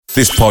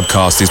This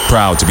podcast is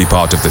proud to be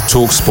part of the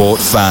TalkSport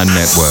Fan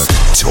Network.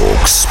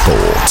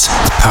 TalkSport.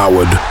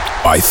 Powered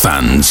by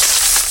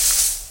fans.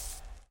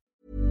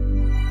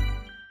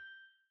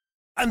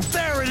 And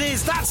there it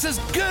is, that's as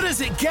good as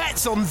it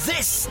gets on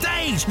this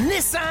stage.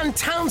 Nissan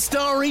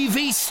Townstar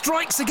EV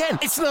strikes again.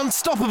 It's an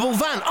unstoppable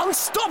van,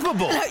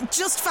 unstoppable.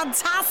 Just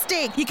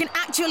fantastic. You can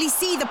actually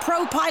see the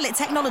ProPilot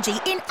technology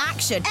in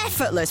action.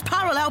 Effortless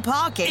parallel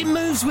parking. It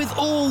moves with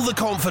all the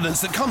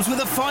confidence that comes with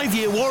a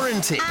 5-year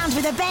warranty. And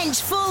with a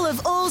bench full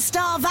of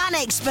all-star van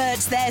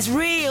experts, there's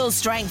real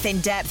strength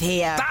in depth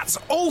here. That's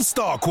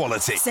all-star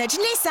quality. Search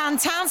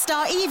Nissan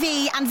Townstar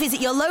EV and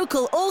visit your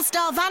local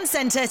all-star van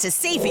centre to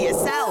see for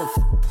yourself.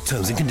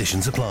 Terms and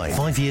conditions apply.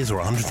 5 years or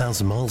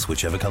 100,000 miles,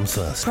 whichever comes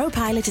first.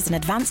 ProPilot is an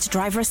advanced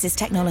driver assist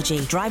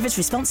technology. Driver's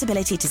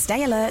responsibility to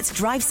stay alert,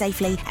 drive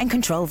safely and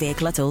control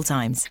vehicle at all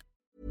times.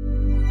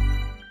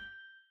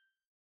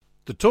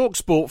 The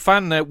TalkSport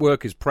Fan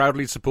Network is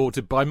proudly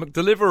supported by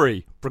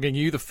McDelivery, bringing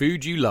you the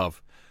food you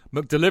love.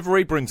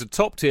 McDelivery brings a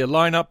top-tier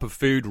lineup of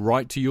food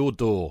right to your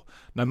door.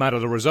 No matter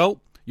the result,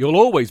 you'll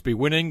always be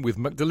winning with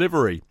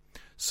McDelivery.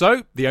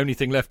 So, the only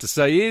thing left to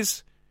say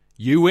is,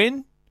 you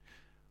win?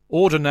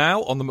 Order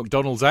now on the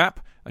McDonald's app,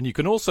 and you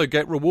can also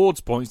get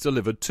rewards points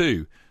delivered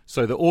too,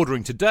 so that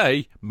ordering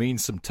today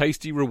means some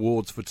tasty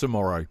rewards for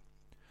tomorrow.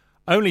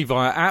 Only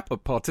via app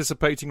at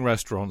participating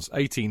restaurants.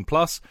 18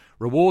 plus.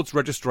 Rewards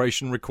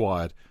registration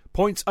required.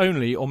 Points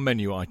only on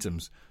menu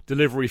items.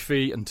 Delivery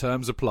fee and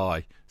terms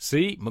apply.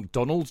 See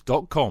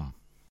mcdonalds.com.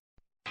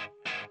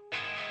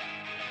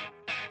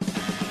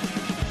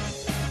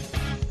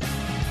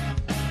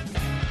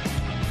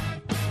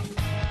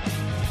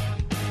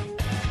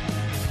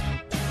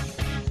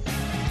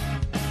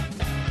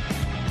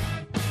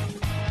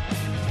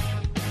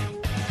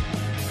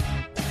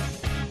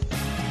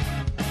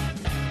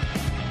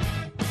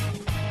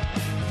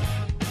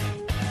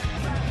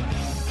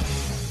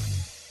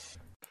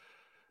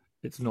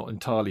 It's not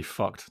entirely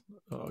fucked.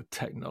 Oh,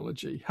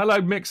 technology. Hello,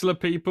 Mixler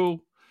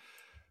people.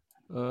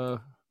 Yeah,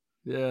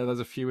 there's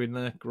a few in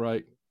there.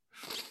 Great.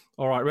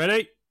 All right,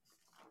 ready?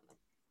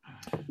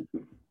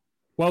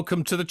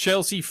 Welcome to the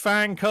Chelsea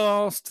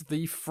Fancast,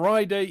 the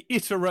Friday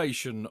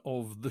iteration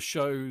of the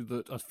show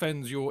that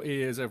offends your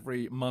ears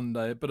every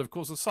Monday. But, of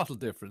course, a subtle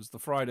difference. The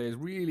Friday is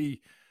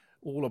really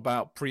all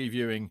about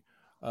previewing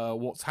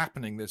what's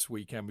happening this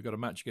weekend. We've got a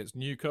match against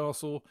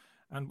Newcastle.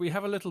 And we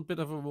have a little bit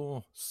of a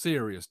more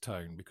serious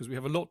tone because we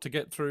have a lot to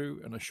get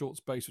through in a short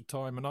space of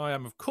time. And I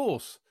am, of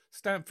course,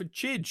 Stamford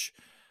Chidge.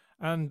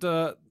 And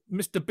Mr.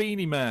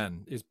 Beanie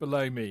Man is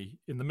below me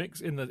in the mix,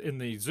 in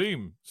the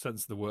Zoom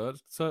sense of the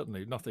word.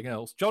 Certainly, nothing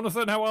else.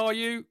 Jonathan, how are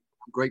you?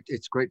 Great.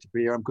 It's great to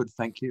be here. I'm good,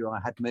 thank you.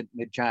 I had my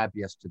jab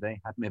yesterday,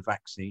 had my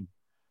vaccine.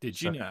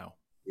 Did you now?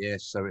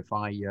 Yes. So if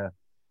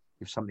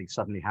something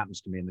suddenly happens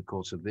to me in the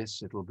course of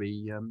this, it'll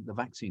be the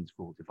vaccine's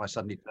fault. If I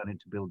suddenly turn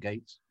into Bill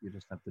Gates, you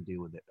just have to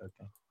deal with it.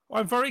 Okay.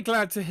 Well, I'm very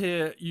glad to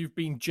hear you've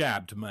been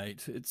jabbed,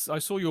 mate. I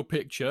saw your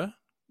picture.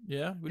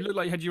 Yeah, it looked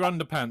like you had your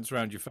underpants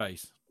around your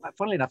face.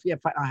 Funnily enough, yeah. In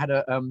fact, I had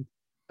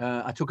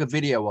I took a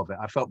video of it.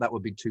 I felt that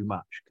would be too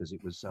much because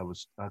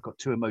I got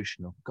too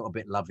emotional, got a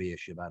bit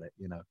lovey-ish about it,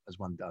 as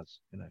one does,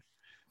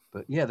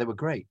 But yeah, they were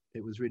great.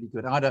 It was really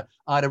good. I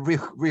had a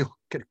real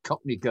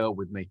Cockney girl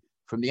with me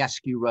from the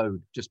Askew Road,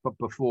 just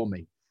before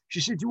me.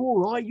 She said, "You all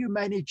right? You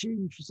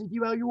managing?" She said,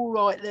 "You all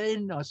right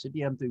then?" I said,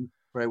 "Yeah, I'm doing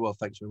very well.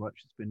 Thanks very much.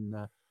 It's been,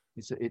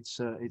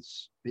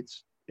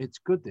 it's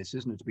good, this,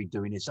 isn't it, to be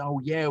doing this?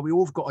 Oh yeah, we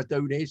all got to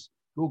do this.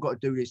 We all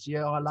got to do this.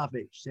 Yeah, I love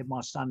it." She said,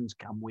 "My son's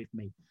come with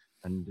me,"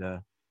 and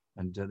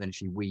then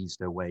she wheezed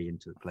her way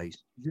into the place.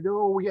 She said,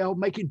 "Oh yeah, I'm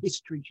making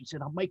history." She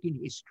said, "I'm making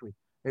history."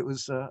 It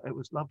was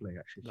lovely,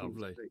 actually.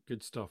 Lovely,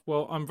 good stuff.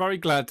 Well, I'm very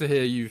glad to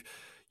hear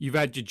you've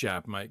had your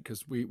jab, mate,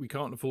 because we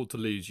can't afford to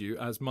lose you,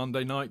 as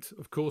Monday night,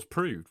 of course,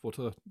 proved. What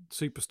a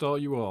superstar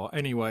you are.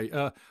 Anyway,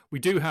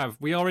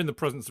 we are in the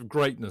presence of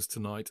greatness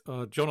tonight.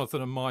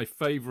 Jonathan and my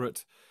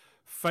favourite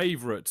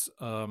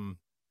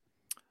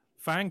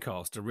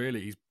fancaster,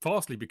 really. He's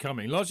fastly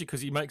becoming, largely because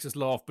he makes us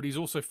laugh, but he's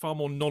also far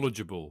more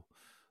knowledgeable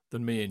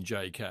than me and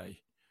JK.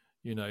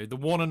 The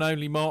one and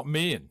only Mark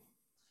Meehan.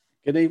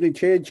 Good evening,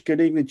 Chidge. Good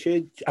evening,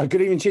 Chidge.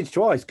 Good evening, Chidge,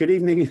 twice. Good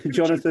evening,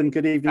 Jonathan.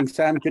 Good evening,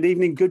 Sam. Good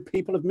evening, good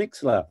people of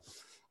Mixler.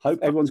 Hope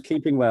everyone's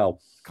keeping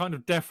well. Kind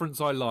of deference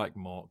I like,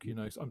 Mark.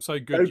 I'm so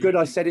good. So good,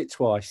 I said it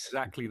twice.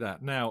 Exactly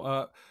that.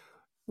 Now,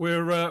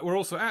 we're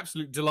also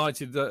absolutely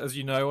delighted that, as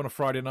you know, on a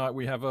Friday night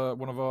we have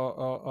one of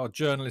our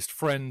journalist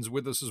friends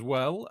with us as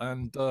well,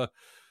 and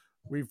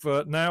we've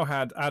now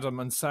had Adam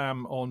and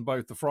Sam on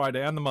both the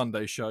Friday and the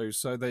Monday shows,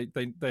 so they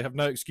have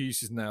no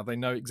excuses now. They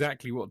know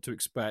exactly what to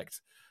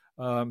expect.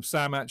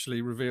 Sam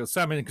actually revealed,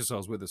 Sam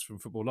Ingersoll's with us from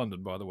Football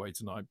London, by the way,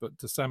 tonight,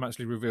 but Sam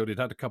actually revealed he'd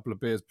had a couple of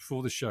beers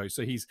before the show,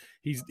 so he's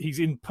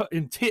in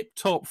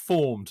tip-top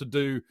form to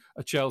do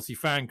a Chelsea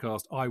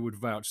fancast, I would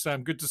vouch.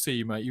 Sam, good to see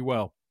you, mate. You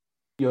well?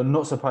 You're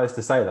not supposed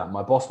to say that.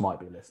 My boss might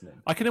be listening.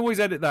 I can always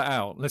edit that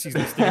out, unless he's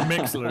listening to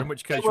Mixler, in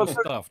which case you're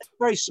stuffed.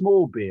 Very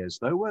small beers,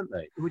 though, weren't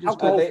they? They were just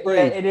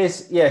it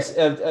is. Yes,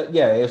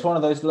 it's one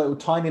of those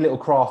tiny little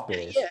craft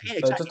beers. Yeah,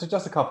 exactly. So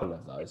just a couple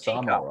of those. So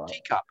I'm all right.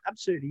 Teacup,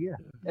 absolutely, yeah.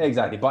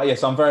 Exactly. But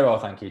yes, I'm very well,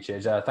 thank you,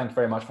 Chidge. Thank you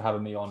very much for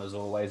having me on as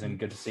always, and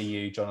good to see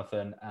you,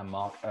 Jonathan and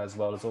Mark, as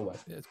well as always.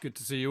 Yeah, it's good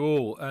to see you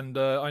all. And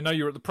I know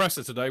you were at the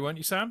presser today, weren't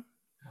you, Sam?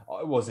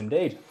 I was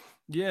indeed.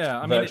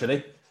 Yeah,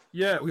 virtually.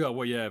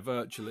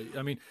 Virtually.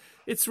 I mean,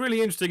 it's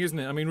really interesting, isn't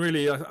it? I mean,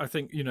 really, I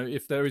think,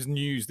 if there is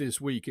news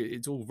this week,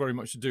 it's all very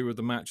much to do with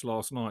the match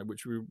last night,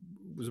 which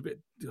was a bit,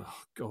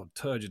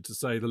 turgid to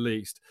say the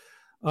least.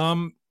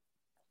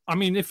 I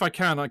mean, if I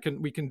can,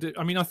 we can do.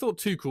 I mean, I thought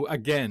Tuchel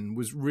again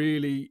was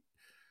really.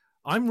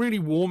 I'm really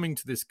warming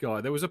to this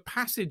guy. There was a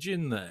passage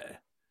in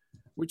there,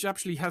 which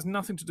actually has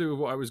nothing to do with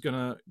what I was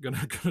gonna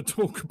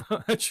talk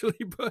about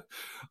actually, but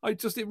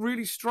it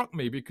really struck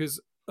me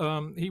because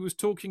he was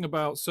talking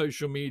about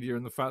social media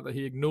and the fact that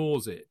he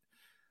ignores it.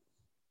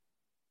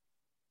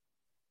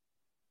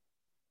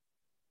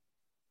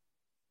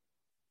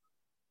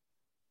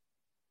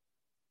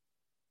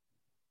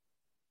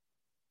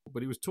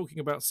 But he was talking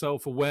about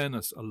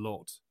self-awareness a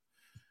lot.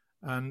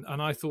 And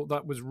I thought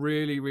that was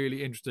really,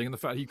 really interesting. And the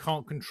fact that you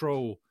can't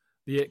control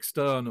the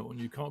external and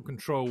you can't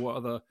control what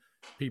other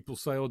people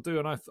say or do.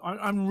 And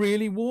I'm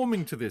really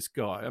warming to this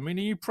guy. I mean,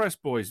 are you press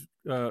boys,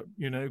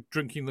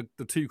 drinking the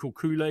Tuchel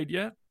Kool-Aid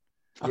yet?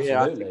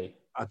 Absolutely.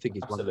 I think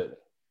he's absolutely.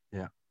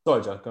 Yeah.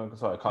 Sorry, John.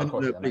 Sorry, I can't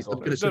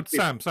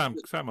Sam.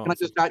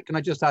 Can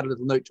I just add a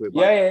little note to it?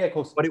 Yeah, of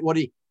course. But what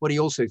he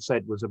also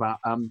said was about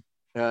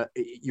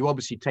you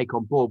obviously take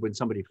on board when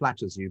somebody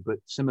flatters you, but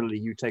similarly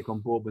you take on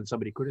board when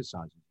somebody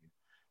criticizes you.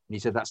 And he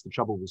said that's the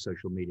trouble with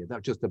social media.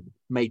 That just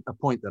made a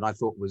point that I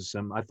thought was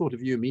I thought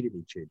of you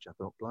immediately, Chidge. I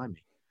thought,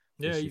 blimey.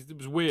 Yeah, it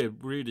was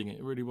weird reading it.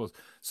 It really was.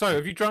 So,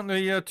 have you drunk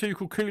the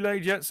Tuchel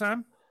Kool-Aid yet,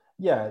 Sam?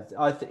 Yeah,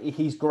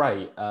 he's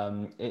great.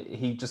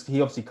 He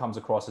obviously comes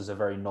across as a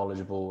very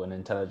knowledgeable and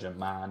intelligent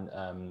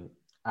man,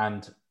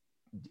 and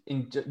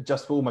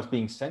just almost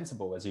being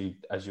sensible, as you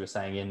were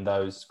saying in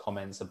those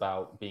comments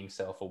about being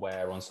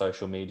self-aware on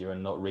social media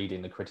and not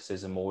reading the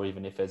criticism, or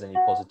even if there's any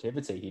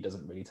positivity, he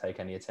doesn't really take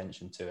any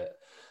attention to it.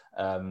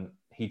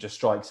 He just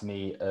strikes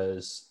me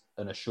as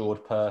an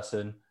assured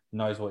person,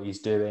 knows what he's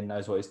doing,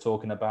 knows what he's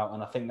talking about,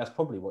 and I think that's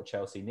probably what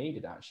Chelsea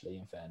needed. Actually,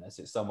 in fairness,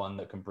 it's someone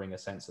that can bring a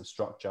sense of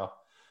structure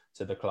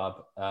to the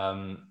club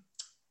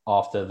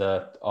after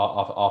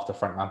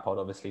Frank Lampard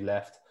obviously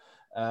left.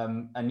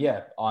 And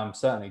yeah, I'm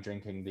certainly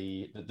drinking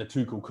the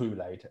Tuchel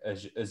Kool-Aid,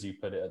 as you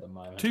put it at the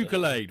moment.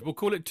 Tuchel-Aid. We'll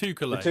call it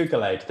Tuchel-Aid.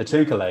 The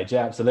Tuchel-Aid.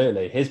 Yeah,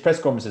 absolutely. His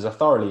press conferences are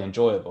thoroughly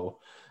enjoyable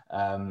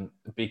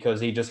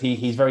because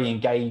he's very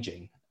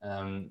engaging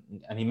and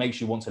he makes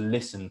you want to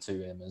listen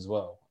to him as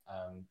well.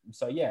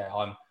 So yeah,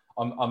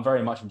 I'm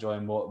very much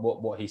enjoying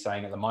what he's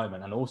saying at the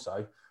moment, and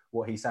also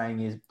what he's saying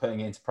is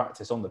putting it into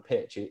practice on the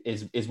pitch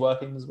is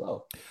working as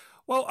well.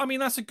 Well, I mean,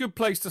 that's a good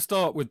place to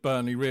start with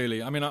Burnley,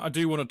 really. I mean, I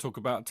do want to talk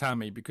about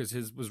Tammy because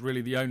his was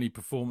really the only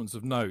performance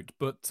of note.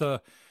 But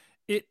I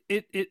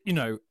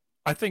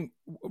think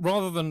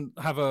rather than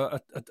have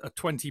a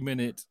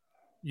 20-minute,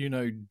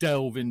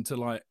 delve into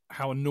like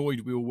how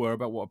annoyed we all were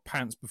about what a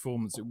pants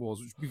performance it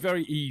was, which would be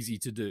very easy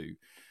to do.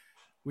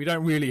 We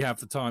don't really have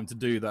the time to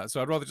do that.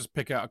 So I'd rather just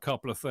pick out a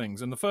couple of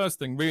things. And the first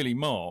thing really,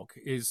 Mark,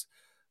 is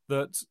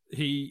that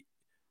he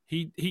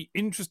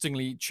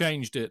interestingly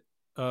changed it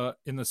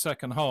in the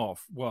second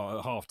half, well,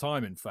 at half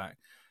time, in fact.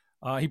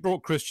 He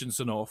brought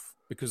Christensen off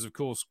because, of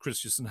course,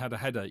 Christensen had a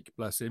headache,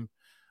 bless him.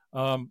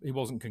 He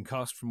wasn't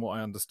concussed, from what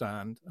I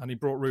understand, and he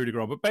brought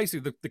Rudiger on. But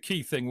basically, the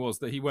key thing was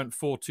that he went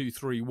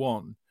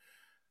 4-2-3-1,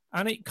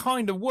 and it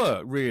kind of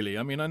worked, really.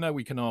 I mean, I know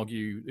we can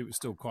argue it was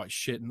still quite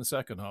shit in the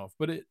second half,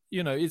 but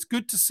it's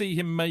good to see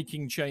him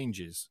making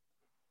changes.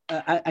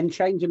 And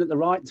changing at the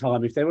right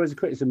time. If there was a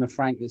criticism of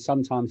Frank that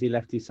sometimes he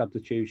left his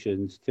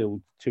substitutions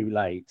till too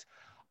late,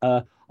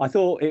 I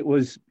thought it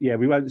was,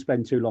 we won't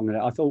spend too long on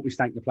it. I thought we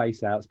stank the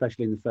place out,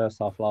 especially in the first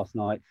half last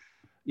night.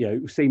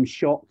 Seemed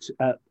shocked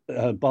at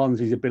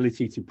Barnes'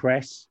 ability to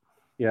press,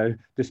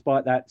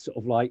 despite that sort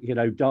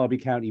of Derby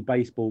County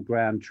baseball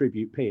ground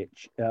tribute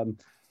pitch.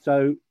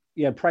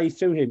 Praise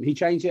to him. He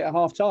changed it at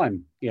half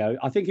time.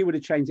 I think he would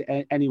have changed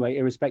it anyway,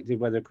 irrespective of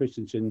whether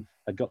Christensen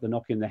had got the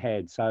knock in the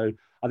head. So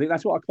I think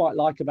that's what I quite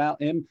like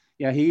about him.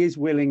 He is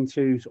willing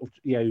to sort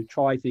of,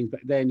 try things,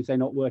 but then if they're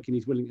not working,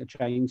 he's willing to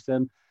change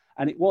them.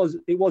 And it was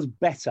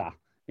better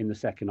in the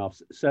second half,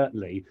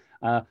 certainly.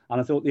 And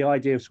I thought the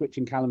idea of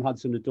switching Callum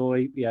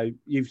Hudson-Odoi,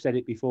 you've said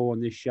it before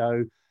on this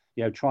show,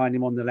 trying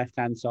him on the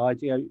left-hand side,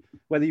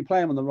 whether you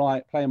play him on the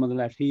right, play him on the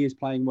left, he is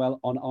playing well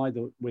on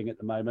either wing at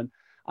the moment.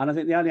 And I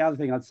think the only other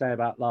thing I'd say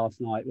about last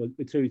night were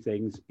two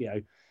things.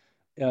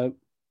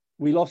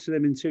 We lost to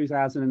them in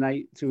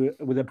 2008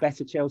 with a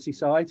better Chelsea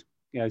side.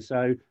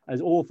 So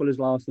as awful as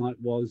last night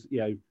was,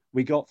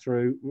 we got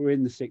through. We're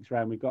in the sixth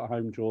round. We've got a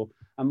home draw.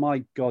 And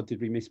my God,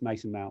 did we miss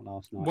Mason Mount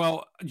last night?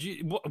 Well,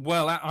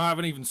 I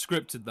haven't even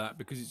scripted that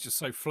because it's just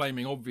so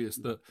flaming obvious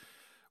that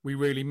we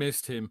really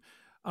missed him.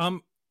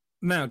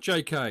 Now,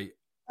 JK.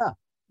 Ah.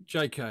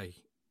 JK.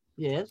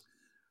 Yes.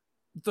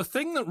 The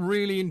thing that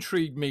really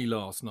intrigued me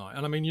last night,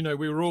 and I mean,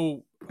 we were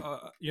all,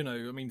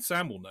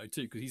 Sam will know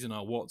too, because he's in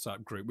our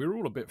WhatsApp group. We were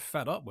all a bit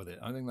fed up with it.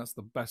 I think that's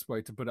the best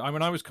way to put it. I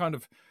mean, I was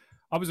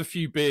a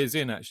few beers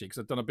in, actually, because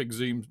I'd done a big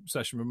Zoom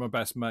session with my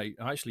best mate.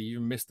 I actually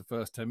even missed the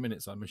first 10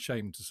 minutes, I'm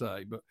ashamed to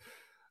say. But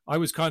I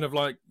was kind of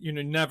like,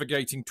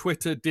 navigating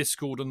Twitter,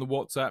 Discord, and the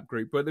WhatsApp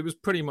group. But there was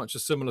pretty much a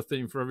similar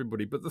theme for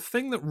everybody. But the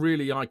thing that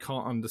really I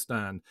can't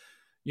understand,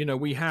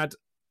 we had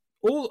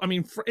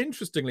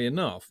interestingly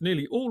enough,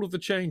 nearly all of the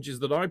changes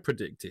that I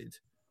predicted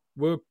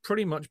were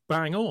pretty much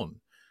bang on.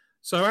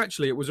 So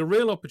actually, it was a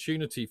real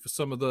opportunity for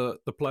some of the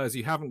players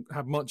who haven't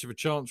had much of a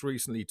chance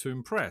recently to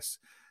impress.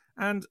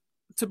 And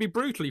to be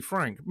brutally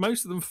frank,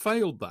 most of them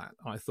failed that,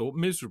 I thought,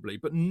 miserably,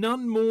 but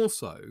none more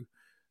so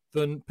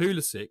than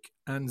Pulisic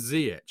and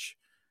Ziyech.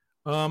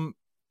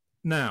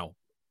 Now,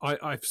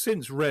 I've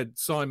since read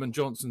Simon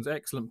Johnson's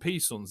excellent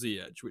piece on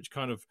Ziyech, which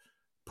kind of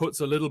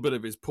puts a little bit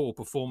of his poor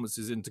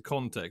performances into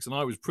context. And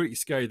I was pretty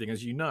scathing,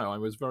 as you know. I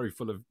was very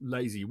full of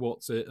lazy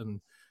what's it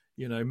and,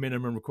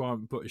 minimum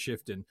requirement, put a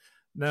shift in.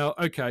 Now,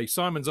 okay,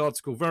 Simon's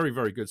article, very,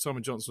 very good.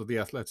 Simon Johnson of The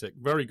Athletic,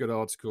 very good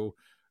article,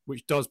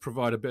 which does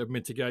provide a bit of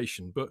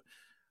mitigation. But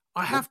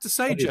I have to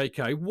say,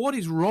 JK, what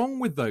is wrong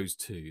with those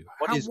two?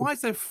 Why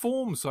is their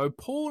form so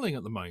appalling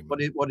at the moment?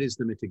 What is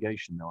the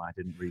mitigation, though? I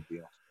didn't read the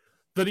article.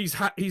 That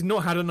he's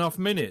not had enough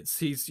minutes.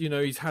 He's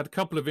had a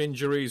couple of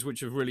injuries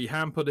which have really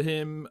hampered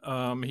him.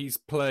 He's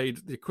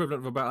played the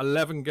equivalent of about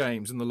 11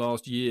 games in the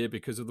last year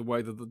because of the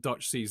way that the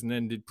Dutch season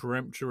ended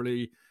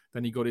peremptorily.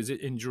 Then he got his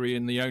injury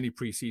in the only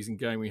preseason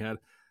game we had.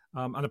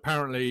 And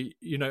apparently,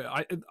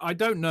 I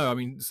don't know. I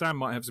mean, Sam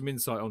might have some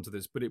insight onto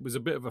this, but it was a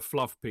bit of a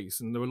fluff piece,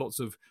 and there were lots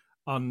of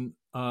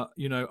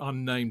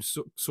unnamed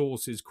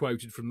sources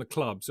quoted from the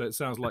club. So it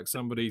sounds like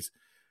somebody's,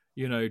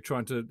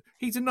 trying to.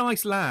 He's a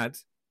nice lad.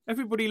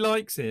 Everybody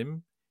likes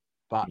him,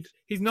 but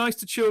he's nice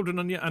to children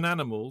and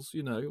animals.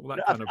 All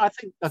that kind of. I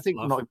think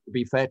not to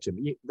be fair to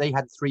him, they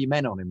had three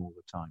men on him all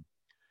the time.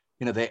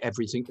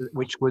 Everything,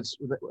 which was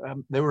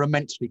they were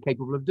immensely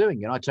capable of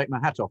doing, and I take my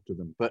hat off to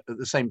them. But at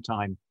the same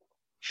time,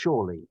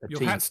 surely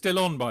your hat's still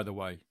on, by the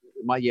way.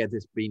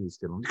 This beanie's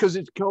still on because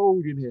it's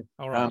cold in here.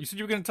 All right, you said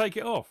you were going to take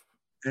it off,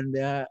 and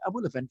I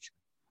will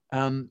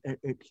eventually.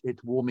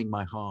 It's warming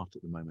my heart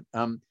at the moment.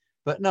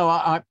 But no,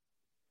 I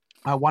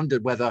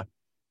wondered whether.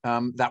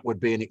 That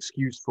would be an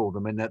excuse for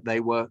them, in that they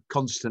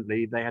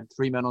had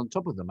three men on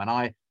top of them. And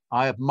I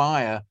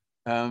admire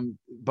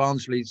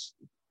Barnsley's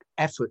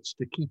efforts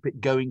to keep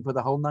it going for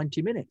the whole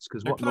 90 minutes.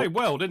 Because they played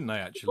well, didn't they,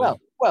 actually?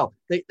 Well,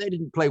 they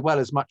didn't play well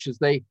as much as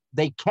they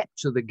kept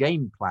to the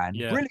game plan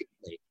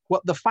brilliantly.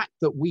 The fact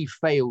that we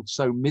failed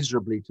so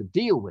miserably to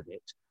deal with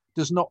it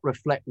does not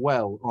reflect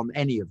well on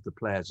any of the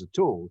players at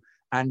all.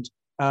 And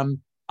I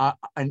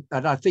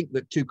think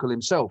that Tuchel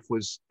himself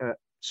was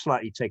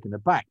slightly taken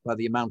aback by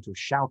the amount of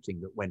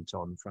shouting that went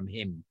on from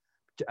him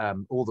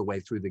all the way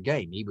through the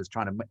game. He was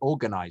trying to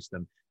organize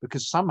them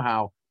because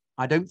somehow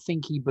I don't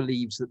think he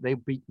believes that they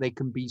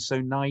can be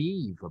so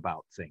naive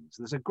about things.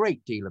 There's a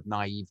great deal of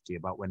naivety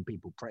about when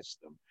people press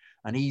them.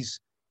 And he's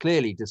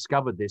clearly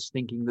discovered this,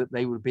 thinking that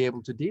they would be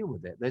able to deal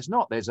with it.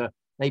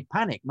 They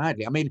panic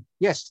madly. I mean,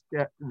 yes,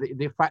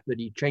 the fact that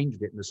he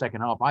changed it in the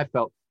second half, I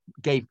felt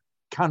gave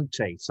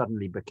Kante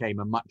suddenly became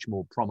a much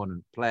more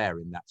prominent player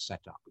in that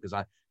setup, because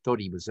I thought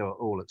he was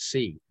all at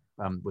sea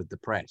with the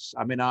press.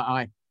 I mean,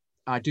 I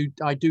do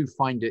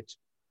find it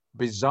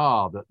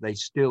bizarre that they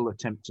still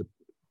attempt to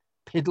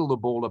piddle the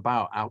ball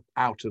about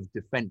out of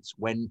defence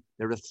when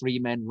there are three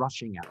men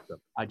rushing at them.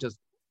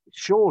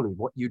 Surely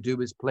what you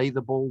do is play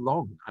the ball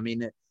long. I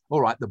mean,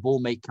 all right, the ball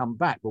may come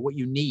back, but what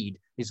you need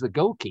is the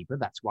goalkeeper.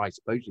 That's why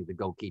supposedly the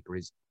goalkeeper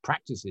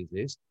practices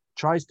this,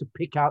 tries to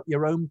pick out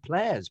your own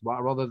players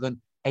rather than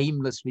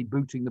aimlessly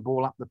booting the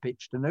ball up the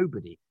pitch to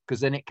nobody, because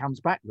then it comes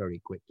back very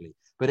quickly.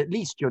 But at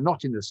least you're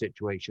not in the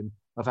situation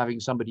of having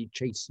somebody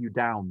chase you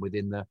down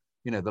within the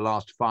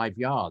last 5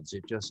 yards. I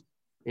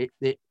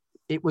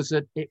thought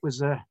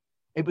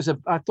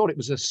it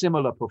was a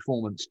similar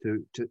performance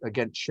to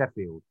against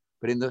Sheffield,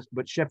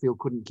 but Sheffield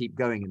couldn't keep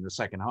going in the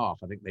second half.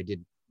 I think they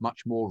did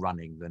much more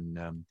running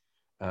than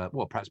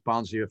perhaps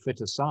Barnsley are a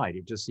fitter side.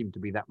 It just seemed to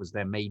be that was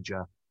their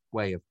major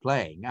way of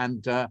playing.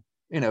 And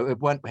it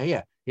weren't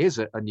here. Here's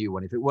a new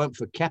one. If it weren't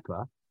for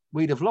Kepa,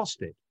 we'd have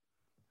lost it.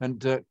 And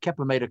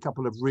Kepa made a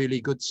couple of really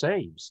good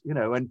saves,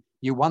 and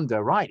you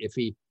wonder, right, if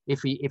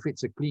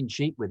it's a clean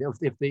sheet with it,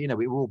 if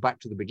we're all back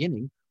to the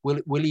beginning,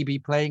 will he be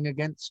playing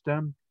against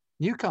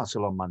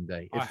Newcastle on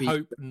Monday? I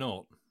hope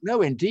not.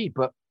 No, indeed,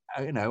 but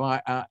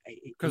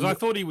because I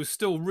thought he was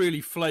still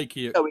really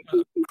flaky at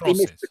he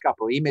missed a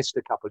couple. Yeah,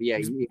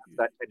 he has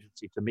that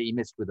tendency to me. He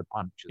missed with a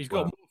punch. He's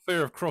got more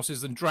fear of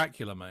crosses than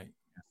Dracula, mate.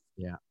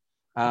 Yeah.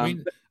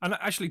 And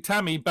actually,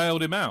 Tammy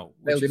bailed him out.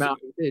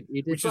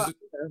 He did.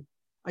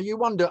 You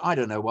wonder. I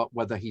don't know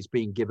whether he's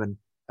being given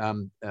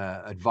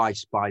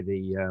advice by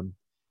the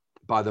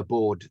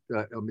board.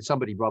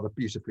 Somebody rather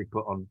beautifully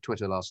put on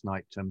Twitter last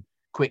night.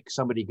 Quick,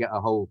 somebody get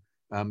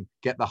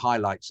the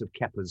highlights of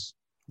Kepa's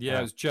Yeah,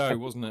 it was Joe,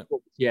 wasn't it?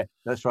 Yeah,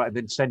 that's right. And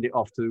then send it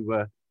off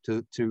to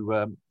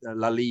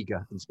La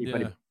Liga and see if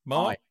anybody.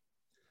 Mark?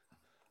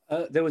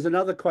 There was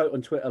another quote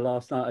on Twitter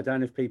last night. I don't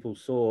know if people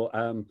saw.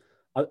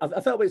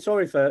 I felt a bit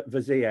sorry for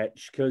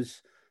Ziyech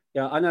because,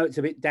 yeah, I know it's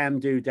a bit damn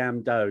do,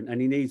 damn don't, and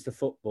he needs the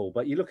football.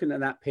 But you're looking at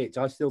that pitch,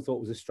 I still thought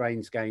it was a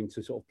strange game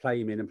to sort of play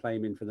him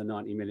in for the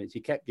 90 minutes. He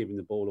kept giving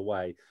the ball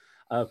away.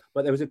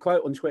 But there was a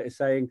quote on Twitter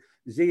saying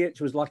Ziyech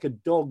was like a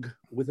dog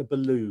with a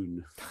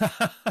balloon.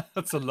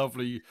 That's a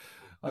lovely...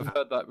 I've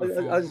heard that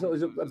before. I thought it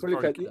was a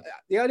brilliant quote.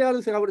 The only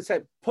other thing I would have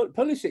said,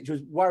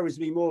 Pulisic worries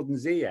me more than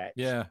Ziyech.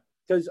 Yeah.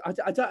 Because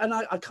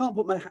I can't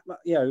put my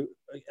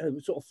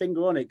sort of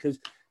finger on it because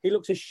he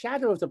looks a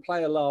shadow of the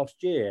player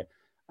last year,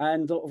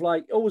 and sort of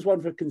like always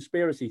one for a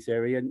conspiracy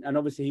theory, and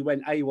obviously he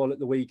went AWOL at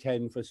the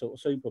weekend for sort of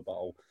Super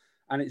Bowl,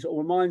 and it sort of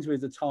reminds me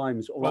of the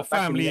times. Well,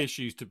 family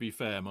issues, to be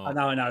fair, Mark.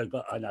 I know,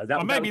 but I know that.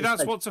 Well, maybe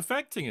that's what's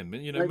affecting him.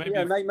 You know, maybe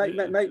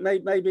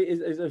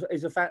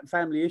it's a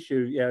family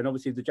issue. Yeah, and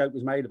obviously the joke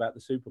was made about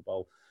the Super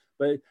Bowl,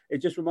 but it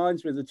just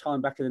reminds me of the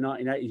time back in the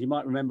 1980s. You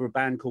might remember a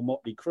band called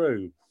Motley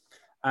Crue.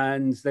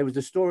 And there was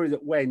a story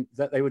that went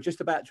that they were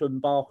just about to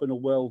embark on a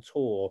world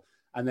tour,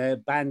 and their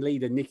band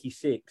leader Nikki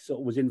Sixx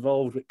was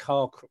involved with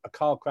a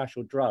car crash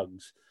or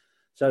drugs.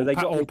 So they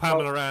got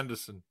Pamela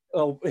Anderson.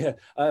 Oh yeah.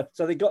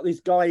 So they got this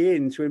guy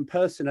in to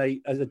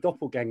impersonate as a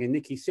doppelganger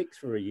Nikki Sixx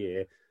for a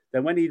year.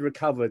 Then when he'd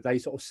recovered, they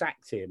sort of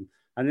sacked him.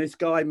 And this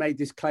guy made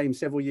this claim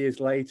several years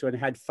later and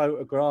had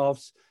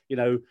photographs,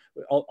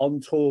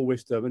 on tour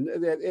with them.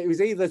 And it was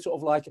either sort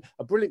of like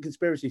a brilliant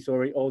conspiracy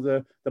story or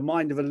the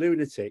mind of a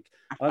lunatic.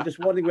 I'm just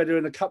wondering whether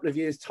in a couple of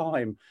years'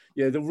 time,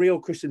 the real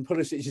Christian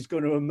Pulisic is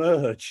going to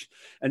emerge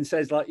and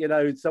says like,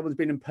 someone's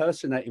been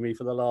impersonating me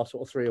for the last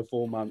sort of 3 or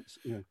 4 months.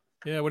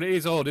 Yeah, well, it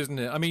is odd, isn't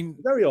it? I mean,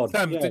 very odd.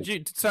 Sam, yeah.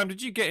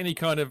 Did you get any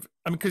kind of?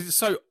 I mean, because it's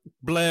so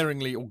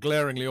glaringly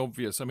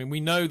obvious. I mean,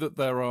 we know that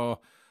there are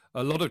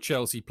a lot of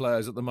Chelsea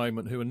players at the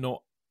moment who are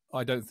not,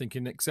 I don't think,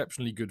 in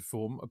exceptionally good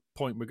form, a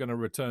point we're going to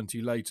return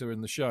to later in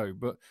the show.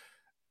 But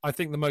I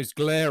think the most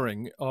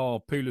glaring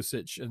are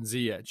Pulisic and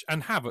Ziyech,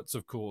 and Havertz,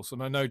 of course.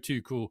 And I know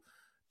Tuchel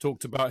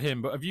talked about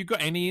him, but have you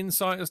got any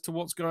insight as to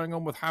what's going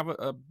on with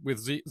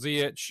with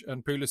Ziyech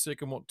and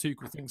Pulisic and what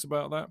Tuchel thinks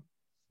about that?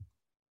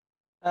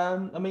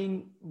 I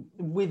mean,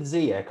 with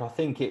Ziyech, I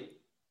think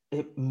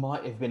it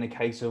might have been a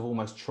case of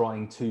almost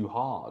trying too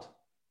hard.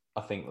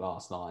 I think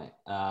last night,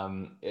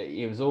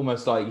 it was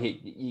almost like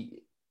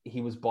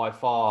he was by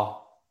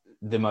far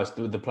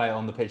the player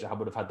on the pitch that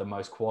would have had the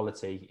most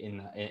quality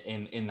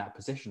in that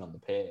position on the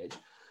pitch.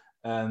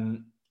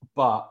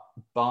 But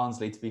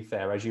Barnsley, to be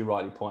fair, as you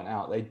rightly point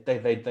out,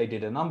 they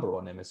did a number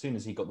on him. As soon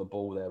as he got the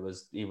ball,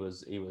 he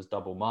was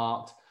double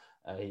marked.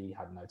 He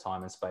had no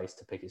time and space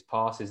to pick his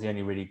passes. The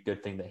only really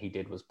good thing that he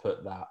did was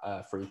put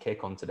that free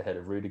kick onto the head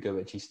of Rudiger,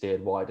 which he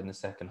steered wide in the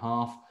second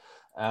half.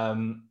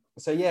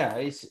 So yeah,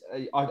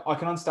 I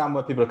can understand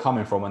where people are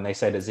coming from when they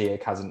say that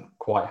Ziyech hasn't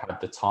quite had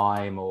the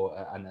time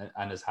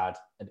and has had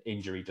an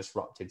injury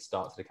disrupted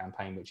start to the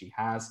campaign, which he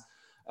has.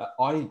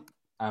 I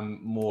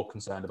am more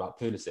concerned about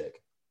Pulisic,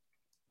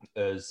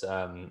 as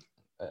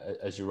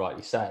you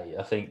rightly say.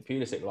 I think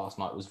Pulisic last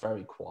night was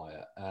very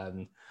quiet.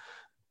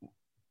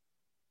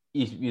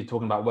 You're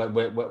talking about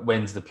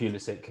when's the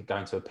Pulisic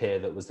going to appear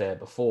that was there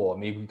before? I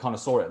mean, we kind of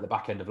saw it at the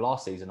back end of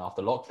last season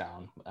after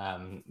lockdown,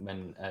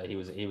 when he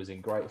was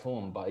in great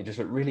form, but he just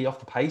looked really off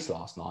the pace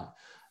last night,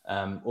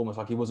 almost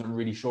like he wasn't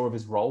really sure of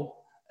his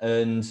role.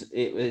 And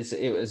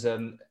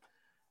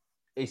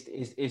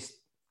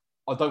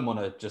I don't want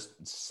to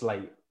just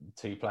slate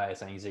two players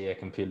saying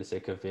Ziyech and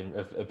Pulisic have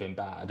been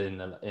bad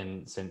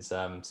since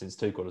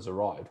Tuchel has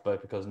arrived,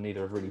 but because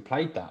neither have really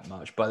played that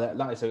much. But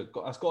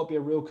that's got to be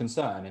a real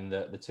concern in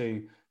that the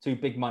two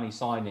big money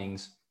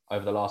signings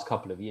over the last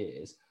couple of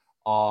years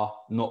are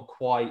not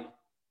quite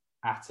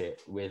at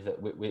it with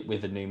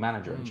the new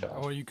manager in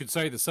charge. Or you could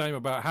say the same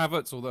about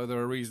Havertz, although there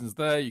are reasons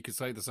there. You could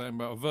say the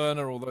same about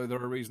Werner, although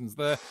there are reasons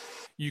there.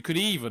 You could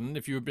even,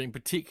 if you were being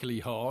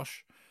particularly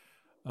harsh,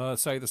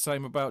 say the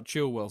same about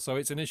Chilwell. So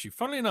it's an issue.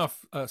 Funnily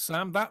enough,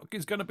 Sam, that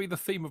is going to be the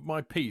theme of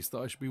my piece that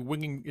I should be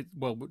winging it.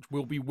 Well, which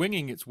will be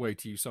winging its way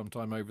to you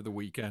sometime over the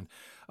weekend.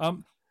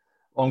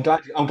 I'm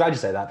glad you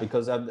say that,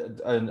 because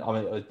I'm not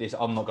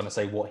going to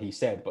say what he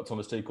said, but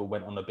Thomas Tuchel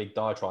went on a big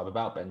diatribe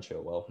about Ben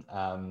Chilwell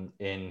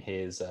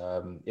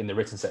in the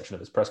written section of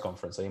his press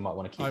conference. So you might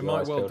want to keep your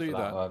eyes peeled for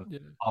that.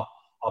 Yeah.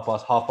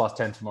 Half past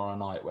 10 tomorrow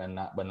night when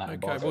that.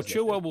 Okay, well,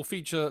 Chilwell will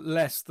feature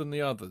less than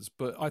the others,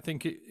 but I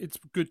think it's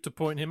good to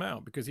point him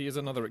out because he is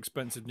another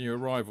expensive new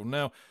arrival.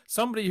 Now,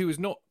 somebody who is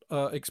not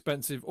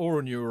expensive or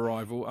a new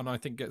arrival, and I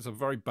think gets a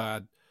very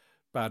bad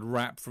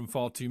rap from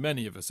far too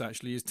many of us,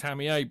 actually, is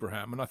Tammy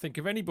Abraham. And I think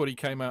if anybody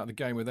came out of the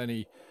game with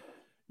any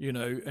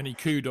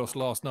kudos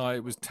last night,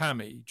 it was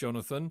Tammy,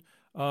 Jonathan.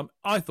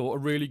 I thought a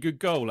really good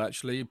goal,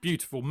 actually.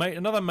 Beautiful.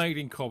 Another made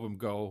in Cobham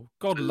goal.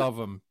 God love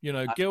them.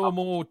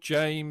 Gilmore,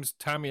 James,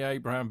 Tammy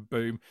Abraham,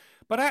 boom.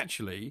 But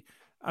actually,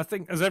 I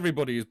think, as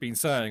everybody has been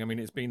saying, I mean,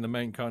 it's been the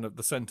main kind of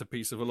the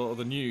centrepiece of a lot of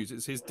the news.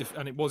 It's his,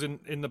 and it was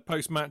in the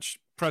post-match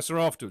presser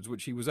afterwards,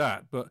 which he was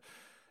at. But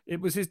It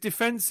was his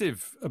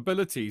defensive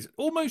abilities,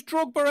 almost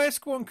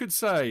Drogba-esque, one could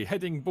say,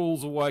 heading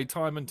balls away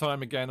time and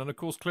time again, and of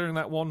course clearing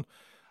that one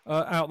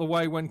out the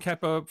way when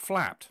Kepa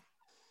flapped.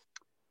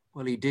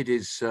 Well, he did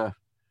his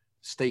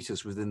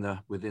status within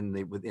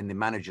the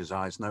manager's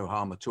eyes no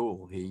harm at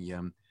all. He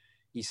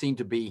seemed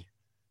to be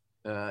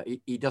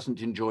he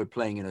doesn't enjoy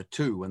playing in a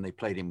 2 when they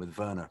played him with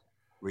Werner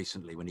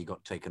recently when he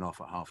got taken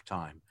off at half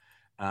time.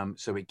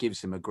 So it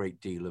gives him a great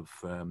deal of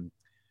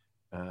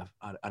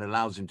and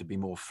allows him to be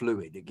more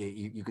fluid.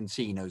 You can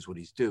see he knows what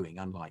he's doing,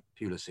 unlike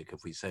Pulisic,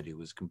 if we said he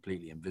was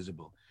completely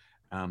invisible.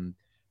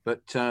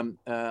 But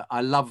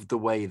I loved the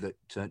way that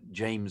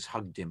James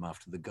hugged him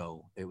after the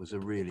goal. It was a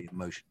really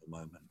emotional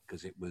moment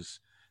because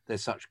they're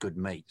such good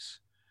mates,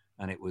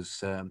 and it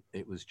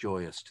was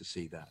joyous to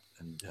see that,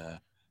 and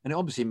it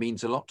obviously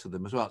means a lot to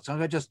them as well. So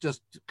I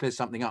just clear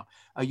something up.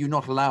 Are you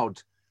not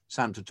allowed,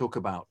 Sam, to talk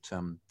about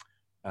the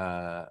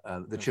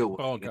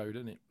Chilwell? Embargoed,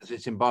 isn't it?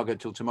 It's embargoed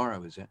till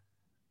tomorrow, is it?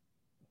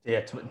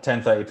 Yeah,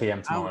 10:30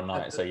 p.m. tomorrow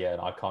night. So yeah,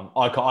 I can't.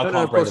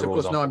 No, of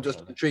course. No, I'm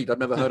just intrigued. I've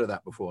never heard of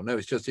that before. No,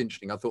 it's just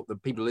interesting. I thought the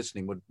people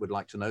listening would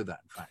like to know that.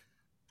 In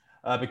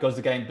fact, because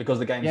the game's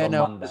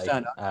on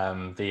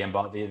Monday. The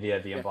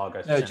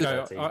embargo.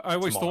 No, I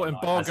always thought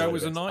embargo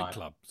was a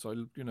nightclub.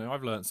 So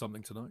I've learned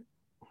something tonight.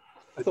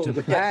 I thought it was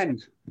a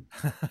band.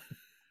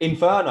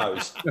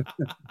 Infernos.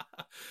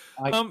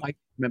 I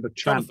remember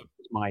Tramp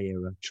was my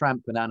era.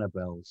 Tramp and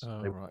Annabelle's.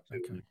 Oh, right.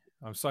 Okay.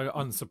 I'm so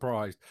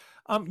unsurprised.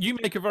 You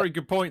make a very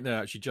good point there,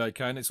 actually,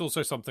 JK, and it's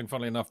also something,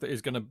 funnily enough, that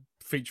is going to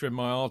feature in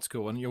my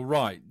article. And you're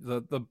right.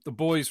 The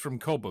boys from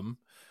Cobham,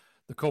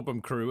 the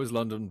Cobham crew, as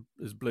London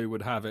is Blue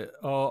would have it,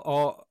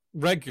 are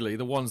regularly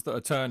the ones that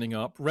are turning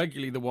up,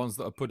 regularly the ones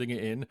that are putting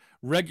it in,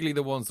 regularly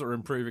the ones that are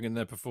improving in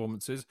their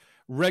performances,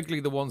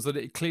 regularly the ones that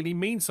it clearly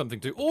means something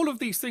to. All of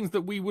these things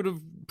that we would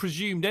have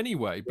presumed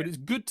anyway, but it's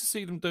good to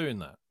see them doing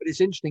that. But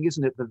it's interesting,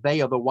 isn't it, that they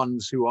are the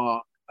ones who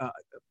are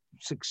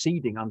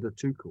succeeding under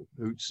Tuchel.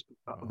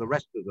 The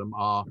rest of them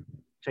are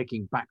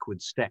taking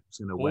backward steps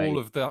in a way. All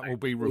of that will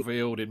be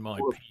revealed in my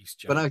piece,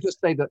 Jack. But I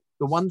just say that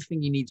the one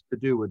thing he needs to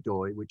do,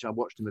 Adoy, which I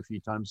watched him a few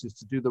times, is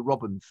to do the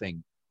Robben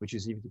thing, which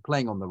is if he's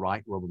playing on the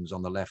right, Robben's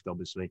on the left,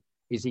 obviously,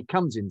 is he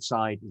comes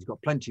inside, he's got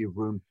plenty of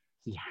room,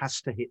 he has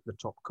to hit the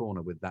top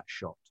corner with that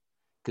shot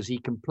because he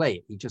can play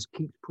it. He just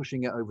keeps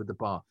pushing it over the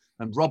bar.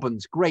 And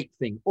Robben's great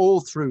thing all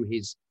through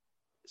his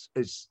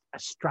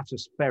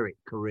stratospheric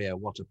career,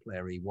 what a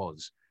player he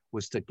was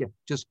to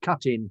just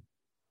cut in,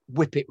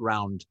 whip it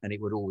round, and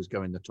it would always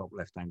go in the top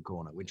left-hand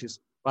corner, which is,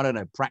 I don't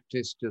know,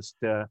 practice, just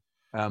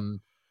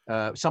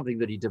something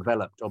that he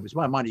developed, obviously.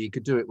 Well, mind you, he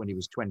could do it when he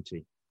was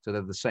 20, so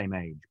they're the same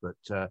age.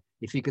 But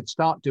if he could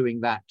start doing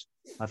that,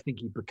 I think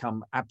he'd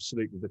become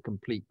absolutely the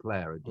complete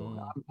player.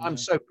 I'm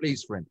so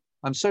pleased for him.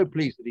 I'm so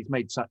pleased that he's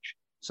made such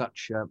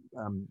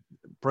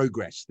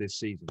progress this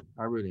season.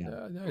 I really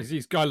am.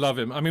 I love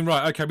him. I mean,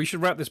 right, okay, we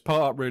should wrap this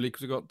part up really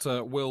because we've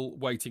got Will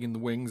waiting in the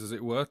wings, as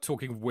it were.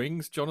 Talking of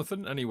wings,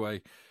 Jonathan.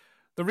 Anyway,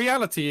 the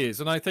reality is,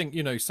 and I think,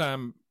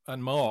 Sam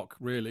and Mark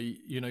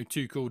really,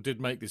 Tuchel did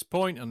make this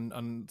point,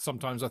 and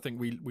sometimes I think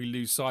we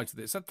lose sight of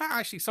this. In fact,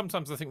 actually,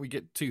 sometimes I think we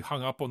get too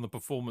hung up on the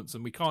performance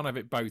and we can't have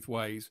it both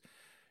ways.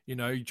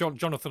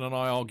 Jonathan and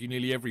I argue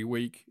nearly every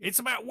week. It's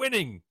about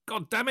winning.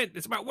 God damn it.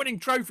 It's about winning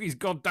trophies.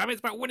 God damn it. It's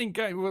about winning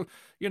games. Well,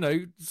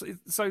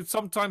 so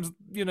sometimes,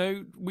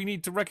 we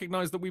need to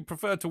recognise that we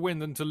prefer to win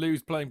than to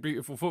lose playing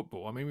beautiful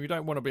football. I mean, we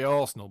don't want to be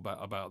Arsenal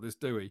about this,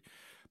 do we?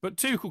 But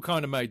Tuchel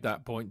kind of made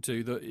that point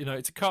too, that,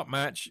 it's a cup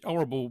match,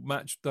 horrible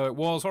match though it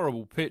was,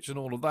 horrible pitch and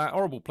all of that,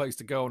 horrible place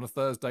to go on a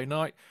Thursday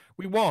night.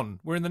 We won.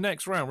 We're in the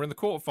next round. We're in the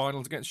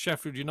quarterfinals against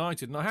Sheffield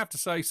United. And I have to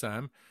say,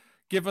 Sam,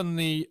 given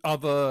the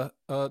other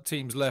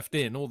teams left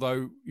in,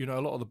 although, a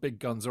lot of the big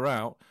guns are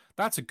out,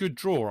 that's a good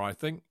draw, I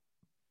think.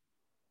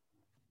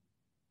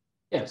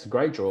 Yeah, it's a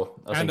great draw.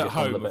 I think at it's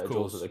home, one of the better of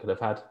draws course. that they could have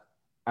had.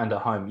 And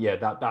at home, yeah,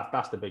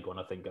 that's the big one,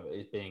 I think, of it,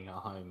 is being at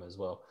home as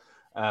well.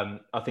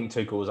 I think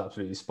Tuchel was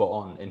absolutely spot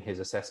on in his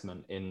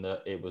assessment in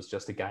that it was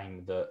just a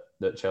game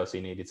that Chelsea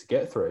needed to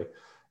get through.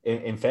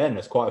 In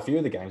fairness, quite a few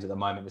of the games at the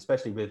moment,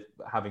 especially with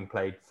having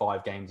played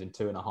 5 games in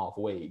 2.5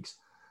 weeks,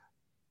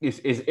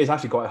 it's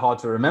actually quite hard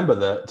to remember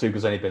that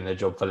Tuchel's only been in the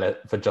job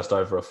for just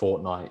over a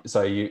fortnight.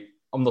 So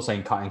I'm not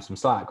saying cut him some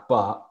slack,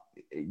 but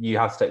you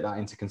have to take that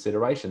into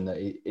consideration that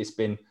it's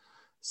been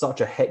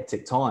such a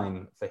hectic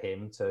time for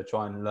him to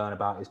try and learn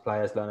about his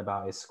players, learn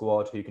about his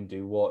squad, who can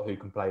do what, who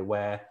can play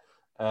where.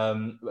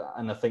 And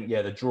I think,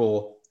 the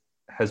draw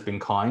has been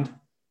kind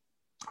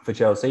for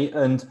Chelsea.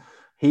 And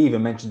he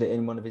even mentioned it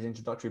in one of his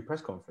introductory press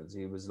conferences.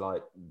 He was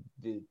like,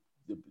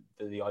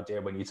 the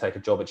idea when you take a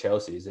job at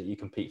Chelsea is that you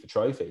compete for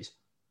trophies.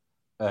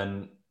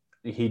 And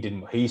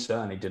he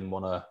certainly didn't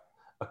want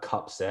a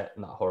cup set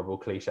and that horrible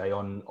cliche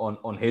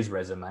on his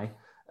resume,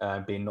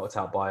 being knocked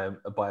out by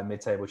a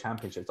mid-table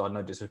championship. So I had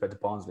no disrespect to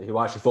Barnsley, who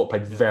I actually thought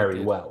played very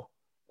well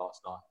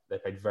last night. They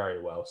played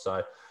very well.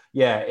 So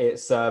yeah,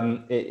 it's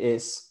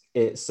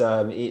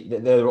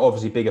they're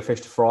obviously bigger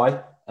fish to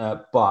fry.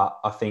 But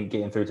I think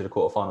getting through to the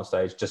quarterfinal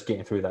stage, just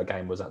getting through that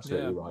game was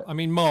absolutely right. I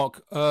mean,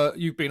 Mark,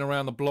 you've been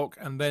around the block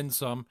and then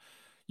some.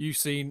 You've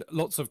seen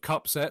lots of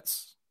cup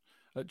sets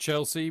at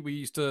Chelsea.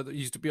 That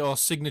used to be our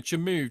signature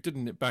move,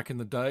 didn't it, back in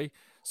the day?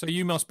 So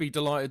you must be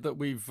delighted that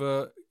we've,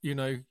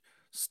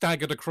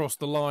 staggered across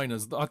the line.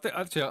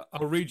 Actually,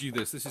 I'll read you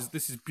this.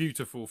 This is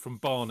beautiful from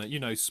Barnett. You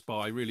know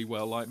Spy really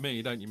well, like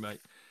me, don't you, mate?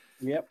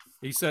 Yep.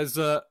 He says,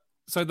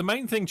 so the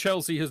main thing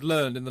Chelsea has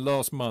learned in the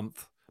last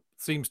month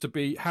seems to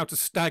be how to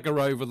stagger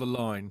over the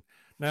line.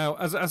 Now,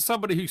 as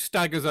somebody who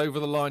staggers over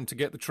the line to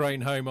get the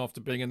train home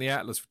after being in the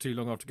Atlas for too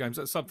long after games,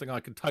 that's something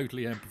I can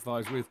totally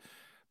empathise with.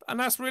 And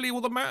that's really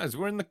all that matters.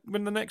 We're in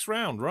the next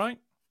round, right?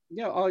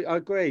 Yeah, I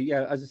agree.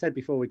 Yeah, as I said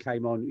before we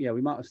came on,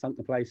 we might have stunk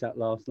the place out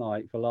last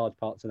night for large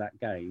parts of that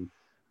game,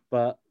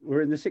 but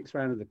we're in the 6th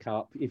round of the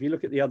Cup. If you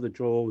look at the other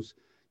draws,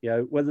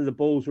 whether the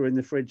balls were in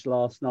the fridge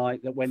last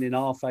night that went in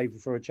our favour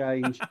for a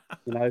change,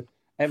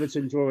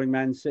 Everton drawing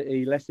Man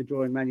City, Leicester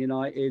drawing Man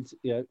United,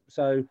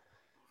 so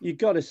you've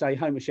got to say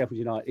home at Sheffield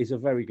United is a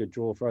very good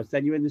draw for us.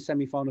 Then you're in the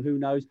semi-final, who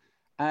knows?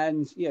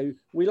 And,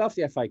 we love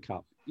the FA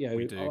Cup.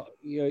 We do.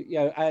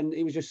 And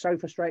it was just so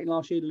frustrating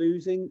last year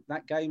losing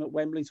that game at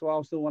Wembley to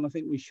Arsenal when I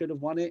think we should have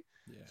won it.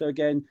 Yeah. So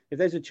again, if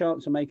there's a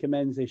chance to make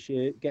amends this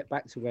year, get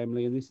back to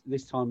Wembley and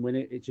this time win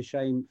it. It's a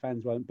shame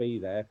fans won't be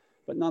there,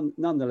 but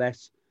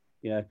nonetheless,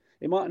 it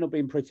might not have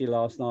been pretty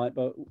last night,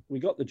 but we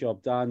got the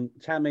job done.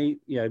 Tammy,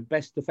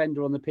 best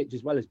defender on the pitch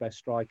as well as best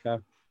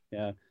striker.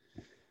 Yeah.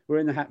 We're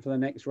in the hat for the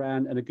next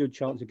round and a good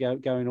chance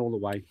of going all the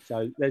way.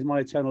 So there's my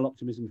eternal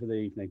optimism for the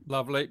evening.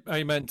 Lovely.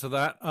 Amen to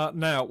that.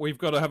 Now, we've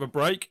got to have a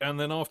break. And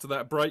then after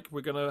that break,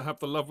 we're going to have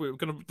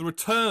the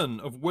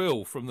return of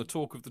Will from the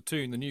Talk of the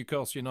Toon, the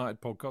Newcastle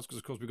United podcast, because,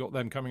 of course, we've got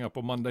them coming up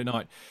on Monday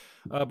night.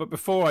 But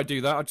before I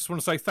do that, I just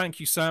want to say thank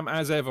you, Sam,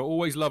 as ever.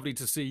 Always lovely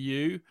to see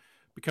you.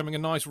 Becoming a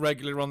nice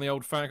regular on the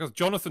old Fancast.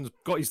 Jonathan's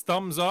got his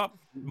thumbs up.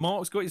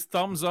 Mark's got his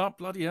thumbs up.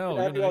 Bloody hell.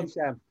 On,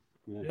 Sam.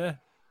 Yeah.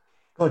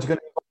 God, you're going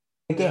to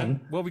again.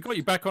 Well, we got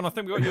you back on. I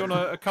think we got you on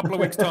a couple of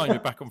weeks' time. You're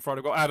back on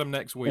Friday. We've got Adam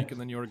next week,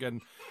 and then you're again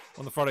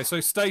on the Friday.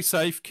 So stay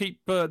safe.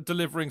 Keep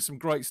delivering some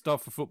great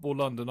stuff for Football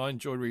London. I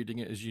enjoy reading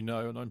it, as you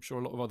know, and I'm sure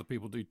a lot of other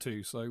people do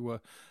too. So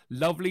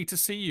lovely to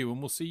see you,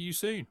 and we'll see you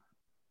soon.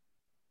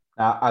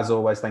 As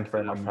always, thank you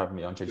very much for having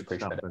me on. Cheers,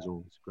 appreciate it. As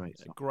always, great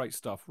stuff. Great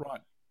stuff.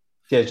 Right.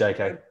 Cheers,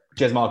 JK.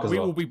 Cheers, Mark, as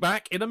well. We will be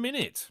back in a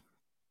minute.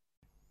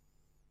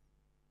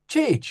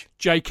 Chidge.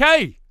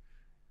 JK.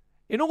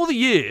 In all the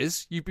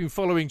years you've been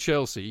following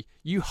Chelsea,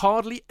 you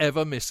hardly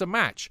ever miss a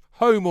match,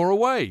 home or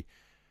away.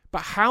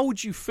 But how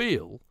would you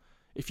feel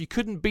if you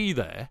couldn't be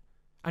there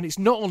and it's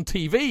not on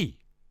TV?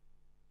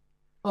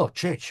 Oh,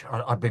 Chidge,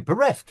 I'd be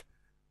bereft.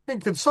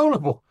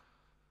 Inconsolable.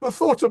 The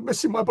thought of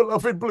missing my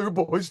beloved Blue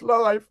Boys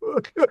live.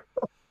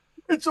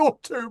 It's all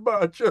too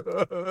much.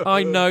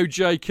 I know,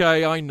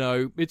 JK, I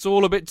know. It's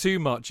all a bit too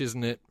much,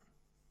 isn't it?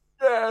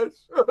 Yes.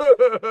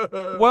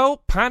 Well,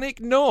 panic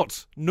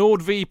not.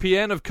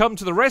 NordVPN have come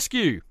to the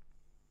rescue.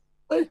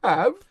 They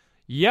have?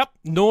 Yep,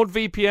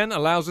 NordVPN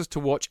allows us to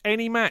watch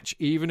any match,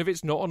 even if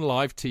it's not on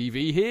live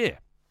TV here.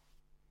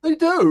 They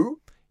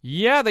do?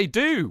 Yeah, they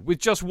do. With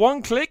just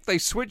one click, they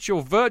switch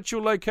your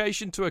virtual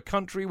location to a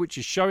country which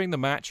is showing the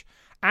match,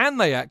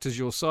 and they act as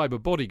your cyber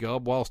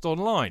bodyguard whilst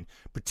online,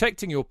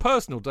 protecting your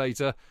personal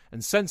data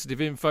and sensitive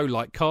info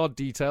like card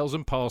details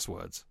and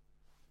passwords.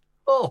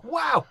 Oh,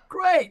 wow,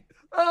 great.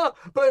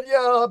 But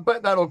yeah, I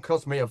bet that'll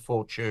cost me a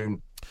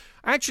fortune.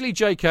 Actually,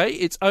 JK,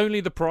 it's only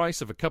the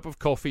price of a cup of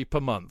coffee per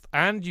month,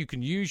 and you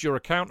can use your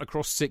account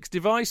across 6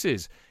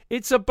 devices.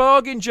 It's a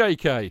bargain,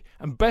 JK,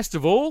 and best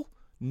of all,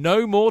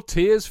 no more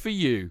tears for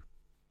you.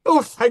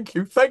 Oh, thank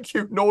you,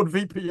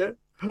 NordVPN.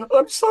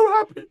 I'm so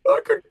happy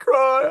I could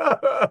cry.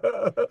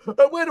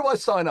 Where do I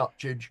sign up,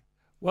 Chidge?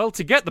 Well,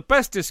 to get the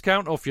best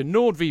discount off your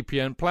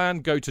NordVPN plan,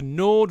 go to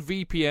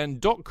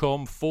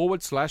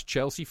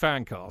nordvpn.com/Chelsea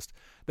Fancast.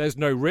 There's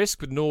no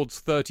risk with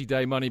Nord's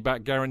 30-day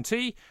money-back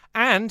guarantee,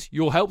 and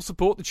you'll help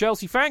support the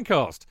Chelsea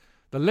Fancast.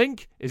 The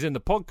link is in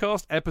the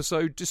podcast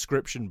episode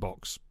description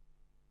box.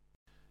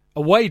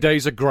 Away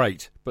days are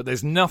great, but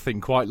there's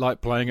nothing quite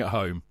like playing at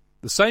home.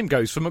 The same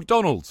goes for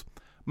McDonald's.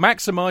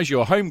 Maximise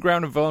your home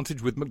ground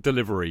advantage with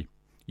McDelivery.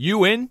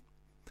 You in?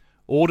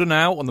 Order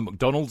now on the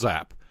McDonald's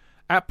app.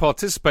 At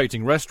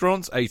participating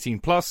restaurants,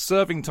 18+,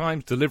 serving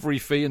times, delivery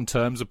fee and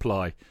terms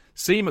apply.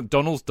 See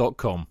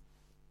mcdonalds.com.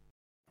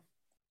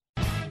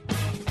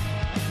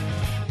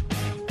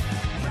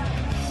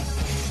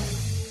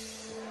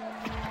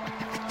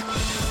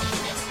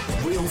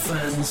 Real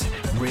fans,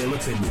 real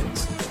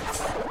opinions.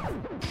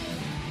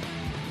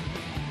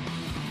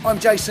 I'm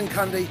Jason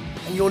Cundy,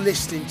 and you're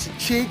listening to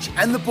Chidge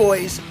and the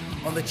boys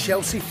on the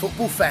Chelsea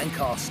Football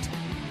Fancast.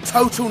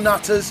 Total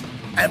nutters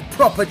and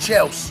proper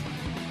Chelsea.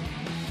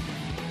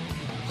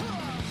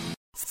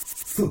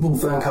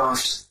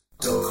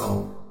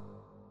 Footballfancast.com.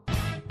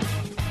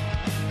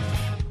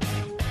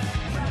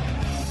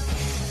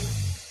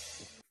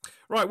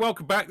 Right,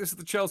 welcome back. This is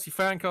the Chelsea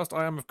Fancast.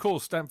 I am, of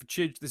course, Stanford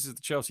Chidge. This is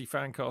the Chelsea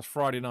Fancast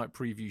Friday night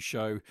preview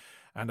show.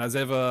 And as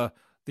ever,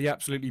 the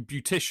absolutely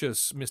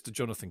beauticious Mr.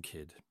 Jonathan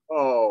Kidd.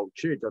 Oh,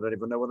 shit, I don't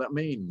even know what that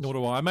means. Nor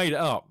do I. I made it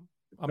up.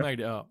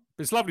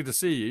 It's lovely to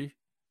see you.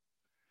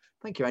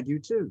 Thank you, and you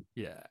too.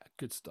 Yeah,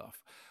 good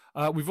stuff.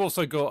 We've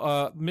also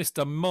got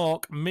Mr.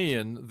 Mark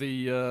Meehan.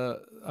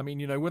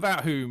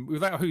 Without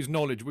whose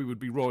knowledge we would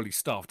be royally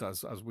stuffed,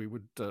 as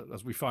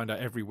we find out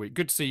every week.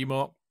 Good to see you,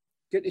 Mark.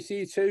 Good to see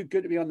you too.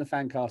 Good to be on the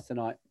Fancast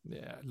tonight.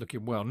 Yeah,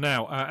 looking well.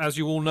 Now, as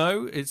you all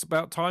know, it's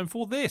about time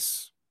for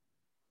this.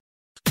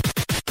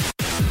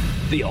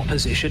 The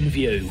Opposition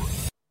View.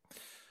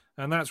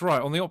 And that's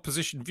right. On the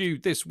Opposition View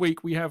this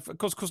week, we have, of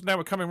course, now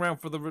we're coming around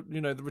for the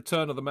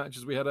return of the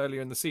matches we had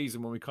earlier in the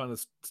season when we kind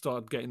of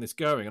started getting this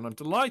going. And I'm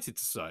delighted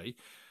to say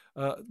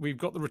we've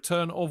got the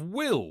return of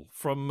Will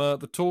from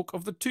the Talk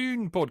of the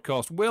Toon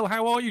podcast. Will,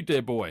 how are you,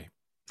 dear boy?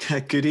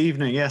 Good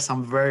evening. Yes,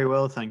 I'm very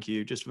well, thank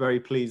you. Just very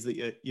pleased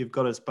that you've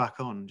got us back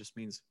on. Just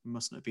means we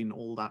mustn't have been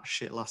all that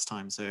shit last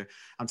time. So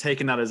I'm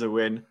taking that as a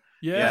win.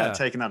 Yeah,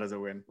 taking that as a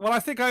win. Well,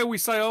 I think I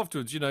always say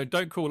afterwards,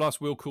 don't call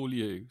us, we'll call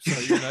you. So,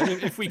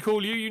 if we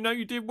call you,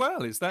 you did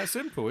well. It's that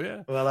simple,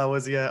 yeah. Well, I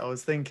was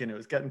thinking it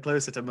was getting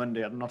closer to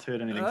Monday. I've not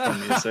heard anything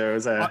from you, so I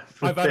was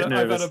I've had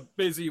a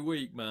busy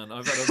week, man.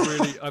 I've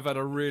had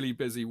a really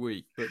busy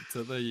week, but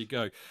there you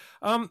go.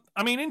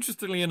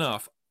 Interestingly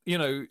enough,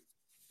 Newcastle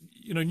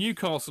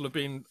have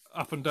been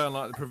up and down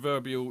like the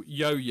proverbial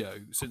yo-yo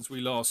since we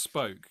last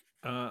spoke.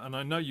 And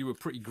I know you were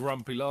pretty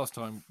grumpy last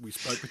time we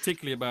spoke,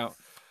 particularly about...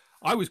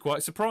 I was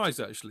quite surprised,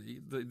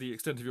 actually, the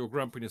extent of your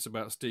grumpiness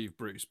about Steve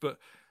Bruce. But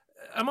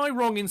am I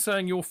wrong in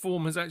saying your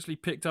form has actually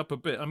picked up a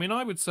bit? I mean,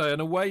 I would say an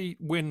away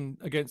win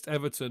against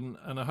Everton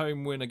and a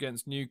home win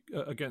against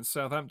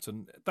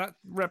Southampton, that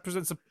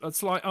represents a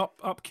slight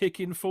up kick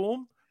in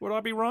form. Would I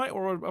be right,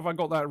 or have I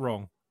got that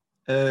wrong?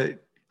 I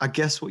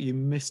guess what you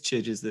missed,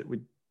 Chidge, is that we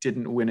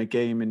didn't win a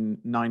game in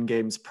 9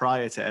 games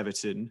prior to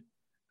Everton.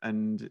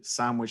 And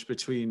sandwiched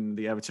between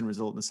the Everton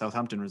result and the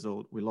Southampton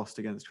result, we lost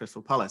against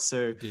Crystal Palace.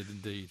 So did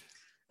indeed.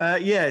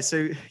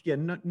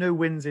 No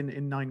wins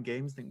in 9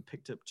 games. I think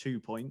picked up 2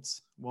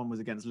 points. One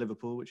was against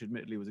Liverpool, which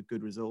admittedly was a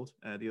good result.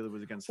 The other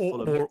was against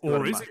Fulham.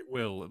 Or is it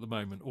Will at the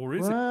moment? Or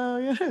is it?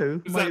 Might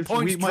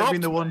have been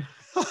the one.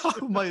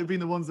 Might have been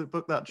the ones that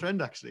booked that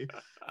trend. Actually,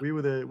 we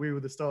were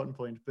the starting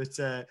point. But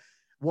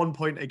 1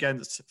 point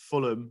against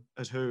Fulham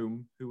at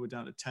home, who were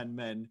down to 10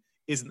 men,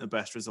 isn't the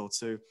best result.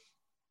 So.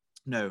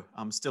 No,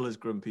 I'm still as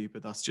grumpy,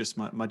 but that's just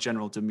my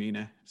general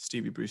demeanour.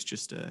 Stevie Bruce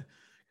just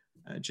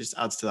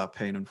adds to that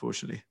pain,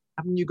 unfortunately.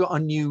 Haven't you got a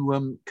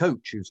new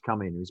coach who's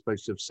come in who's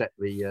supposed to have set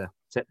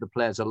the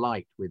players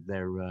alight with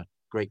their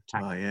great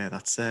tactics? Oh yeah,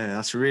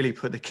 that's really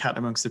put the cat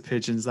amongst the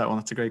pigeons. That one,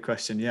 that's a great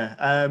question.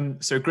 Yeah.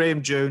 So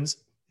Graham Jones,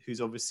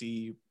 who's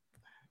obviously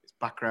his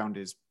background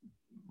is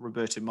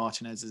Roberto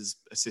Martinez's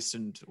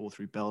assistant all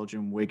through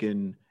Belgium,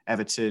 Wigan,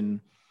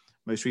 Everton,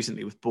 most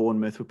recently with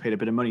Bournemouth. We paid a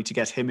bit of money to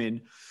get him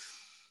in.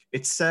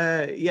 It's,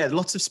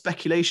 lots of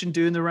speculation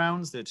doing the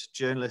rounds that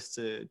journalists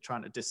are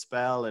trying to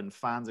dispel and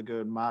fans are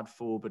going mad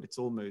for, but it's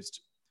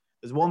almost,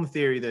 there's one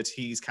theory that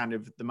he's kind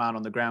of the man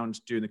on the ground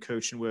doing the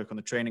coaching work on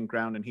the training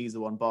ground and he's the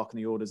one barking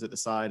the orders at the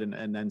side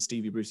and then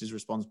Stevie Bruce is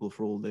responsible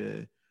for all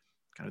the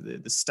kind of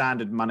the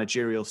standard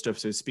managerial stuff.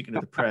 So speaking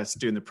to the press,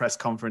 doing the press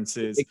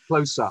conferences. Big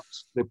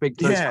close-ups. The big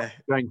close-ups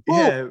going,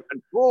 But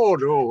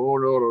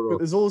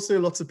there's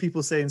also lots of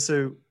people saying,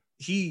 so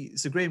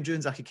Graham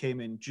Jones actually came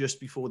in just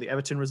before the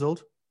Everton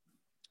result.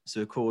 So,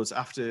 of course,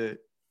 after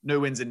no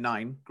wins in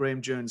 9,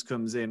 Graham Jones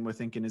comes in. We're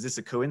thinking, is this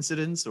a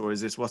coincidence or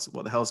is this what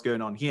the hell's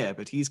going on here?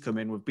 But he's come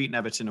in. We've beaten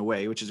Everton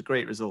away, which is a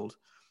great result.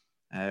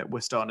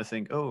 We're starting to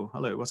think, oh,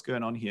 hello, what's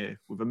going on here?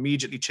 We've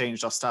immediately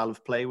changed our style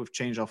of play. We've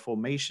changed our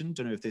formation.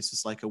 Don't know if this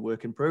is like a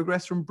work in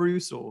progress from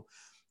Bruce or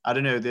I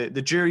don't know.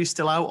 The jury's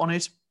still out on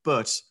it,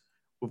 but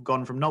we've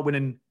gone from not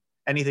winning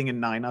anything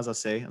in 9, as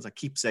I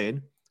keep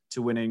saying,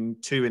 to winning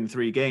 2 in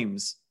 3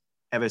 games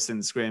ever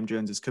since Graham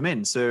Jones has come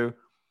in. So,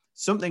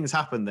 something's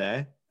happened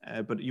there,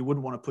 but you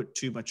wouldn't want to put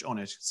too much on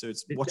it. So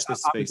it's watch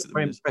this space. I'm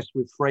very impressed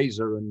with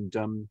Fraser and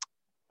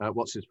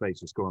what's his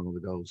face is scoring all the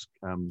goals.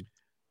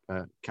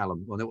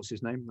 Callum. Well, what's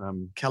his name?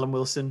 Callum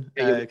Wilson.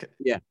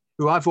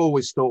 Who I've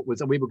always thought was,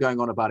 and we were going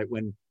on about it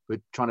when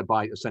we're trying to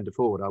buy a centre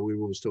forward. We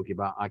were always talking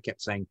about. I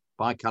kept saying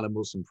buy Callum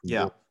Wilson from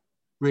Bournemouth.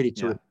 Really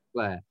terrific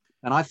player,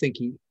 and I think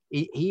he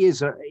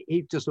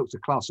just looks a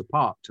class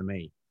apart to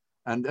me.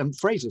 And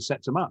Fraser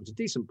sets him up. He's a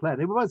decent player.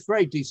 They were both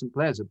very decent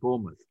players at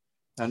Bournemouth.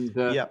 And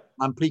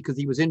I'm pleased because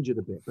he was injured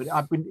a bit. But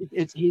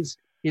it's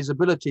his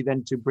ability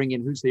then to bring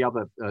in, who's the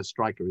other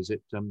striker? Is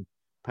it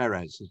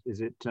Perez?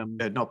 Is it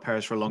not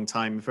Perez for a long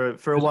time?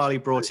 For a while he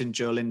brought in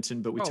Joe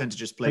Linton, but we tend to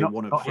just play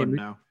one up front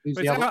now. It's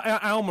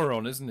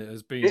Almiron, isn't it?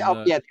 Has been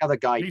the other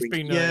guy. He's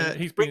been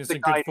in some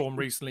good form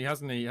recently,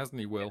 hasn't he?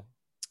 Will.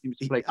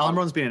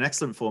 Almiron's been in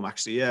excellent form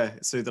actually. Yeah.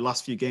 So the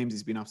last few games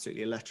he's been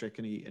absolutely electric,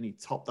 and he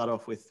topped that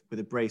off with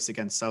a brace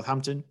against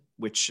Southampton,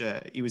 which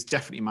he was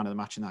definitely man of the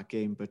match in that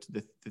game. But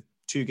the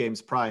 2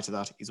 games prior to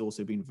that, he's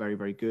also been very,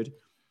 very good.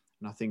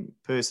 And I think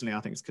personally,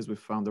 it's because we've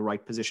found the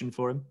right position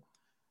for him.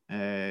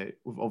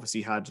 We've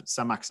obviously had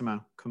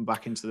Saint-Maximin come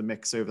back into the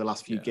mix over the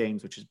last few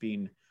games, which has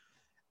been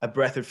a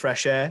breath of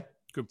fresh air.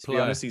 Good player.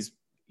 To be honest, he's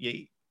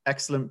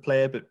excellent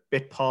player, but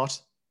bit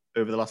part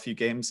over the last few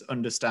games,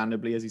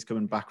 understandably, as he's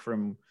coming back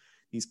from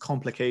these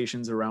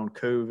complications around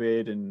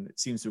COVID, and it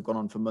seems to have gone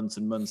on for months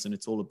and months, and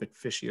it's all a bit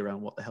fishy around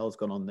what the hell's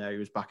gone on there. He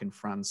was back in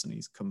France and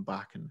he's come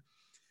back, and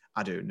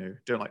I don't know,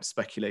 don't like to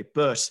speculate,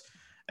 but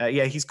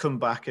he's come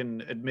back,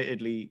 and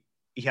admittedly,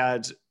 he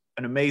had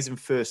an amazing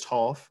first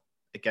half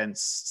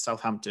against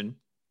Southampton,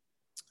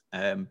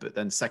 but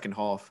then second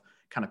half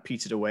kind of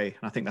petered away,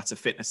 and I think that's a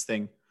fitness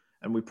thing,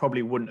 and we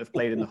probably wouldn't have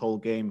played in the whole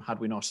game had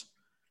we not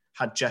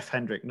had Jeff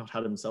Hendrick not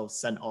had himself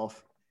sent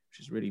off, which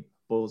is really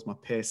boils my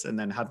piss, and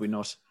then had we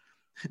not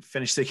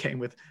finished the game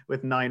with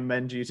 9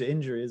 men due to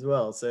injury as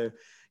well. So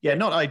yeah,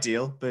 not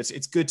ideal, but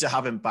it's good to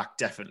have him back.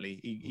 Definitely,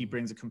 he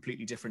brings a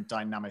completely different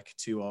dynamic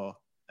to our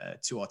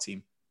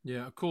team.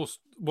 Yeah, of course,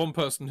 one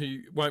person who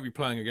won't be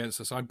playing against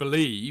us, I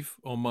believe,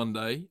 on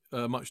Monday,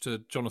 much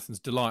to Jonathan's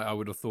delight, I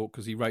would have thought,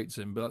 because he rates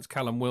him, but that's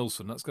Callum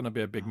Wilson. That's going to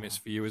be a big miss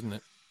for you, isn't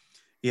it?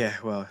 Yeah,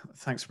 well,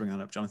 thanks for bringing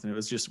that up, Jonathan. It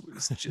was just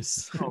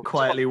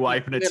quietly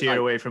wiping a tear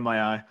away from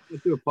my eye. I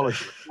do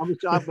apologize. I'm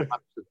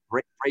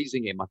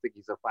praising him. I think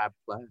he's a fab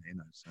player,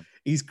 So.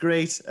 He's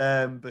great,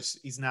 but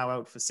he's now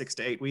out for 6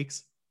 to 8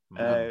 weeks.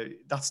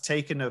 That's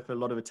taken up a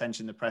lot of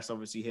attention in the press,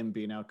 obviously, him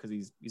being out because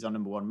he's our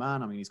number one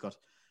man. I mean, he's got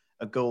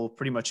a goal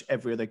pretty much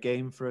every other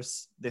game for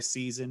us this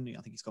season.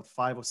 I think he's got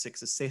 5 or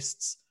 6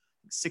 assists.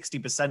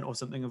 60% or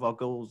something of our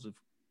goals have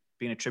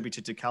been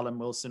attributed to Callum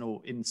Wilson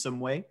or in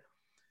some way.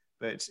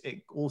 But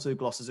it also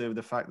glosses over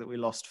the fact that we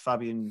lost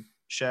Fabian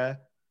Schär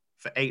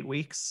for 8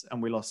 weeks, and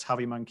we lost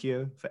Javi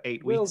Manquillo for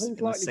 8 weeks in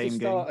the same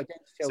game.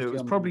 So it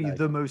was probably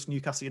the most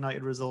Newcastle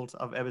United result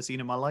I've ever seen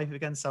in my life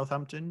against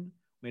Southampton.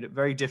 Made it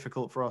very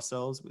difficult for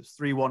ourselves. It was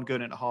 3-1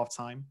 going into half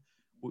time.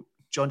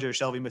 John Joe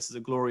Shelby misses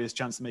a glorious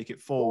chance to make it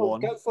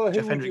 4-1.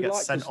 Jeff Hendrick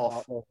gets sent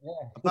off.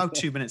 About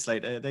 2 minutes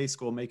later, they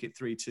score, make it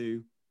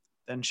 3-2.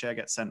 Then Schär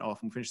gets sent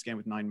off and finish the game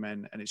with 9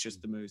 men. And it's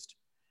just the most,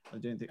 I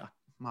don't think,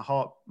 my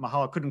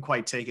heart couldn't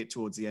quite take it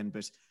towards the end.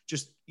 But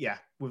just,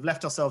 we've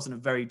left ourselves in a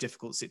very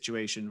difficult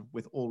situation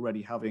with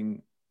already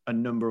having a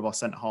number of our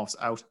centre halves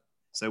out.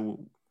 So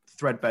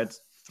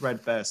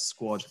threadbare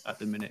squad at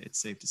the minute, it's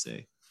safe to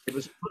say. It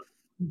was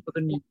for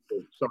the new.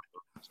 Sorry.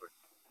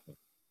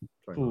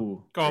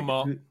 Ooh. Go on,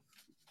 Mark.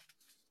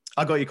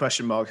 I got your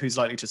question, Mark. Who's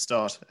likely to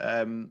start?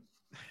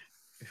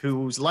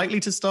 Who's likely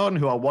to start and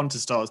who I want to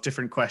start is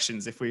different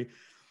questions. If we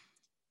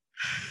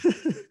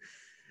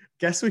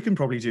guess we can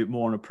probably do it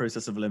more on a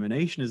process of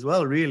elimination as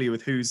well, really,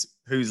 with who's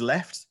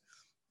left.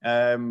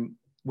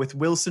 With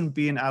Wilson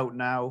being out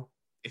now,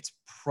 it's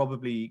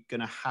probably going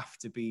to have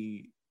to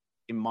be,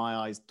 in my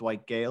eyes,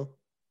 Dwight Gale,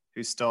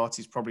 who starts.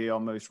 He's probably our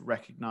most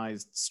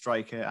recognised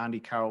striker. Andy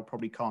Carroll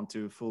probably can't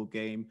do a full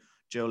game.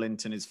 Joe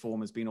Linton, his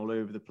form has been all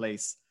over the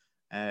place.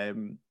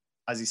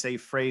 As you say,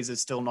 Fraser's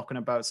still knocking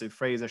about, so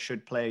Fraser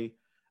should play.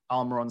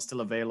 Almiron's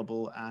still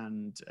available,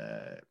 and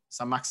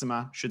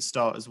Saint-Maximin should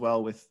start as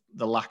well with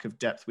the lack of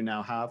depth we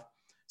now have.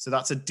 So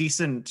that's a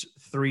decent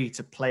 3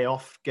 to play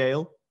off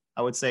Gale,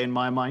 I would say, in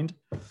my mind.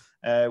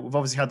 We've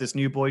obviously had this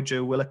new boy,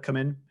 Joe Willock, come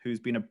in, who's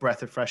been a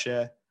breath of fresh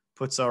air,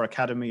 puts our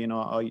academy and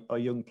our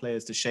young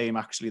players to shame,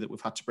 actually, that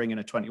we've had to bring in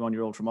a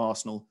 21-year-old from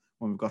Arsenal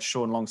when we've got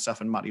Sean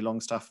Longstaff and Matty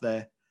Longstaff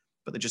there,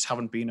 but they just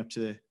haven't been up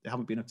to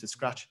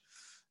scratch.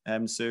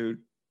 So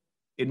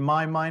in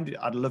my mind,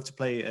 I'd love to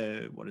play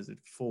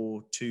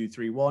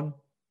 4-2-3-1,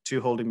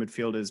 2 holding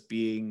midfielders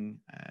being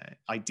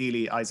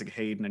ideally Isaac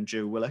Hayden and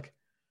Joe Willock.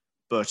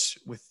 But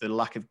with the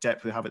lack of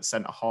depth we have at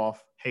centre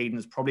half,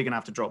 Hayden's probably going to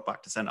have to drop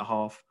back to centre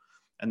half,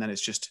 and then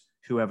it's just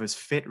whoever's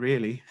fit,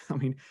 really. I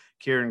mean,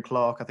 Kieran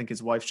Clark, I think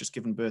his wife's just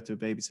given birth to a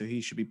baby, so he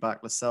should be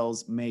back.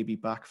 Lascelles may be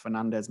back.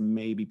 Fernandez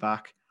may be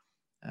back.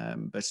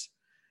 But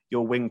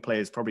your wing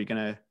player is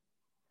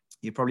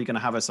you're probably going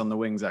to have us on the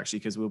wings, actually,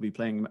 because we'll be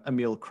playing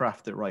Emil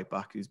Kraft at right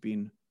back, who's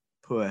been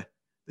poor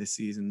this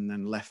season, and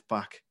then left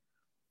back.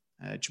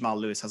 Jamal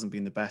Lewis hasn't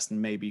been the best,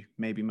 and maybe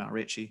Matt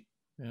Ritchie.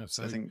 Yeah,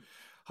 so I think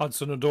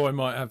Hudson-Odoi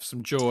might have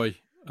some joy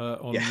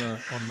on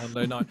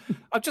Monday night.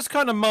 I'm just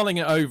kind of mulling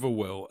it over,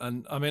 Will,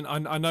 and I mean,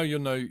 I know you're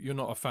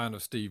not a fan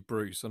of Steve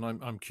Bruce, and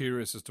I'm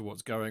curious as to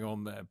what's going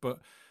on there, but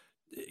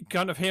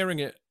kind of hearing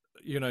it,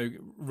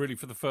 really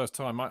for the first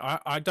time,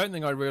 I don't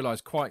think I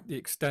realised quite the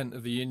extent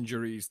of the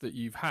injuries that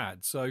you've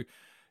had. So,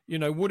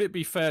 would it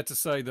be fair to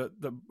say that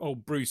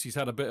old Brucey's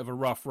had a bit of a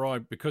rough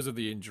ride because of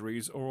the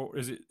injuries, or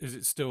is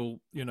it still,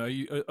 are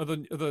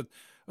the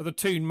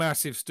two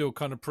massive still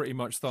kind of pretty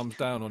much thumbs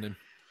down on him?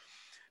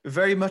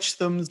 Very much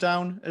thumbs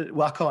down.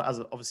 Well, I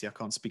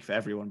can't speak for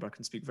everyone, but I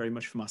can speak very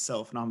much for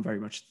myself, and I'm very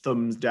much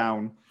thumbs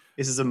down.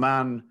 This is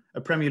a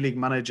Premier League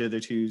manager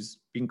who's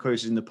been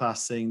quoted in the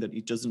past saying that he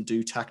doesn't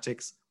do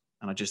tactics.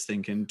 And I just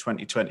think in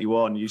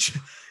 2021,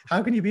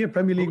 how can you be a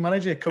Premier League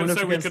manager coming up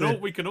against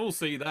we can all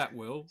see that,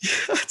 Will.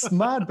 That's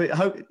mad. But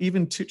how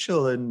even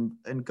Tuchel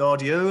and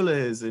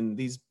Guardiola's and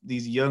these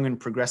young and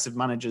progressive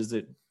managers,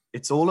 that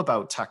it's all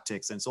about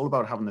tactics and it's all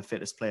about having the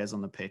fittest players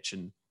on the pitch,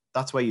 and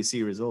that's where you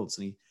see results.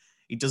 And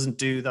he doesn't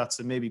do that.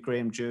 So maybe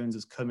Graham Jones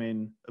has come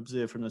in,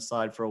 observed from the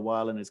side for a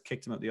while, and has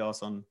kicked him up the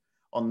arse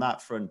on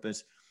that front.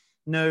 But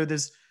no,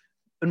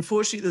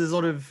 unfortunately there's a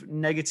lot of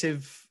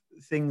negative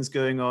things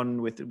going on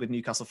with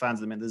Newcastle fans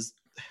at the minute.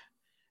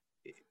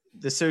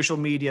 The social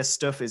media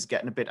stuff is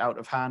getting a bit out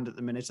of hand at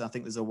the minute. I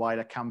think there's a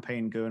wider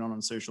campaign going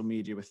on social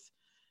media with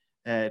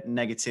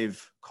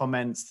negative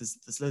comments.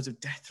 There's loads of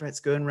death threats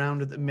going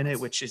around at the minute,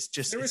 which is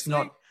just,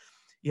 Seriously?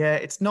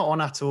 it's not on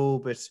at all,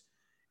 but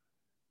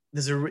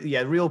there's a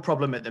real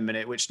problem at the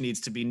minute, which needs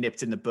to be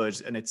nipped in the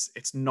bud. And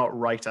it's not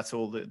right at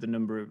all.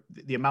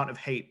 The amount of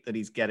hate that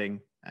he's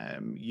getting,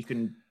 you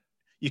can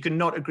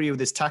not agree with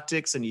his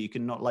tactics and you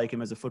can not like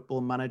him as a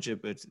football manager,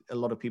 but a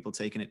lot of people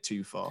taking it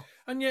too far.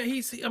 And yet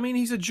he's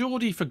a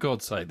Geordie, for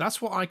God's sake.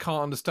 That's what I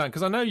can't understand.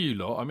 Because I know you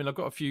lot. I mean, I've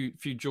got a few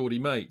Geordie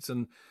mates,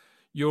 and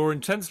you're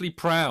intensely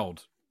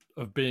proud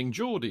of being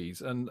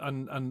Geordies,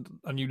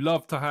 and you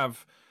love to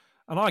have.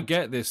 And I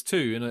get this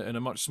too in a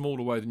much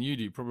smaller way than you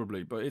do,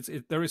 probably. But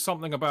there is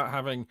something about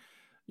having,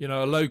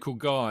 a local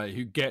guy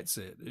who gets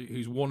it,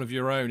 who's one of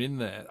your own in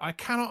there. I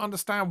cannot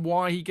understand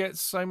why he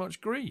gets so much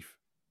grief.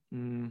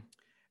 I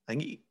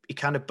think he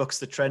kind of bucks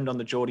the trend on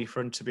the Geordie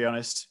front, to be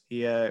honest.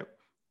 He,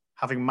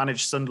 having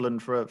managed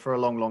Sunderland for a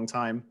long, long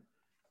time,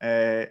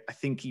 I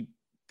think he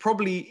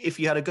probably, if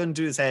you had a gun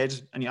to his head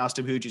and you asked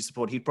him who do you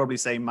support, he'd probably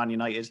say Man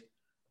United.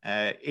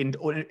 In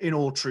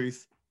all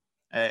truth,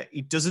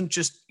 he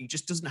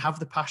just doesn't have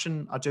the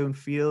passion. I don't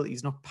feel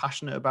he's not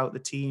passionate about the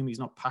team. He's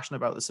not passionate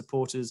about the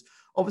supporters.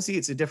 Obviously,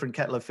 it's a different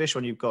kettle of fish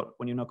when you've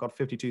not got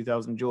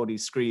 52,000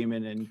 Geordies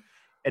screaming and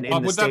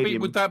in the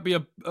stadium. Would that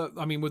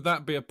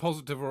be a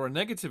positive or a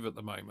negative at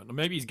the moment? Or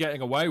maybe he's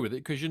getting away with it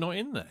because you're not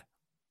in there.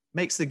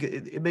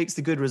 It makes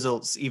the good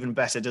results even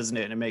better, doesn't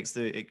it? And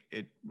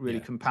it really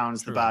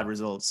compounds the bad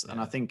results. Yeah.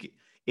 And I think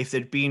if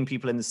there'd been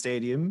people in the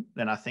stadium,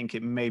 then I think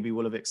it maybe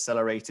will have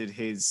accelerated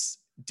his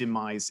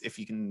demise. If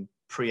you can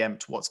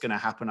preempt what's going to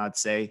happen, I'd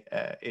say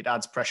it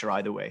adds pressure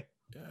either way.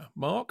 Yeah,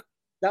 Mark.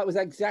 That was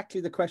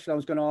exactly the question I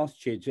was going to ask,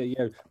 Chidge.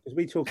 Because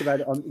we talk about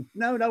it on...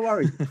 No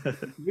worries.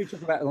 We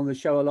talk about it on the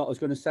show a lot. I was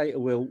going to say to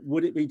Will,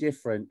 would it be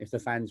different if the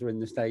fans were in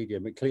the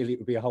stadium? Clearly, it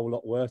would be a whole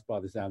lot worse by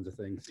the sounds of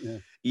things. Yeah.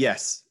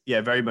 Yes.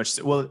 Yeah, very much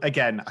so. Well,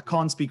 again, I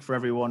can't speak for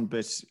everyone,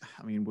 but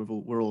I mean,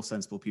 we're all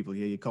sensible people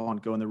here. You can't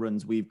go on the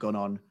runs we've gone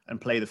on and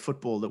play the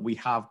football that we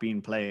have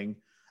been playing,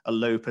 a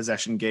low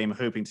possession game,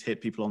 hoping to hit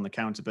people on the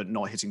counter, but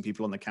not hitting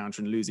people on the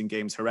counter and losing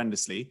games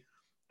horrendously.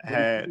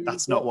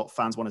 That's not what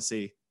fans want to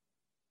see.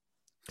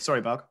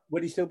 Sorry, Bug.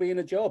 Would he still be in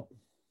a job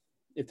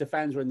if the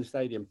fans were in the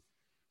stadium?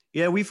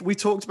 Yeah, we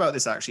talked about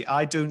this actually.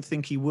 I don't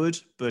think he would,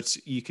 but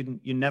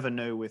you never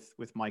know with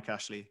Mike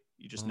Ashley.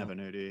 You just never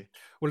know, do you?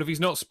 Well, if he's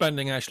not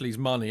spending Ashley's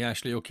money,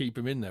 Ashley will keep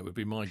him in there, would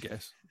be my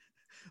guess.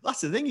 That's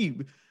the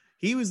thing.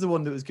 He was the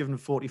one that was given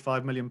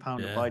 £45 million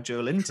to buy Joe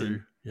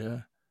Linton. True. Yeah.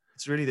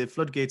 It's really the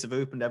floodgates have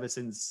opened ever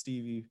since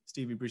Stevie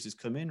Bruce has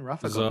come in.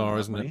 Rafa bizarre,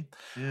 isn't it?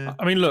 Yeah.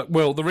 I mean, look,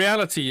 Will, the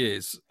reality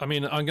is, I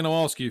mean, I'm going to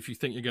ask you if you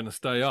think you're going to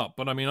stay up,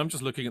 but I mean, I'm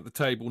just looking at the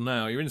table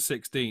now. You're in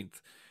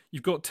 16th.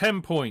 You've got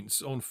 10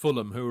 points on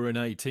Fulham, who are in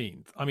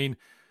 18th. I mean,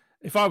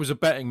 if I was a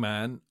betting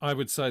man, I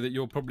would say that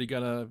you're probably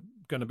going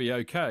to be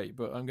okay,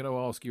 but I'm going to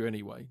ask you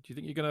anyway. Do you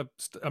think you're going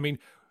to?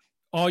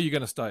 Are you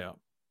going to stay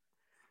up?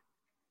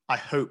 I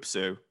hope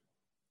so.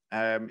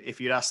 If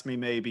you'd asked me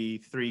maybe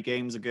 3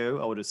 games ago,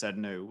 I would have said,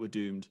 no, we're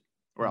doomed.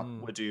 Well,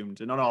 we're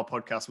doomed. And on our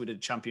podcast, we did a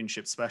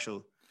championship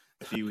special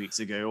a few weeks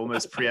ago,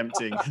 almost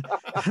preempting,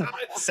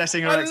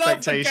 setting our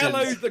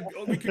expectations.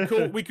 We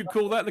could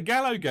call that the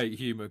Gallowgate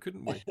humour,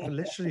 couldn't we?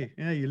 Literally.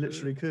 Yeah, you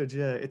literally could.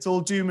 Yeah. It's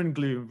all doom and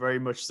gloom, very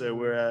much so.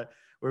 We're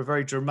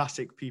very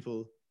dramatic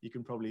people, you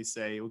can probably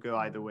say. We'll go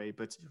either way.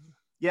 But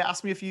yeah,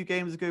 asked me a few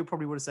games ago,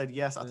 probably would have said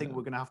yes. I think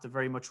we're going to have to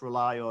very much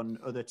rely on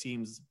other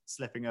teams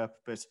slipping up.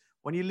 But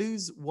when you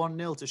lose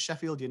 1-0 to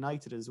Sheffield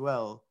United as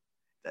well,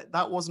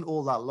 that wasn't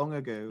all that long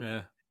ago.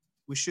 Yeah,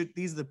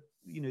 these are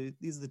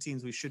the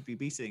teams we should be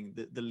beating.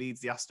 The Leeds,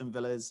 the Aston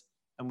Villas,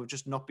 and we've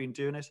just not been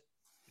doing it,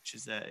 which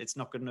is it's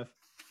not good enough.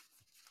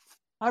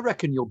 I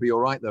reckon you'll be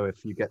all right though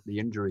if you get the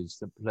injuries,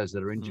 the players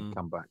that are injured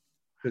come back,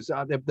 because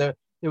there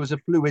was a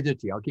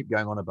fluidity. I'll keep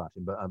going on about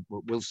him, but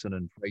Wilson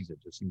and Fraser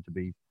just seem to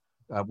be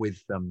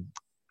with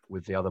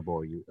the other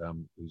boy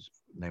whose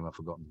name I've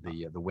forgotten,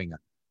 the winger.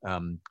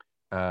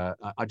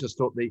 I just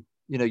thought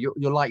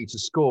you're likely to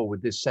score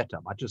with this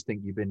setup. I just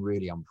think you've been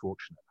really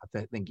unfortunate.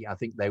 I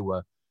think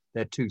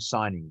they're 2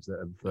 signings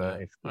that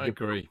have. I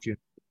agree.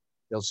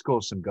 They'll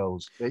score some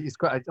goals. It's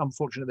quite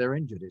unfortunate they're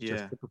injured. It's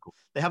just typical.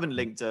 They haven't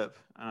linked up,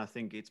 and I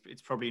think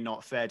it's probably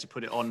not fair to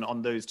put it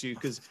on those 2,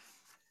 because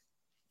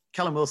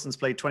Callum Wilson's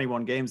played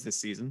 21 games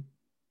this season.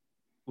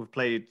 We've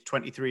played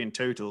 23 in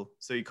total,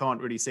 so you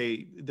can't really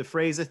say the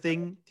Fraser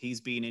thing.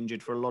 He's been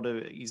injured for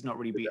he's not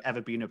really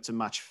ever been up to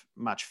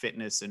match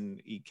fitness,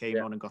 and he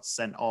came on and got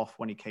sent off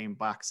when he came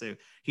back. So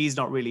he's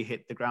not really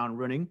hit the ground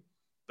running,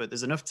 but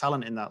there's enough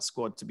talent in that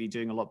squad to be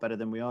doing a lot better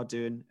than we are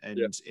doing. And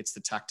it's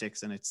the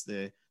tactics and it's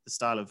the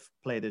style of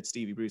play that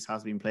Stevie Bruce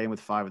has been playing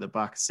with 5 at the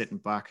back, sitting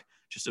back,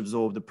 just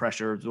absorb the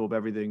pressure, absorb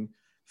everything,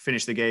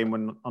 finish the game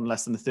on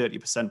less than the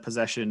 30%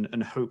 possession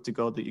and hope to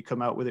God that you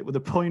come out with it with a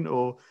point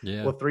or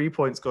 3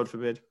 points, God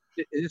forbid.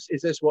 Is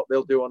this what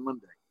they'll do on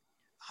Monday?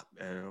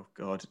 Oh,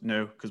 God,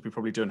 no, because we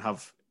probably don't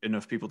have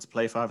enough people to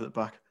play 5 at the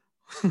back.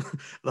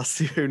 That's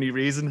the only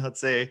reason I'd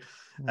say.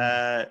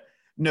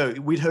 No,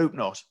 we'd hope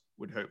not.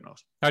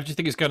 How do you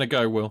think it's going to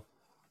go, Will?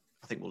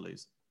 I think we'll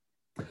lose.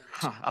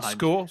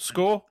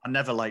 Score? I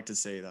never like to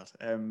say that.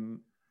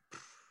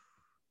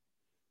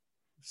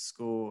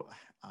 Score.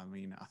 I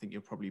mean, I think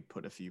you'll probably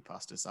put a few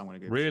past us. I'm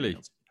going to go. Really?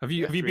 Have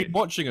you been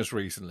watching us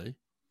recently?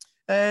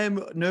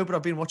 No, but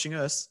I've been watching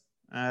us.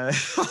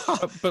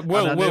 But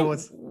Will,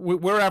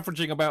 we're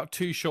averaging about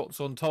 2 shots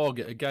on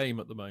target a game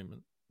at the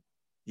moment.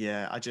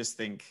 Yeah, I just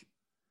think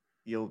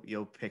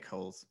you'll pick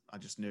holes. I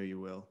just know you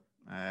will.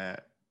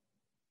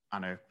 I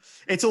know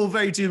it's all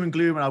very doom and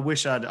gloom, and I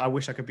wish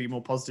I could be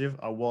more positive.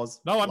 I was.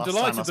 No, I'm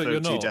delighted that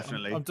you're not.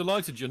 Definitely. I'm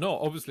delighted you're not.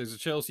 Obviously, as a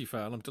Chelsea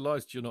fan, I'm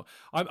delighted you're not.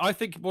 I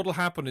think what will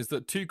happen is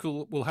that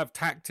Tuchel will have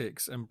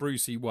tactics and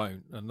Brucey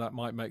won't, and that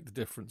might make the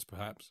difference,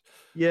 perhaps.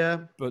 Yeah,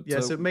 but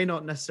so it may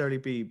not necessarily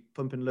be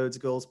pumping loads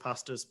of goals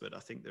past us, but I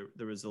think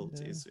the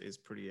result is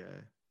pretty.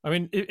 I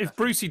mean, if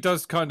Brucey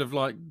does kind of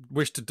like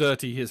wish to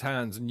dirty his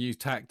hands and use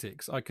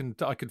tactics, I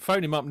could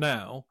phone him up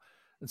now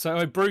and say,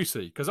 "Oh,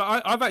 Brucey," because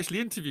I've actually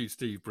interviewed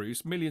Steve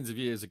Bruce millions of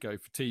years ago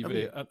for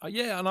TV,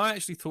 and I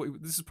actually thought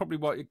this is probably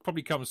why it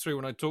probably comes through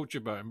when I talk to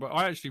you about him. But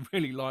I actually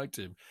really liked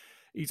him.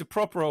 He's a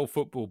proper old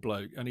football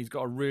bloke, and he's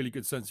got a really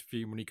good sense of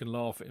humour, and he can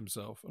laugh at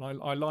himself, and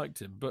I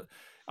liked him. But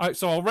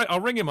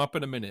I'll ring him up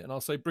in a minute, and I'll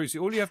say, Brucey,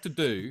 all you have to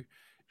do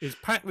is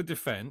pack the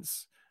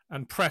defence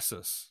and press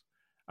us.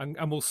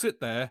 And we'll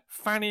sit there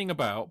fannying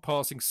about,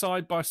 passing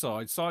side by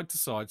side, side to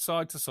side,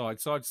 side to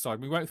side, side to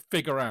side. We won't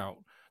figure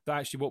out that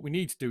actually what we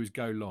need to do is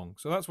go long.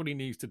 So that's what he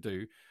needs to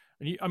do.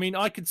 And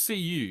I could see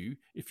you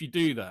if you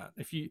do that.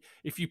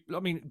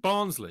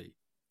 Barnsley,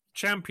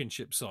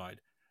 Championship side.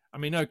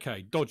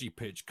 Okay, dodgy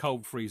pitch,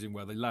 cold, freezing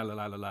weather, la la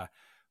la la la.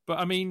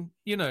 But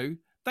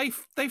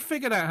they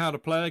figured out how to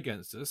play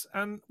against us,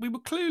 and we were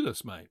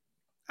clueless, mate.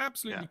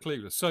 Absolutely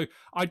clueless. So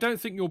I don't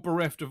think you're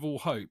bereft of all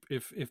hope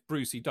if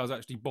Brucey does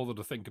actually bother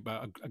to think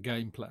about a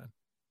game plan.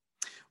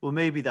 Well,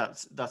 maybe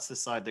that's the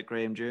side that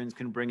Graham Jones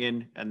can bring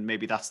in, and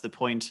maybe that's the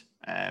point.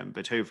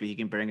 But hopefully he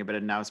can bring a bit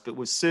of nous. But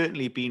we've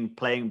certainly been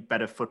playing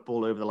better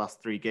football over the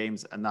last 3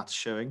 games, and that's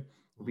showing.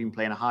 We've been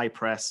playing a high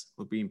press.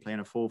 We've been playing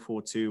a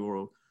 4-4-2 or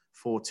a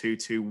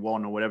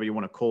 4-2-2-1 or whatever you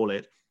want to call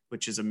it,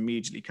 which has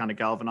immediately kind of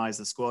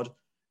galvanised the squad.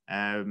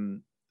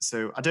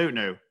 So I don't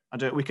know.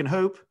 We can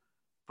hope.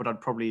 But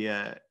I'd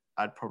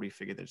probably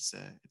figure that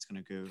it's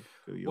going to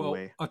go your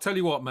way. I'll tell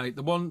you what, mate.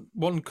 The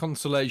one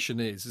consolation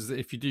is that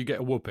if you do get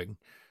a whooping,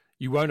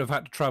 you won't have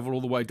had to travel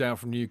all the way down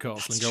from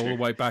Newcastle and go all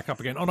the way back up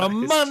again on a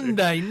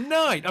Monday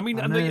night.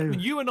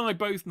 You and I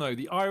both know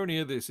the irony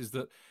of this is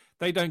that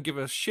they don't give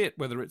a shit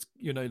whether it's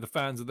the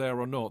fans are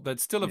there or not. They'd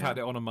still have had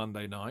it on a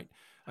Monday night,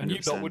 and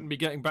 100%. You lot wouldn't be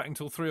getting back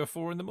until 3 or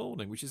 4 in the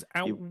morning, which is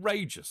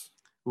outrageous.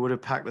 We would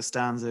have packed the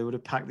stands. They would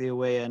have packed the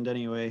away end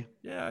anyway.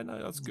 Yeah, I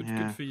know. That's good.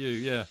 Yeah. Good for you.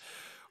 Yeah.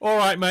 All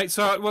right, mate.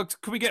 So,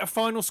 can we get a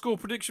final score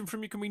prediction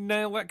from you? Can we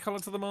nail that colour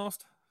to the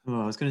mast?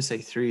 Oh, I was going to say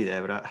 3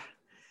 there, but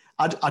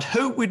I'd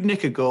hope we'd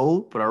nick a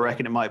goal, but I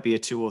reckon it might be a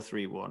 2 or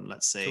 3-1.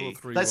 Let's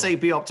say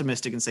be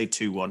optimistic and say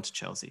 2-1 to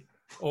Chelsea.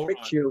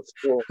 Richie will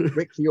score.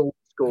 Richie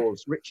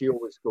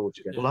always scores.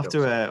 We'll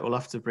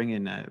have to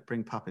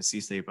bring Papa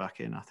Cisse back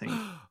in. I think.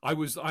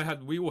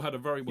 We all had a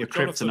very well.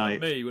 Jonathan and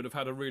me would have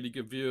had a really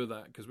good view of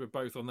that because we're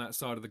both on that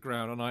side of the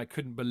ground, and I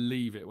couldn't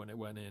believe it when it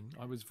went in.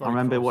 I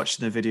remember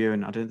watching the video,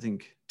 and I don't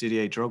think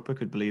Didier Drogba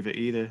could believe it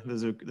either.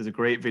 There's a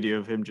great video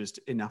of him just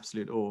in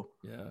absolute awe.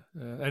 Yeah.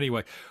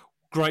 Anyway.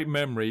 Great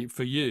memory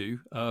for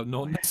you,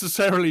 not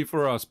necessarily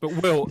for us.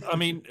 But Will,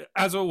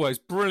 as always,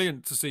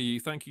 brilliant to see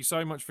you. Thank you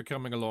so much for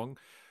coming along.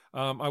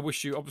 I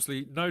wish you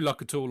obviously no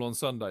luck at all on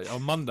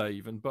Monday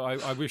even,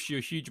 but I wish you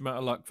a huge amount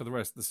of luck for the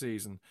rest of the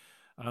season.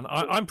 And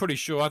I'm pretty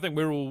sure, I think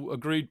we're all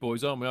agreed,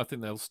 boys, aren't we? I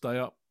think they'll stay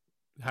up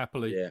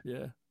happily.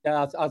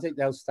 Yeah, I think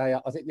they'll stay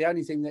up. I think the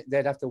only thing that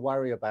they'd have to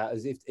worry about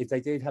is if they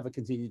did have a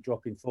continued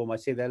drop in form. I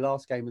see their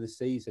last game of the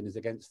season is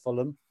against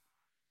Fulham.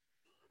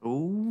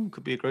 Oh,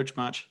 could be a grudge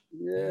match.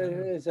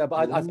 Yeah,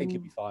 but I think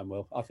he'll be fine,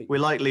 Will. I think we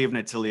like leaving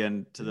it till the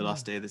end, to the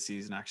last day of the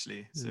season,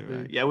 actually. So,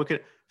 we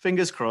could,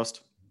 fingers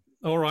crossed.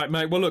 All right,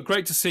 mate. Well, look,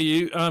 great to see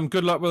you.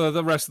 Good luck with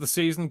the rest of the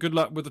season. Good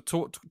luck with the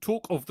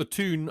Talk of the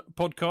Toon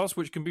podcast,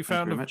 which can be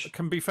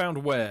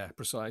found where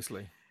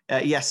precisely?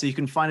 So you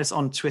can find us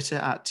on Twitter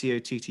at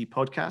TOTT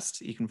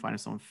Podcast. You can find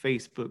us on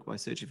Facebook by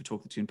searching for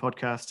Talk the Toon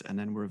Podcast, and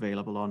then we're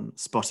available on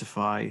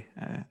Spotify,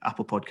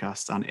 Apple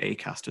Podcasts, and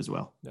Acast as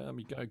well. There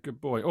we go.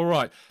 Good boy. All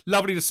right.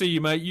 Lovely to see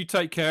you, mate. You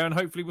take care, and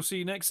hopefully we'll see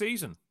you next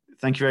season.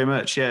 Thank you very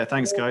much. Yeah,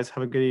 thanks, guys.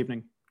 Have a good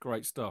evening.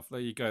 Great stuff. There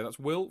you go. That's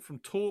Will from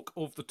Talk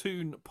of the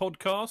Toon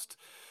Podcast.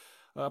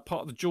 Part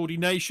of the Geordie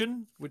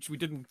Nation, which we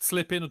didn't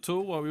slip in at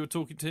all while we were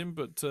talking to him,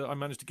 but I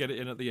managed to get it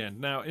in at the end.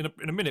 Now, in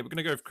a minute, we're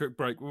going to go for a quick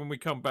break. When we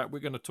come back, we're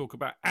going to talk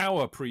about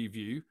our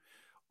preview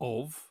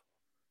of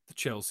the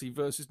Chelsea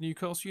versus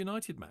Newcastle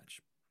United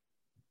match.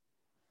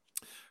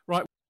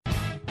 Right.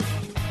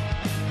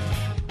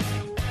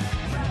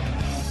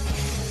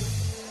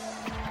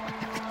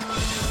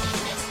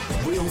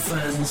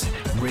 fans,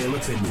 real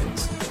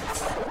opinions.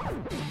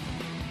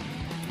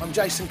 I'm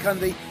Jason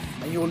Cundy,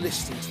 and you're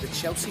listening to the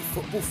Chelsea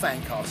Football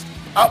Fancast.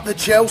 Up the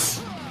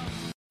Chelsea!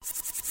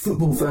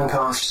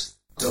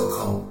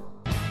 Footballfancast.com.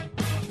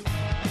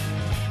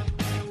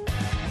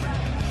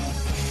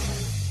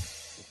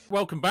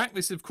 Welcome back.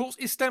 This, of course,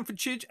 is Stamford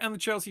Chidge and the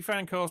Chelsea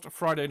Fancast, a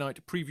Friday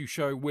night preview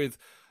show with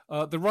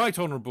the Right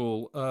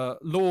Honourable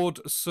Lord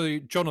Sir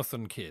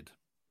Jonathan Kidd.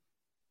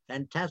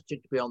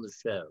 Fantastic to be on the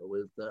show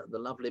with the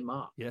lovely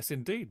Mark. Yes,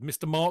 indeed.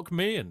 Mr. Mark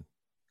Meehan.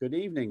 Good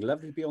evening.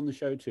 Lovely to be on the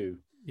show too.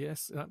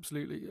 Yes,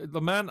 absolutely.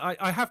 The man,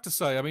 I have to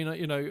say, I mean,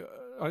 you know,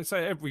 I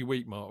say every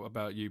week, Mark,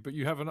 about you, but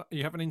you have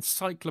an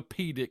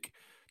encyclopedic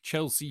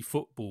Chelsea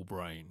football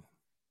brain.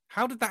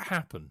 How did that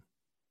happen?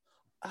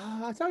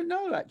 I don't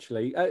know,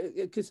 actually,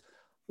 because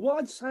what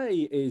I'd say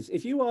is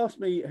if you ask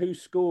me who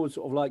scored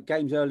sort of like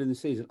games early in the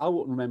season, I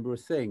wouldn't remember a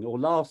thing, or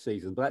last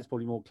season, but that's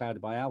probably more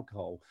clouded by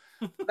alcohol.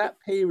 That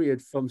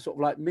period from sort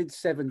of like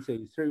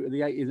mid-70s through to the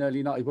 80s and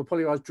early 90s, well,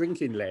 probably I was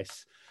drinking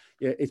less.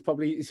 Yeah, it's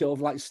probably sort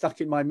of like stuck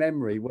in my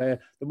memory where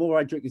the more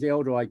I drink, the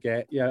older I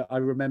get, I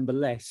remember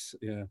less.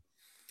 Yeah.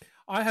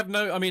 I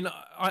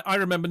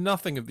remember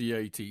nothing of the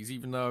 80s,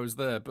 even though I was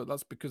there, but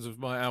that's because of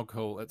my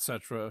alcohol,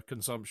 etc.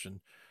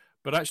 consumption.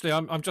 But actually,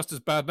 I'm just as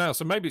bad now.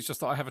 So maybe it's just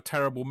that I have a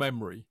terrible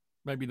memory.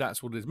 Maybe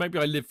that's what it is. Maybe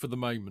I live for the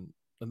moment,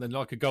 and then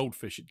like a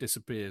goldfish, it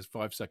disappears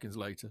 5 seconds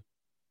later.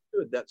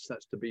 Good. That's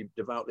to be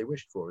devoutly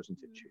wished for, isn't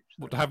it, Chooch?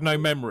 What, to have no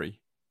memory?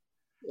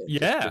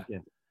 Yeah.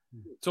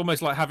 It's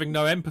almost like having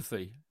no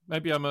empathy.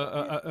 Maybe I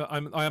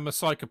am a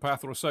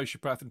psychopath or a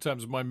sociopath in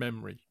terms of my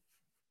memory.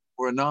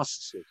 Or a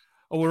narcissist.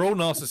 Oh, we're all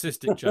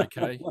narcissistic,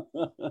 JK.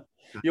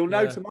 You'll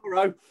know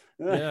tomorrow.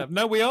 Yeah,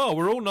 no, we are.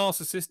 We're all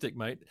narcissistic,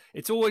 mate.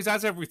 It's always,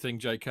 as everything,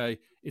 JK,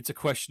 it's a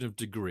question of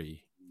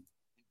degree.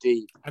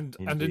 Indeed.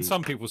 And in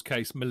some people's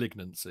case,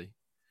 malignancy.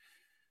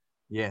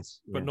 Yes.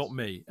 But not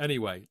me.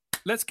 Anyway,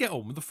 let's get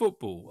on with the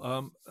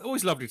football.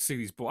 Always lovely to see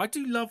these balls. I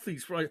do love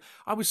these. Right?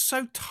 I was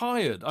so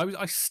tired.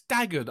 I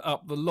staggered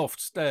up the loft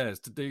stairs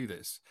to do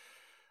this,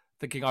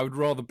 thinking I would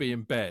rather be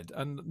in bed.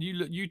 And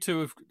you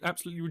two have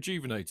absolutely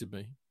rejuvenated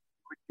me.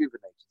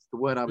 Rejuvenated. It's the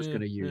word I was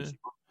going to use. Yeah.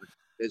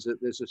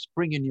 There's a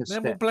spring in your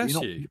step. Well, bless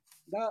you.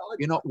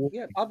 You're not.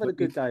 Yeah, I've had a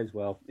good day as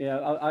well. Yeah,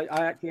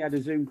 I actually had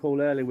a Zoom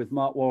call earlier with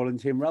Mark Worrell and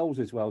Tim Rolls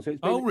as well. So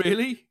it's been,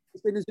 really?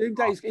 It's been a Zoom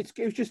day. It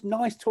was just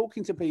nice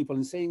talking to people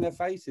and seeing their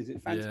faces.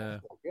 It's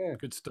fantastic. Yeah.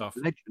 Good stuff.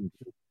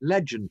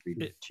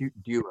 Legendary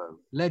duo.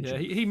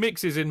 Legendary. Yeah, he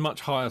mixes in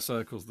much higher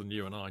circles than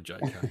you and I,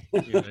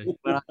 JK.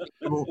 Well, I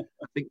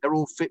think they're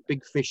all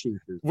big fish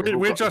eaters.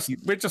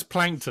 We're just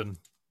plankton.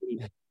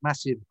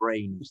 Massive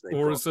brains.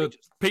 Or as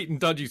Pete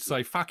and Dud used to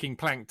say, fucking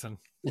plankton.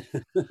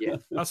 Yeah,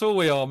 that's all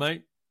we are,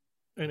 mate.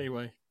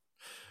 Anyway,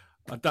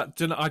 I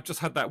just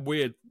had that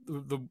weird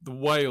the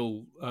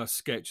whale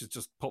sketch has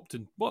just popped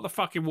in. What the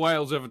fucking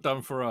whale's ever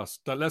done for us?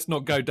 Let's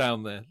not go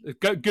down there.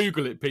 Go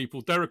Google it,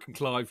 people. Derek and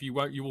Clive. You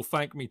will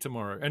thank me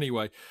tomorrow.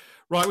 Anyway,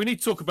 right. We need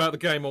to talk about the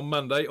game on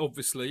Monday,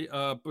 obviously,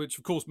 which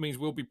of course means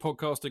we'll be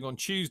podcasting on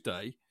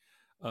Tuesday.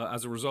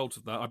 As a result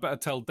of that, I better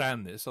tell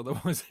Dan this,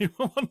 otherwise he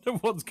will wonder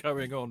what's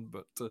going on,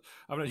 but I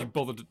haven't actually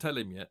bothered to tell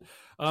him yet.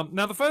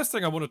 Now, the first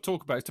thing I want to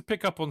talk about is to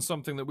pick up on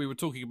something that we were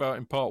talking about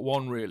in part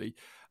one, really,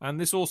 and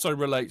this also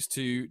relates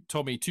to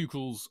Tommy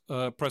Tuchel's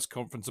press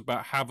conference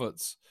about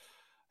Havertz,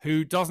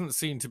 who doesn't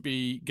seem to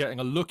be getting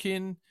a look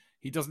in.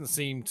 He doesn't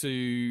seem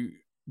to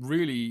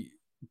really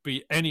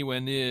be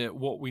anywhere near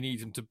what we need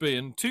him to be,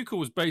 and Tuchel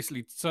was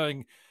basically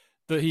saying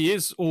that he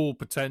is all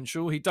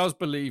potential. He does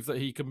believe that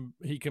he can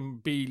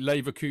be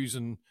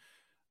Leverkusen,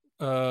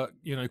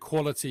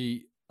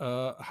 quality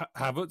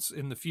Havertz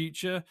in the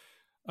future,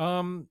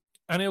 and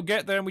he'll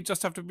get there. And we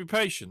just have to be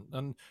patient.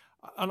 And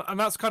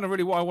that's kind of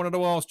really what I wanted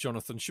to ask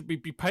Jonathan. Should we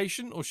be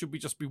patient, or should we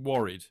just be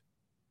worried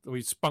that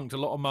we spunked a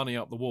lot of money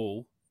up the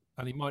wall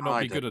and he might not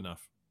be good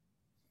enough,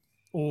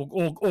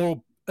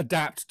 or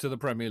adapt to the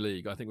Premier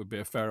League? I think would be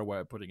a fairer way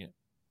of putting it.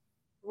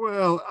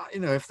 Well,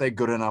 if they're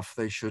good enough,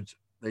 they should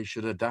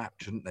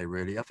adapt, shouldn't they,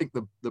 really? I think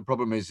the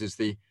problem is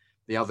the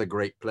other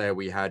great player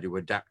we had who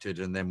adapted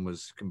and then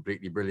was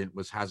completely brilliant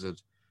was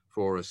Hazard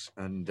for us.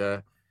 And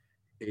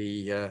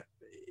he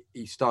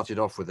started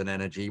off with an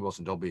energy. He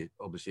wasn't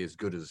obviously as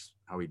good as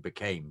how he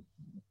became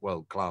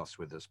world class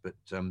with us, but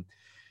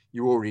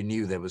you already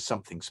knew there was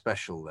something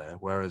special there.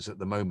 Whereas at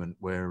the moment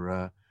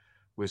we're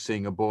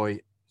seeing a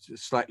boy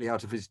slightly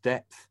out of his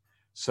depth.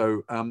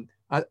 So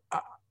I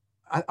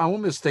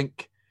almost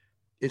think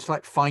it's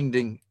like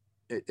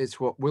it's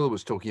what Will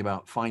was talking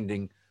about,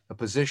 finding a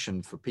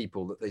position for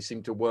people that they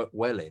seem to work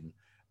well in.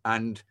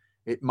 And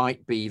it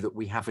might be that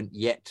we haven't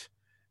yet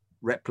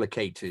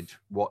replicated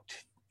what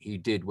he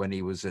did when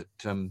he was at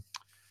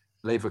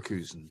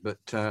Leverkusen.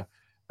 But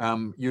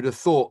you'd have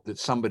thought that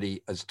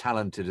somebody as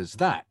talented as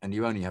that, and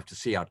you only have to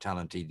see how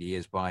talented he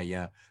is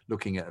by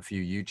looking at a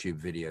few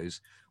YouTube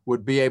videos,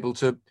 would be able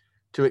to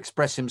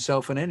express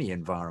himself in any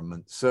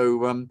environment.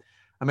 So,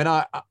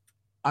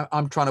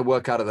 I'm trying to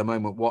work out at the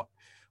moment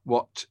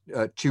what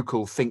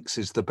Tuchel thinks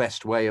is the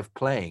best way of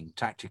playing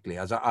tactically.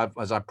 As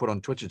I put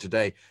on Twitter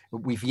today,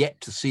 we've yet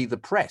to see the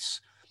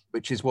press,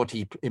 which is what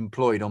he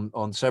employed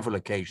on several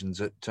occasions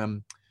at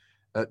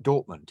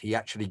Dortmund. He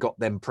actually got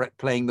them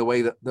playing the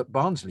way that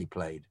Barnsley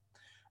played,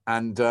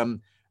 and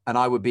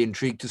I would be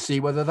intrigued to see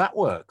whether that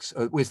works.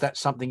 Is that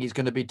something he's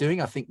going to be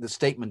doing? I think the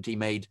statement he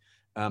made,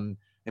 in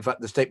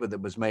fact, the statement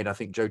that was made, I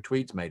think Joe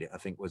Tweed's made it, I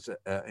think was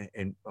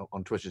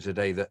on Twitter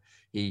today, that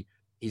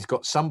he's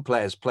got some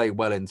players play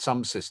well in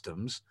some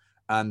systems,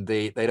 and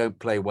they don't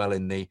play well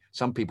in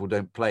some people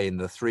don't play in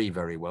the three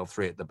very well,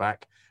 three at the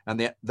back.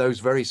 And those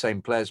very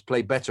same players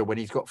play better when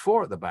he's got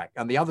four at the back.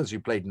 And the others who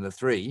played in the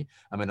three,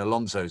 I mean,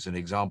 Alonso's an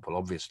example,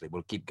 obviously,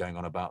 we'll keep going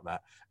on about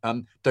that,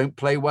 don't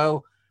play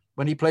well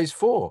when he plays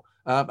four.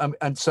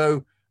 And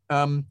so,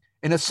 in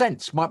a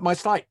sense, my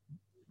slight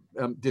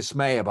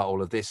dismay about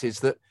all of this is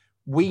that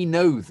we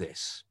know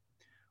this.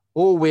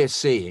 All we're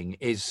seeing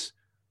is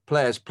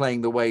players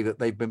playing the way that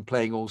they've been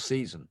playing all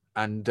season.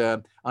 And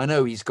I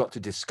know he's got to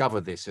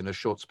discover this in a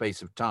short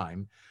space of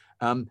time.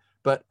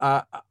 But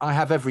I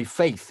have every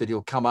faith that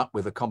he'll come up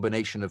with a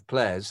combination of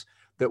players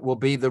that will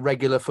be the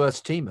regular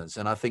first teamers.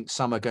 And I think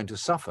some are going to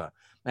suffer.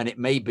 And it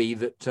may be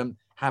that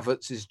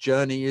Havertz's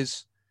journey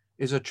is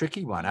a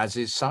tricky one, as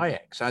is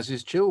Ziyech's, as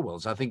is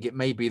Chilwell's. I think it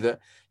may be that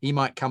he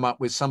might come up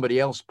with somebody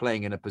else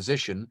playing in a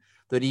position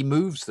that he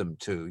moves them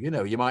to. You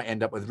know, you might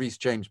end up with Reece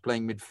James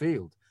playing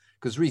midfield,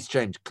 because Reece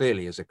James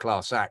clearly is a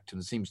class act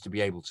and seems to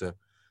be able to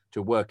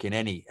work in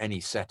any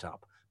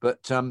setup.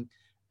 But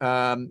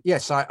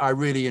yes, I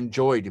really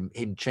enjoyed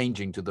him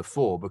changing to the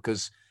four,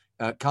 because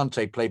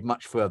Kante played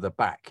much further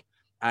back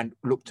and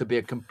looked to be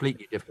a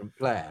completely different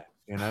player.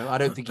 You know, I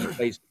don't think he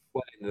plays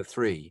well in the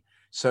three.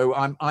 So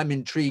I'm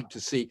intrigued to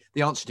see.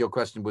 The answer to your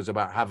question was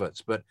about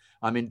Havertz, but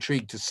I'm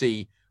intrigued to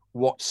see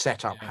what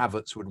setup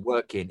Havertz would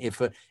work in, if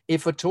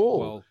at all.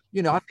 Well,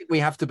 you know, I think we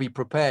have to be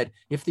prepared.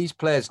 If these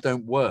players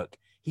don't work,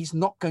 he's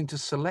not going to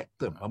select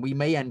them. And we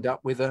may end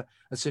up with a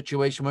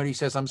situation where he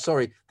says, I'm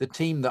sorry, the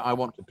team that I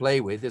want to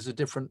play with is a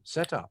different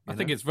setup. I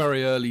think it's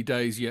very early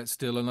days yet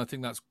still, and I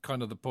think that's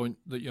kind of the point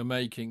that you're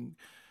making.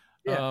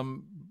 Yeah.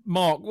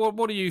 Mark,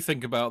 what do you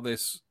think about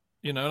this?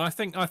 You know, and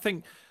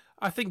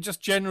I think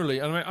just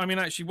generally, I mean,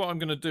 actually, what I'm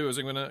going to do is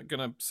I'm going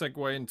to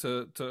segue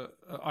into.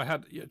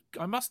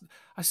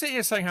 I sit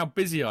here saying how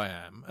busy I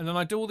am, and then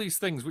I do all these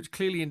things which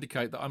clearly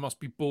indicate that I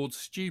must be bored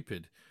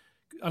stupid.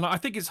 And I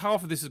think it's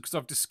half of this is because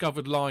I've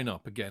discovered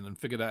lineup again and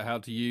figured out how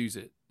to use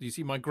it. You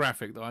see my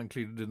graphic that I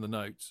included in the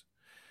notes.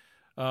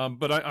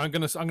 But I'm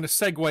going to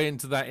segue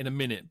into that in a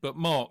minute. But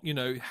Mark, you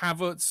know,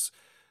 Havertz,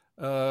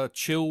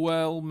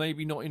 Chilwell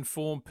maybe not in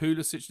form,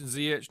 Pulisic and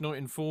Ziyech not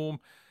in form.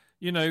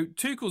 You know,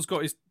 Tuchel's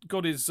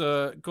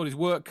got his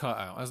work cut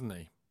out, hasn't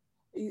he?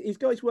 He's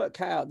got his work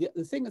cut out.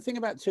 The thing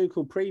about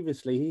Tuchel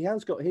previously, he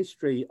has got a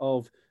history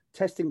of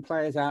testing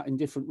players out in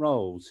different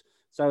roles.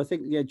 So I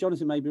think, yeah,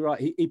 Jonathan may be right.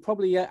 He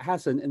probably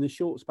hasn't, in the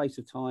short space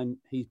of time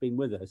he's been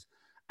with us,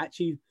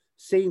 actually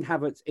seen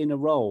Havertz in a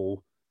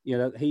role, you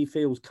know, he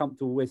feels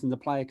comfortable with and the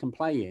player can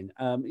play in.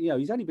 You know,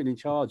 he's only been in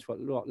charge for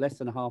less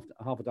than half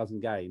a dozen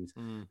games.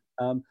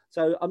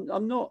 So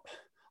I'm not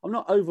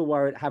over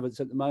worried at Havertz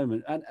at the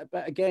moment.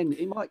 But again,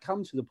 it might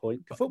come to the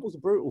point. Football's a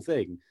brutal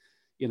thing.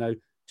 You know,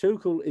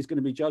 Tuchel is going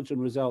to be judged on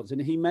results,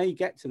 and he may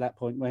get to that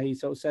point where he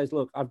sort of says,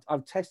 look,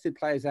 I've tested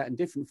players out in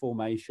different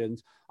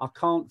formations. I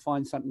can't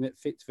find something that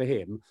fits for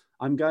him.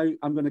 I'm going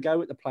to go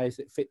with the players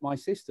that fit my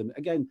system.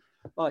 Again,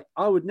 like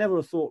I would never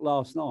have thought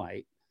last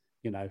night,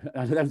 you know,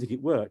 I don't think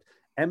it worked.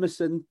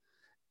 Emerson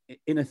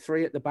in a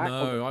three at the back.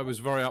 No, I was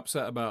very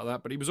upset about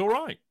that, but he was all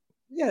right.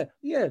 Yeah.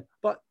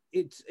 But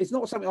it's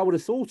not something I would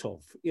have thought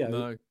of, you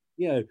know. No.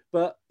 You know,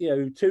 but, you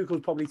know,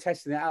 Tuchel's probably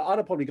testing it out. I'd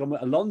have probably gone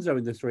with Alonso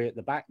in the three at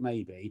the back,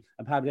 maybe,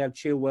 and probably have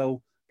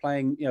Chilwell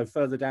playing, you know,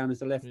 further down as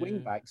the left wing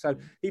back. So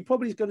he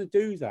probably is going to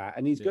do that,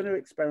 and he's going to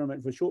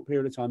experiment for a short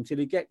period of time till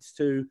he gets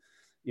to,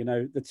 you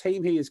know, the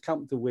team he is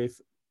comfortable with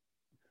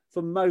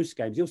for most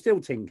games. He'll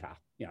still tinker.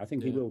 I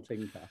think he will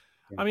tinker.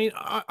 Yeah. I mean,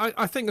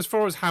 I think as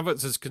far as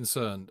Havertz is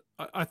concerned,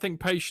 I think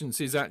patience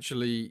is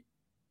actually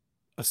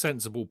a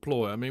sensible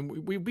ploy. I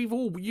mean, we've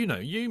all, you know,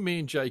 you, me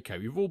and JK,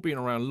 we've all been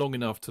around long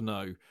enough to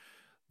know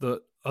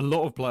that a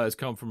lot of players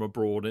come from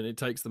abroad and it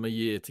takes them a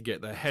year to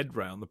get their head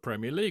round the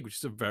Premier League, which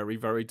is a very,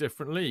 very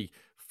different league.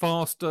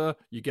 Faster,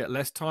 you get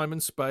less time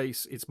and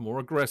space, it's more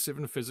aggressive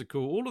and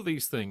physical, all of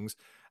these things.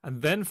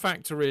 And then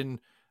factor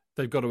in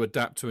they've got to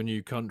adapt to a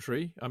new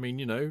country. I mean,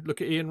 you know, look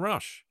at Ian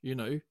Rush. You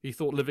know, he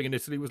thought living in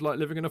Italy was like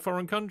living in a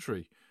foreign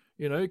country.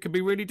 You know, it can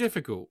be really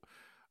difficult.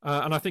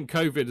 And I think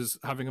COVID is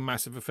having a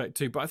massive effect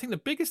too. But I think the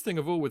biggest thing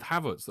of all with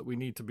Havertz that we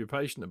need to be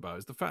patient about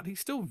is the fact he's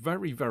still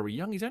very, very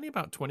young. He's only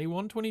about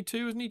 21,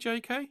 22, isn't he,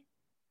 JK?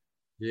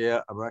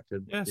 Yeah, I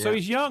reckon. Yeah, so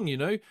he's young, you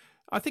know.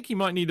 I think he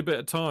might need a bit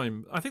of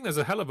time. I think there's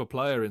a hell of a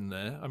player in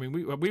there. I mean,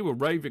 we were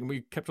raving.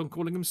 We kept on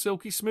calling him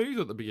Silky Smooth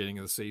at the beginning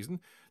of the season.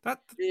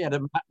 He had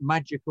a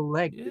magical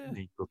leg, didn't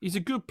he? He's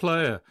a good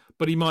player,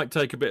 but he might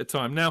take a bit of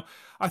time. Now,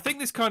 I think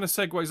this kind of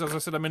segues, as I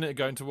said a minute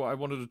ago, into what I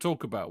wanted to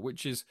talk about,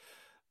 which is,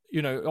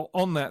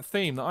 on that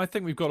theme, that I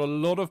think we've got a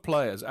lot of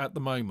players at the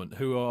moment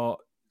who are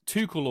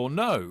Tuchel or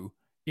no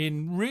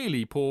in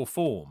really poor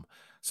form.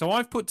 So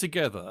I've put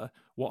together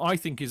what I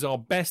think is our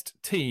best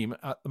team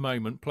at the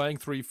moment, playing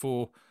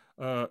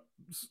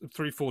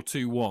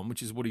 3-4-2-1,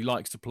 which is what he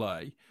likes to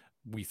play,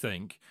 we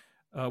think.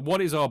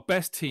 What is our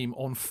best team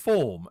on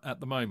form at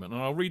the moment?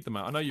 And I'll read them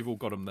out. I know you've all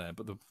got them there,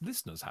 but the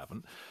listeners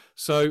haven't.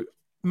 So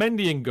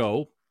Mendy in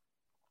goal,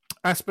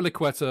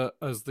 Azpilicueta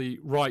as the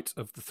right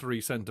of the three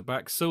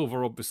centre-backs,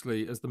 Silva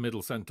obviously as the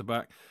middle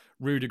centre-back,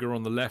 Rudiger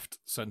on the left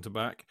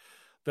centre-back,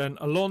 then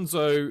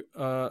Alonso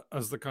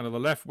as the kind of the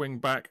left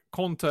wing-back,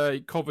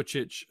 Conte,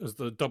 Kovacic as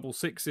the double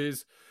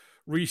sixes,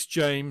 Reece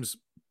James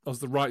as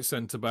the right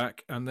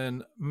centre-back, and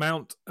then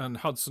Mount and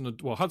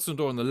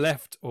Hudson-Odoi on the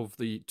left of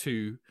the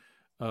two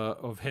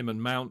of him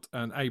and Mount,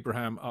 and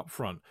Abraham up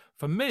front.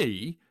 For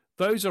me,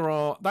 that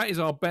is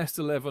our best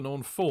 11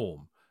 on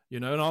form,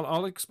 and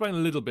I'll explain a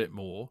little bit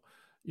more.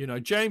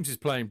 James is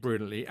playing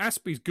brilliantly.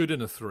 Aspie's good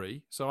in a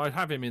 3, so I'd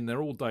have him in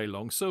there all day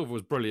long. Silva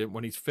was brilliant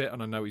when he's fit,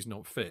 and I know he's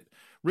not fit.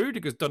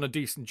 Rudiger's done a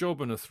decent job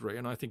in a 3,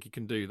 and I think he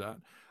can do that.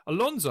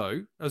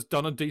 Alonso has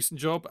done a decent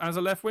job as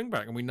a left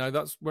wing-back, and we know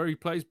that's where he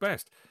plays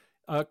best.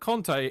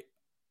 Conte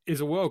is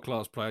a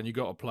world-class player, and you've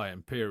got to play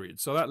him, period.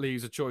 So that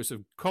leaves a choice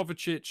of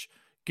Kovacic,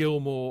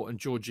 Gilmour, and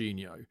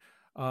Jorginho.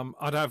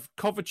 I'd have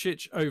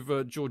Kovacic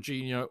over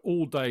Jorginho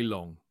all day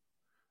long,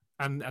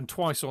 and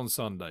twice on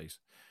Sundays.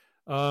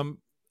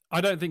 I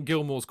don't think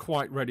Gilmour's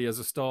quite ready as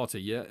a starter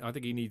yet. I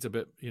think he needs a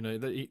bit,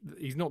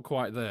 he's not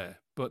quite there.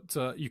 But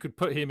you could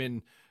put him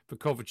in for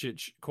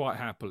Kovacic quite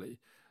happily.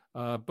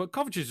 But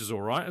Kovacic is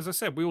all right. As I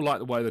said, we all like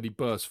the way that he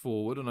bursts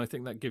forward, and I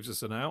think that gives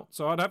us an out.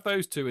 So I'd have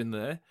those two in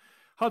there.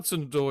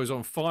 Hudson-Odoi is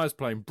on fire, is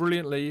playing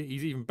brilliantly.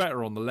 He's even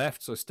better on the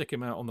left, so stick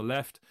him out on the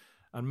left.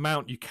 And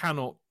Mount, you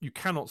cannot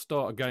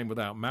start a game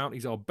without Mount.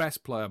 He's our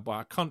best player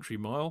by a country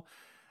mile.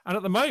 And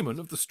at the moment,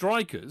 of the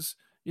strikers,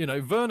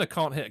 Werner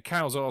can't hit a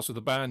cow's arse with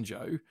a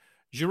banjo.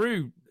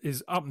 Giroud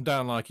is up and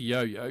down like a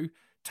yo-yo.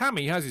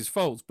 Tammy has his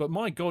faults, but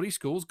my God, he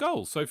scores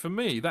goals. So for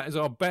me, that is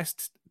our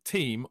best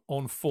team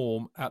on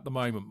form at the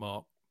moment,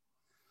 Mark.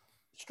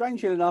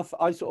 Strangely enough,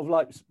 I sort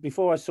of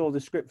before I saw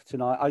the script for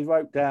tonight, I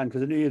wrote down,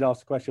 because I knew you'd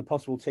asked the question,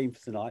 possible team for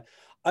tonight.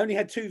 I only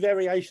had 2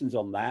 variations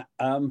on that.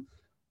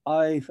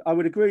 I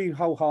would agree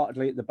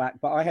wholeheartedly at the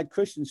back, but I had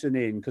Christensen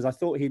in because I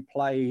thought he'd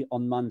play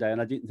on Monday, and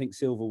I didn't think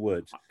Silva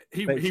would.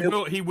 He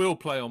will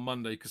play on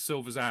Monday because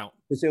Silva's out.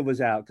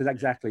 Silva's out because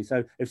exactly.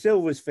 So if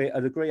Silva's fit,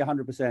 I'd agree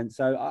 100%.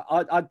 So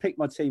I'd pick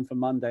my team for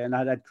Monday, and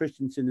I'd had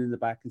Christensen in the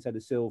back instead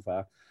of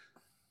Silva.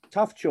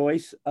 Tough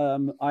choice.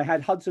 I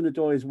had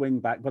Hudson-Odoi as wing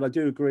back, but I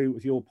do agree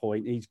with your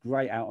point. He's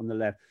great out on the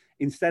left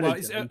instead of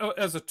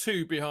as a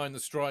 2 behind the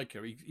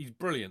striker. He's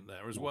brilliant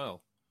there as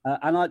well.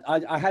 And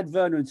I had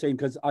Werner in team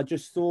because I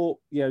just thought,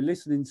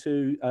 listening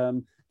to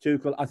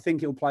Tuchel, I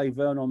think he'll play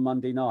Werner on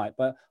Monday night.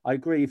 But I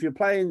agree, if you're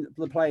playing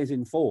the players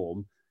in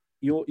form,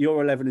 your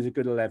 11 is a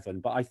good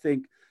 11. But I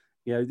think,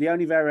 the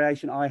only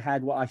variation I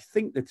had, what I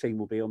think the team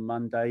will be on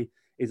Monday,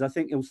 is I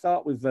think he'll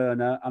start with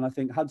Werner, and I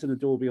think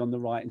Hudson-Odoi will be on the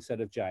right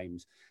instead of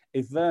James.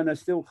 If Werner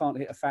still can't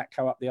hit a fat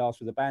cow up the arse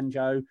with a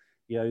banjo,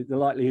 the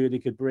likelihood he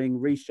could bring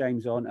Reece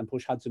James on and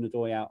push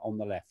Hudson-Odoi out on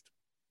the left.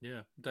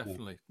 Yeah,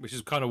 definitely. Which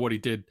is kind of what he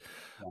did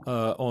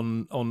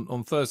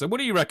on Thursday. What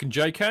do you reckon,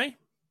 JK?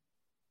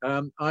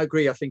 I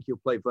agree. I think he'll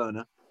play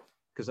Werner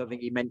because I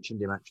think he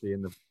mentioned him actually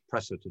in the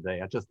presser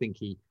today. I just think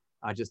he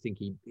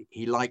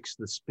likes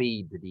the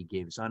speed that he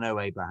gives. I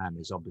know Abraham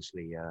is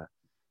obviously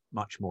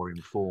much more in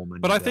form,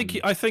 but I think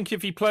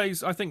if he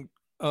plays, I think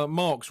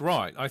Mark's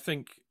right. I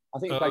think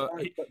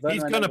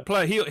he's going to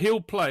play. He'll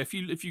play.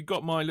 If you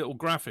got my little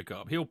graphic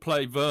up, he'll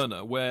play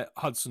Werner where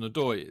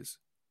Hudson-Odoi is.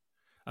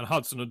 And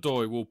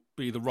Hudson-Odoi will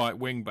be the right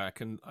wing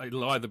back, and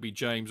it'll either be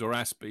James or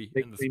Aspie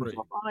in the 3.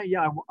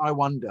 I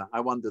wonder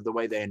the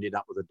way they ended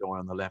up with Odoi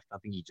on the left. I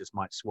think he just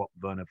might swap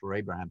Werner for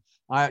Abraham.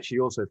 I actually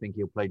also think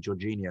he'll play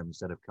Jorginho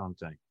instead of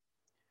Conte.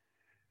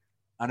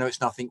 I know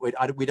it's nothing. We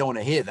don't want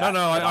to hear that.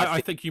 No,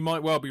 I think you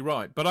might well be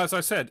right. But as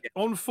I said,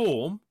 on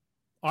form,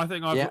 I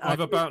think I've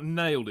about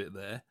nailed it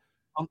there.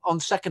 On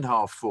second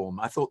half form,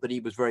 I thought that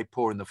he was very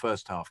poor in the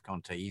first half,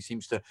 Conte. He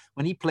seems to,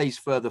 when he plays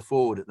further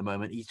forward at the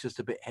moment, he's just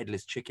a bit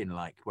headless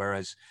chicken-like.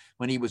 Whereas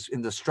when he was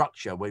in the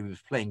structure, where he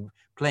was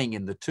playing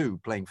in the 2,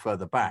 playing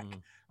further back,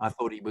 I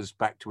thought he was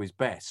back to his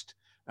best.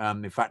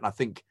 In fact, I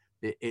think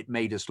it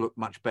made us look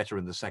much better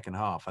in the second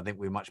half. I think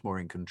we were much more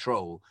in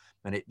control.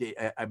 And it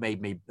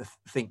made me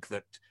think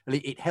that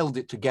it held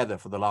it together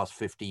for the last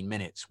 15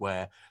 minutes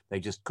where they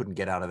just couldn't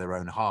get out of their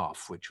own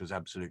half, which was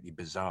absolutely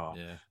bizarre.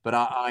 Yeah.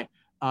 But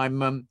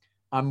I'm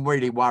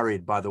really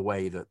worried by the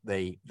way that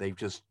they've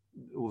just,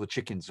 all the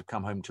chickens have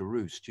come home to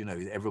roost.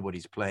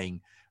 Everybody's playing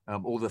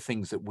all the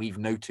things that we've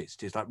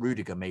noticed. Is like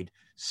Rudiger made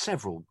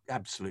several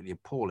absolutely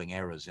appalling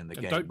errors in the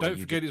game. Don't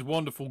forget his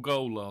wonderful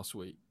goal last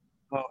week.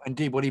 Oh,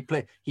 indeed. What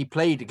he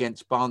played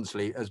against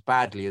Barnsley as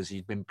badly as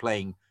he'd been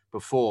playing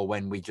before,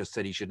 when we just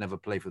said he should never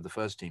play for the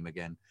first team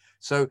again.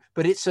 So,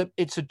 but it's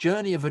a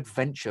journey of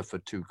adventure for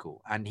Tuchel,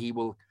 and he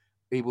will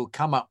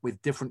come up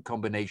with different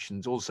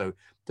combinations. Also,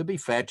 to be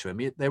fair to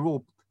him,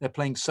 they're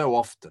playing so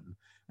often,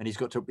 and he's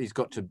got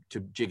to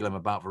jiggle them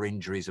about for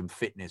injuries and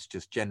fitness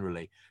just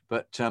generally.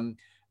 But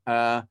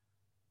I'm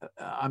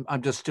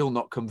just still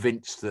not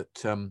convinced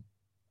that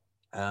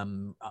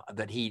I'm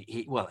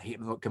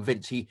not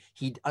convinced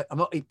I'm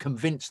not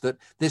convinced that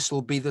this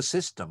will be the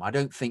system. I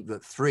don't think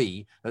that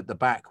 3 at the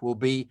back will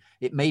be.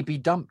 It may be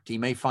dumped. He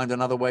may find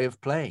another way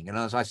of playing. And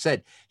as I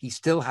said, he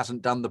still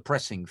hasn't done the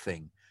pressing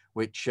thing,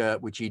 which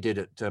he did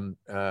at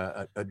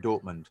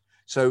Dortmund.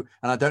 So,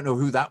 and I don't know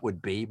who that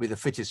would be with the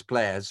fittest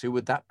players. Who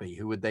would that be?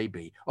 Who would they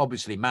be?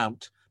 Obviously,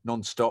 Mount,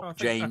 non-stop.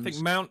 James. I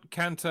think Mount,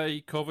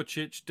 Kante,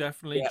 Kovacic,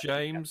 definitely.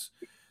 James,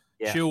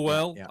 yeah,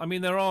 Chilwell. yeah. I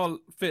mean, there are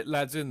fit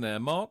lads in there.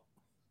 Mark.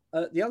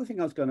 The other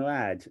thing I was going to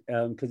add,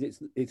 because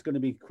it's going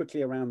to be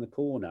quickly around the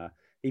corner,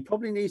 he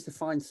probably needs to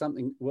find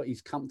something what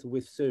he's comfortable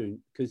with soon,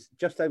 because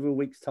just over a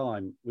week's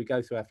time, we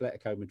go to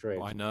Atletico Madrid.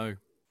 I know.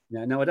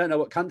 Now, I don't know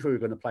what country we're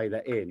going to play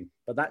that in,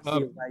 but that's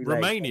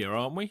Romania,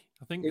 aren't we?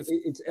 I think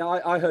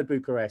I heard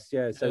Bucharest,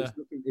 yeah. So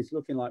it's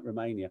looking like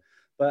Romania.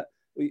 But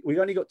we've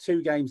only got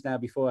 2 games now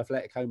before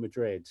Atletico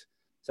Madrid.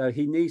 So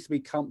he needs to be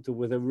comfortable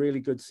with a really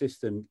good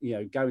system,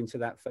 going to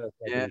that first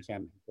leg of the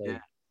Champions League.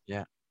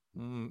 Yeah.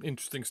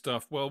 Interesting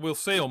stuff. Well, we'll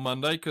see on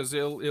Monday, because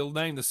he'll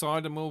name the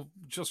side and we'll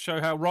just show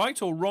how right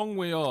or wrong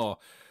we are.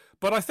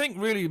 But I think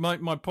really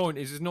my point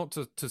is not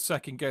to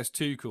second guess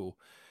Tuchel.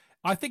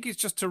 I think it's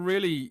just to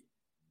really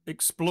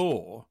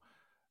explore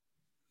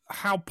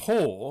how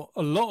poor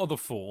a lot of the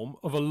form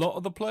of a lot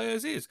of the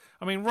players is.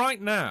 I mean, right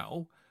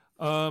now,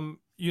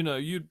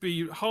 you'd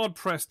be hard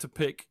pressed to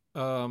pick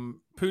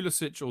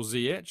Pulisic or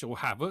Ziyech or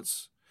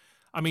Havertz.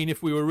 I mean,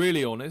 if we were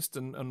really honest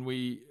and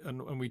we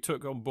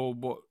took on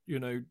board what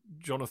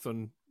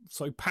Jonathan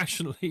so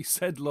passionately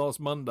said last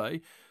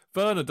Monday,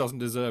 Werner doesn't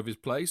deserve his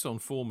place on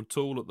form at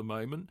all at the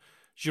moment.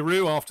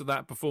 Giroud, after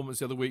that performance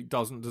the other week,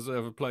 doesn't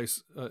deserve a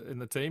place in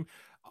the team.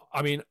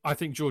 I mean, I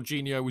think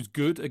Jorginho was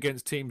good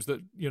against teams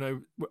that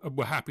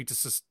were happy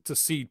to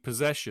cede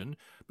possession,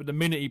 but the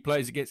minute he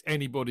plays against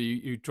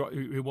anybody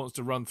who wants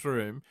to run through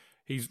him,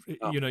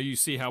 you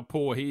see how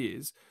poor he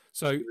is.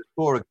 So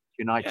poor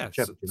United.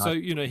 So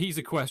he's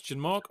a question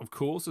mark, of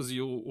course, as he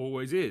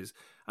always is.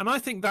 And I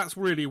think that's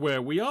really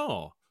where we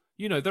are.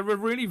 There are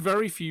really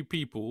very few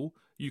people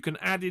you can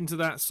add into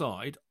that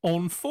side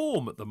on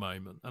form at the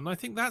moment, and I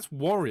think that's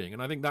worrying.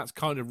 And I think that's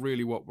kind of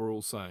really what we're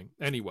all saying.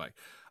 Anyway.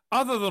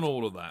 Other than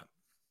all of that,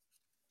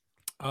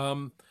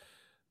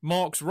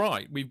 Mark's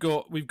right. We've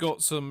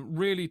got some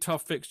really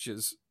tough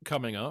fixtures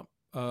coming up.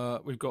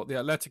 We've got the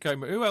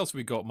Atletico. Who else have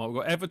we got, Mark?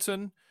 We've got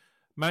Everton,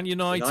 Man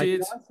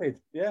United.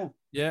 Yeah.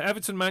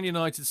 Everton, Man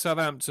United,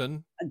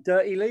 Southampton, and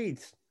Dirty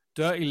Leeds.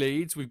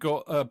 We've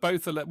got got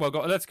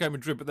Atletico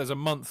Madrid, but there's a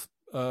month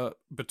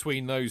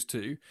between those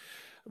two.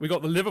 We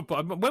got the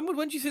Liverpool.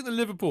 When do you think the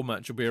Liverpool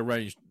match will be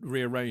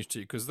rearranged to?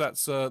 Because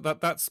that's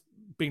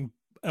been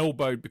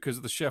elbowed because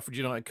of the Sheffield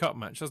United Cup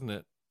match, hasn't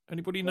it?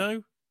 Anybody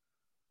know?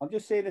 I'm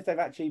just seeing if they've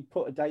actually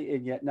put a date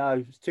in yet.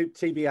 No, it's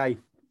TBA.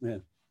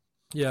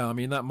 Yeah, I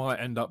mean, that might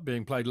end up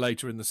being played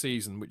later in the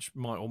season, which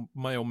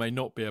may or may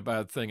not be a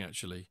bad thing,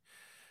 actually.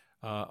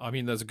 I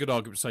mean, there's a good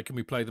argument to say, can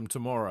we play them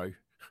tomorrow?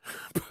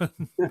 But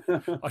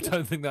I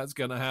don't think that's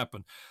going to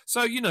happen.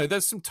 So,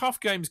 there's some tough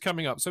games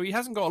coming up. So he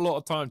hasn't got a lot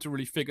of time to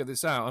really figure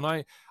this out.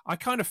 And I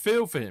kind of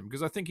feel for him,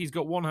 because I think he's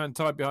got one hand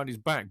tied behind his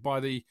back by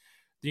the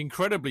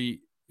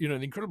incredibly... the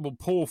incredible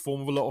poor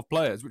form of a lot of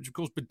players, which of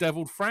course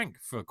bedeviled Frank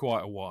for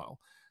quite a while.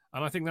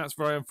 And I think that's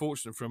very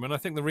unfortunate for him. And I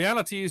think the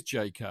reality is,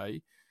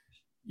 JK,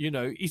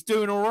 he's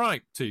doing all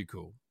right,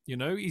 Tuchel.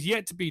 He's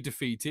yet to be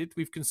defeated.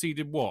 We've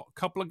conceded, a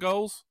couple of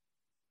goals?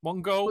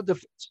 1 goal? Well,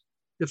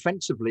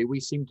 defensively,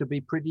 we seem to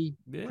be pretty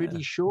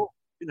short.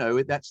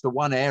 That's the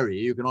one area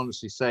you can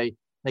honestly say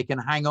they can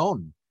hang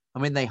on. I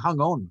mean, they hung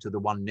on to the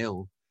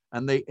 1-0.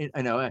 And they,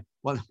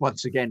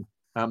 once again,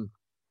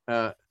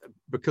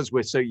 because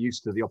we're so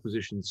used to the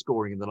opposition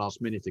scoring in the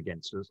last minute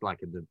against us,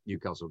 like in the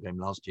Newcastle game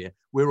last year,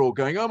 we're all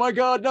going, oh my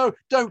God, no,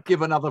 don't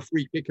give another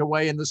free kick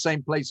away in the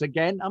same place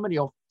again. How many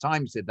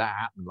times did that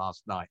happen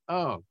last night?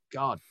 Oh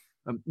God,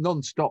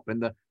 non-stop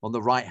on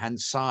the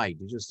right-hand side.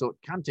 You just thought,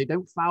 Kante,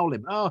 don't foul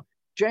him. Oh,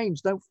 James,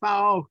 don't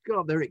foul. Oh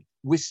God, they're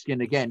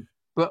whisking again.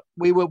 But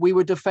we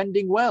were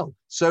defending well.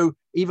 So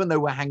even though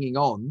we're hanging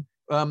on,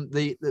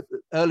 the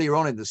earlier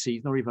on in the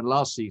season, or even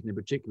last season in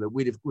particular,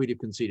 we'd have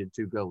conceded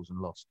 2 goals and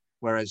lost.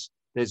 Whereas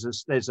there's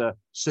a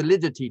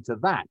solidity to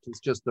that. It's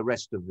just the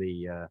rest of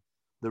the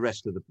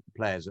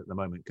players at the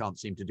moment can't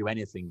seem to do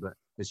anything but,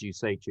 as you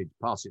say, to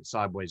pass it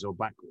sideways or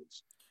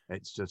backwards.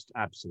 It's just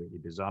absolutely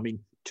bizarre. I mean,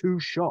 2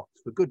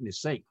 shots, for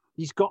goodness sake.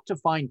 He's got to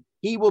find.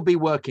 He will be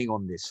working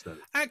on this, though.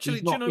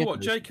 Actually, do you know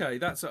what,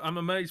 JK? I'm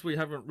amazed we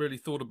haven't really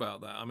thought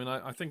about that. I mean,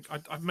 I think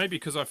maybe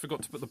because I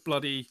forgot to put the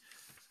bloody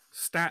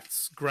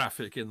stats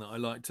graphic in that I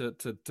like to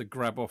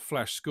grab off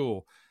Flash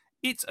Score.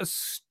 It's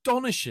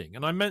astonishing,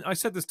 and I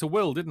said this to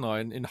Will, didn't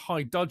I? In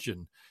High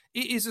Dudgeon,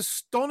 it is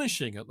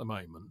astonishing at the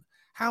moment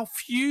how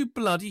few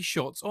bloody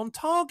shots on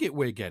target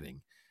we're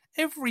getting.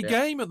 Every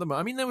game at the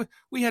moment. I mean,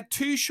 we had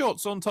 2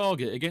 shots on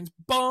target against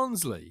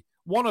Barnsley.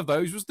 One of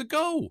those was the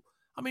goal.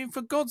 I mean,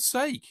 for God's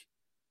sake,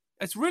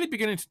 it's really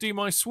beginning to do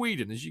my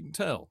Sweden, as you can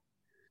tell.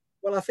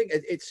 Well, I think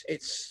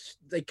it's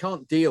they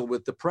can't deal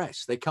with the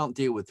press. They can't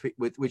deal with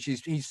which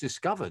he's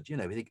discovered. You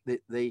know,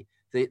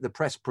 the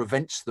press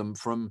prevents them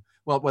from,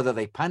 well, whether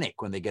they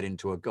panic when they get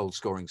into a goal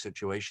scoring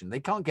situation. They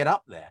can't get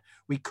up there.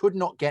 We could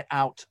not get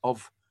out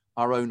of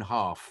our own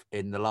half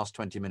in the last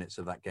 20 minutes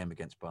of that game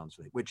against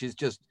Barnsley, which is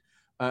just,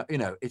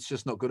 it's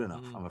just not good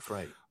enough, I'm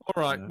afraid.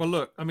 All right. Well,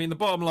 look, I mean, the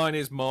bottom line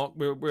is, Mark,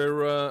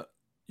 we're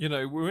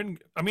in,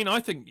 I mean,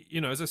 I think,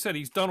 as I said,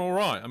 he's done all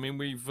right. I mean,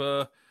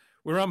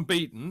 we're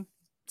unbeaten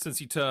since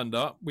he turned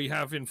up. We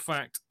have, in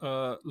fact,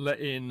 let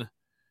in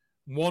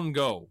 1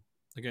 goal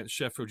against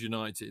Sheffield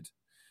United.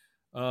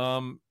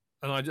 And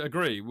I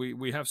agree,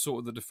 we have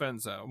sorted the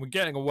defence out. And we're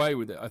getting away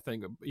with it, I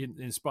think,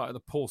 in spite of the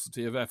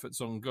paucity of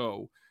efforts on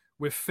goal.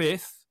 We're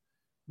 5th.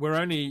 We're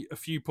only a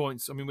few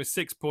points. I mean, we're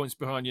 6 points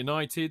behind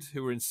United,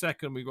 who are in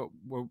second.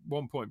 We're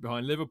 1 point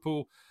behind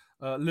Liverpool.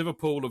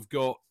 Liverpool have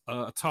got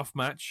a tough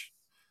match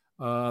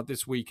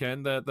this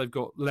weekend. They've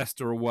got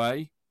Leicester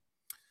away.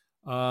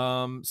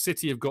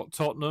 City have got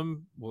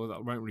Tottenham. Well,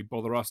 that won't really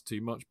bother us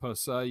too much per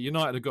se.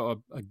 United have got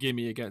a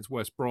gimme against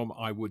West Brom,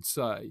 I would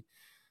say.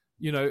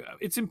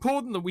 It's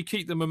important that we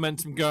keep the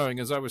momentum going,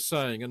 as I was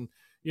saying. And,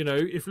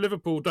 if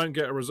Liverpool don't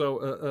get a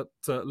result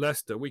at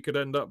Leicester, we could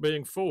end up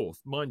being 4th.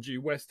 Mind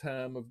you, West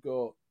Ham they've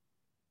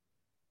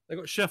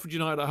got Sheffield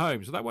United at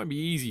home, so that won't be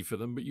easy for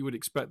them, but you would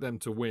expect them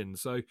to win.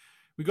 So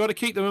we've got to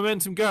keep the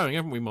momentum going,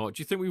 haven't we, Mark?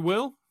 Do you think we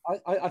will?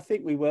 I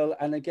think we will.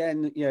 And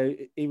again,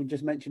 even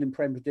just mentioning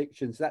Prem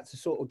predictions, that's the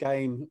sort of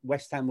game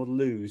West Ham will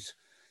lose,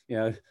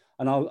 and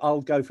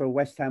I'll go for a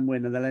West Ham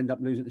win and they'll end up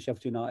losing to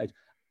Sheffield United.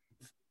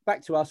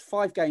 Back to us,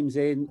 5 games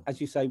in,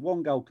 as you say,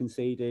 1 goal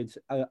conceded,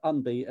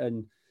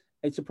 unbeaten.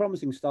 It's a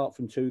promising start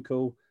from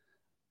Tuchel.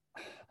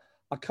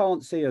 I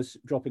can't see us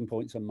dropping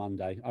points on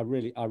Monday. I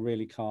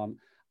really can't.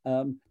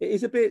 It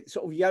is a bit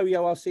sort of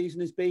yo-yo our season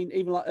has been,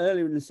 even like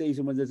earlier in the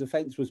season when the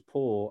defence was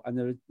poor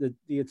and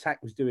the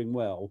attack was doing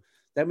well.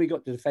 Then we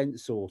got the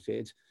defence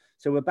sorted.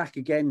 So we're back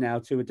again now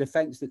to a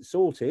defence that's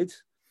sorted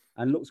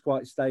and looks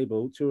quite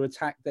stable to an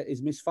attack that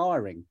is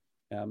misfiring.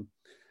 And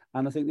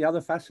I think the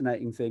other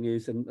fascinating thing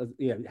is, and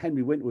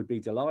Henry Winter would be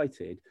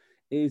delighted,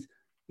 is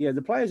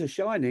the players are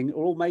shining are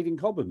all made in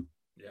Cobham.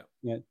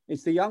 Yeah,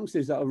 it's the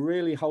youngsters that are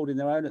really holding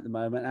their own at the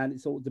moment, and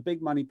it's all the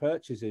big money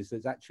purchases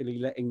that's actually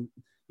letting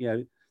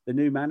the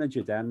new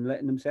manager down and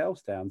letting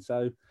themselves down.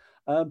 So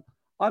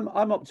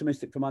I'm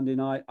optimistic for Monday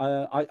night.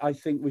 I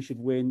think we should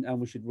win, and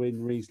we should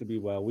win reasonably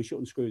well. We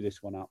shouldn't screw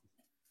this one up.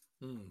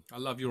 I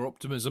love your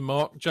optimism,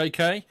 Mark.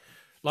 JK,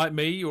 like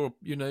me,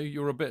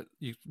 you're a bit.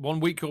 1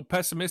 week you're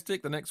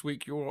pessimistic, the next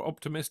week you're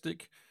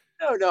optimistic.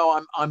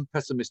 No, I'm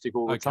pessimistic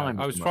all the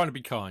time. I was trying to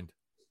be kind.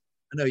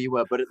 I know you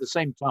were, but at the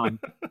same time,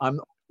 I'm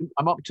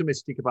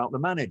optimistic about the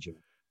manager.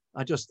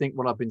 I just think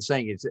what I've been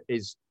saying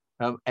is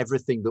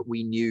everything that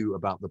we knew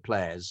about the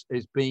players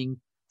is being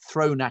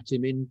thrown at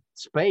him in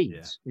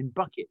spades, in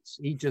buckets.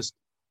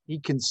 He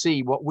can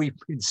see what we've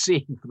been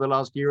seeing for the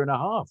last year and a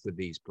half with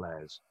these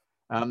players.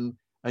 And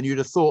you'd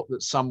have thought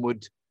that some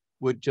would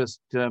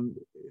just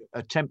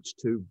attempt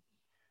to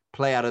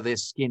play out of their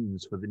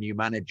skins for the new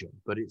manager,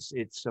 but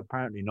it's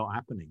apparently not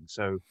happening.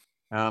 So,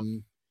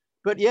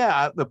 but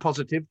yeah, the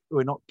positive,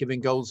 we're not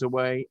giving goals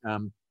away.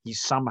 He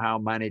somehow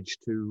managed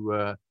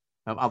to,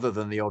 other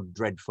than the odd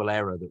dreadful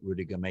error that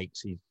Rudiger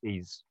makes, he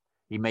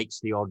makes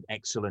the odd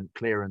excellent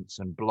clearance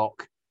and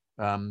block.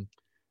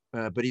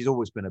 But he's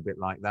always been a bit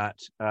like that.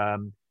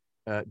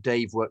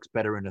 Dave works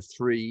better in a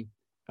 3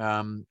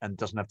 and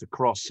doesn't have to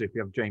cross. So if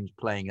you have James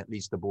playing, at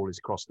least the ball is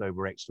crossed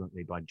over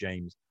excellently by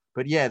James.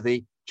 But yeah,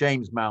 the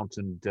James Mount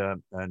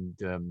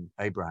and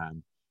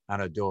Abraham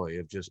and Odoi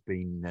have just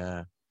been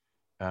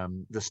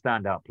the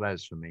standout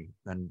players for me.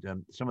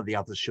 And some of the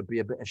others should be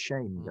a bit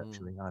ashamed,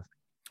 actually. I think.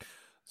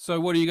 So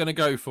what are you going to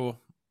go for?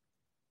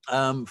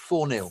 4-0.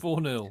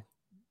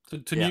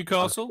 4-0 to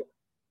Newcastle?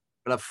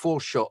 We'll have 4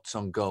 shots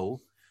on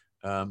goal.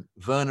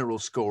 Werner will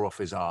score off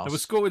his arse.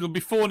 It'll be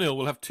 4-0.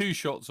 We'll have 2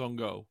 shots on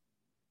goal.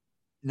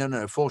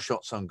 No, 4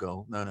 shots on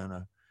goal.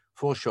 No.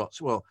 4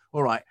 shots. Well,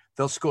 all right.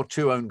 They'll score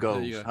 2 own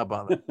goals. How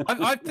about that?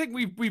 I think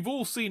we've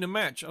all seen a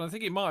match, and I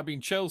think it might have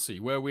been Chelsea,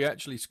 where we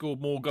actually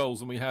scored more goals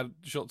than we had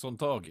shots on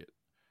target.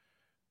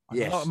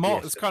 Yes.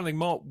 Mark, it's kind of thing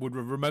Mark would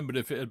have remembered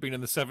if it had been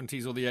in the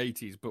 70s or the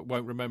 80s, but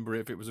won't remember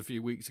if it was a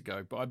few weeks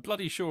ago. But I'm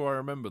bloody sure I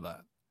remember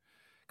that.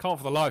 Can't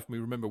for the life of me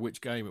remember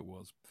which game it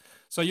was.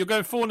 So you're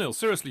going 4-0.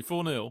 Seriously,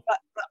 4-0.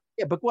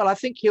 Yeah, but I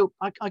think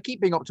I keep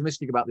being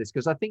optimistic about this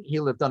because I think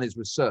he'll have done his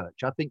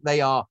research. I think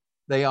they are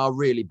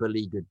really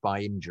beleaguered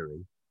by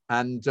injury,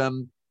 and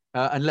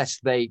unless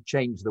they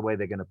change the way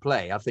they're going to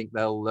play, I think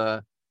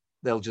they'll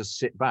just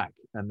sit back,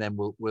 and then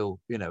we'll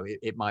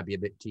it might be a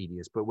bit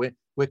tedious, but we're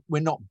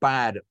not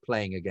bad at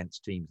playing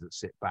against teams that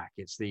sit back.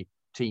 It's the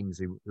teams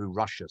who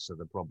rush us are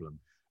the problem.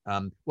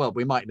 Well,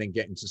 we might then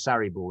get into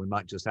Sarri ball. We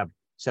might just have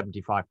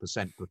 75%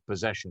 of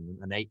possession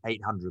and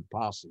 800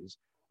 passes.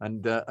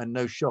 and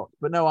no shot.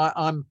 But no,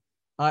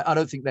 I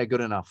don't think they're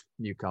good enough,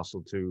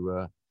 Newcastle,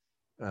 to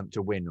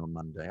win on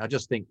Monday. I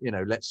just think,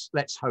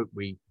 let's hope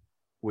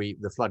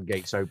the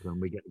floodgates open,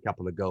 we get a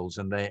couple of goals,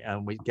 and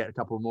we get a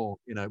couple more.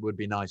 It would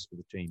be nice for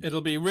the team. It'll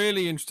be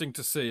really interesting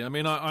to see. I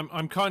mean,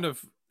 I'm kind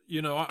of,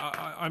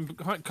 I'm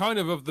kind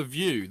of the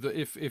view that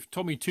if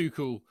Tommy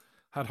Tuchel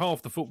had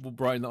half the football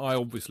brain that I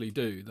obviously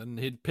do, then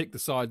he'd pick the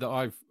side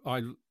that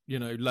I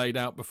laid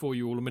out before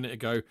you all a minute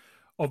ago.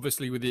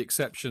 Obviously, with the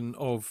exception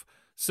of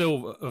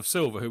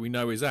Silva, who we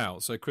know is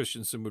out, so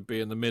Christensen would be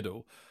in the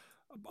middle.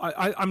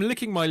 I'm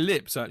licking my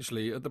lips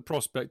actually at the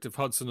prospect of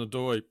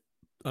Hudson-Odoi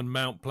and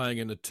Mount playing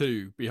in a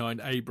 2 behind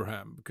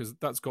Abraham, because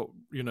that's got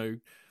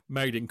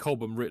made in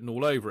Cobham written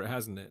all over it,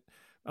 hasn't it?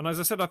 And as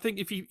I said, I think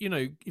if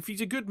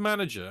he's a good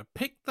manager,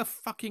 pick the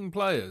fucking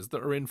players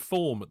that are in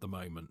form at the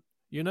moment.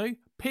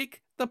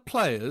 Pick the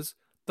players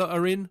that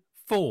are in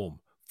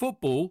form.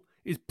 Football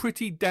is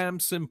pretty damn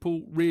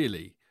simple,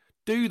 really.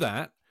 Do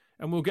that,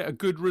 and we'll get a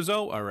good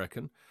result, I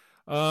reckon.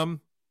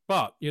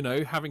 But,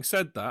 having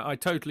said that, I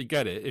totally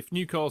get it. If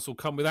Newcastle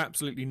come with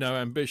absolutely no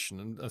ambition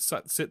and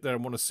sit there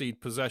and want to cede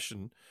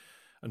possession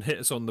and hit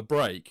us on the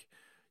break,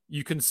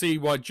 you can see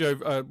why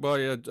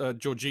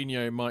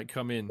Jorginho might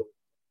come in.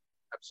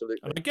 Absolutely.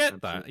 And I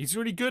get that. He's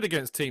really good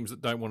against teams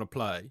that don't want to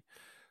play.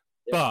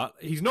 But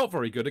he's not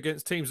very good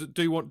against teams that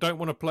don't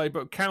want to play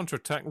but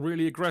counter-attack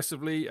really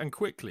aggressively and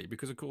quickly,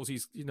 because, of course,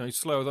 he's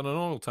slower than an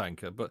oil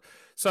tanker. But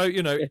so,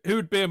 who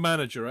would be a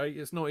manager, eh?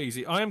 It's not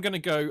easy. I'm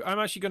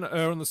actually going to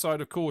err on the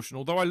side of caution,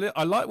 although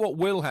I like what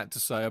Will had to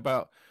say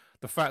about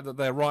the fact that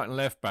their right and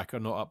left back are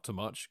not up to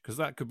much, because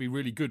that could be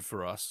really good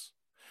for us.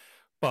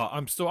 But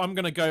I'm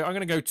going to go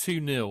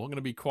 2-0. I'm going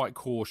to be quite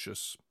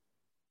cautious.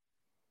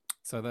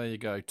 So there you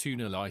go,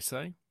 2-0, I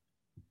say.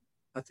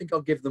 I think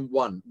I'll give them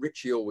 1.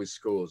 Richie always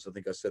scores. I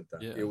think I said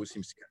that. Yeah. He always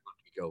seems to get a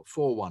lucky goal.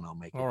 4-1, I'll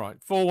make it. All right,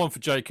 4-1 for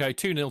JK,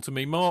 2-0 to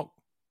me. Mark?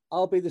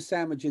 I'll be the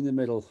sandwich in the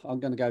middle. I'm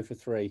going to go for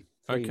 3.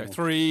 Okay,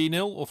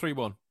 3-0 or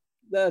 3-1?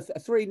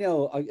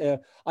 3-0.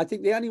 I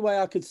think the only way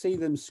I could see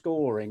them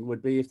scoring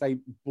would be if they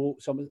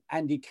brought some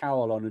Andy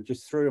Carroll on and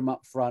just threw him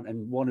up front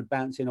and wanted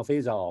bouncing off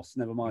his arse,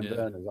 never mind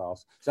Werner's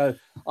arse. So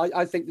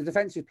I think the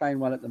defence is playing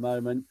well at the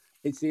moment.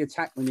 It's the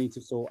attack we need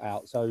to sort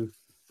out. So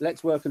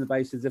let's work on the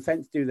basis.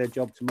 Defence do their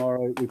job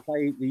tomorrow. We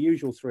play the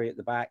usual 3 at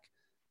the back,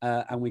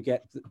 and we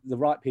get the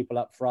right people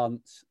up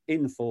front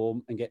in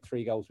form and get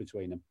 3 goals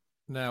between them.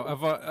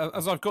 Now,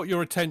 as I've got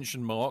your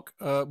attention, Mark,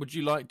 would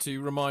you like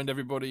to remind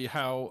everybody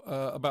how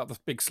about the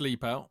big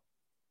sleep out?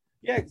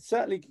 Yeah,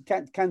 certainly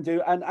can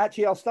do. And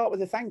actually, I'll start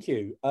with a thank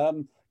you,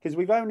 because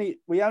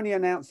we only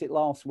announced it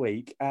last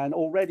week, and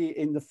already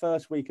in the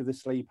first week of the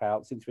sleep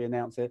out, since we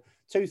announced it,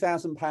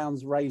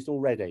 £2,000 raised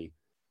already.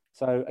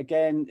 So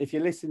again, if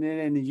you're listening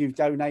in and you've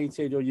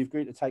donated or you've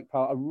agreed to take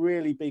part, a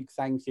really big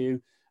thank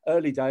you.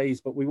 Early days,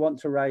 but we want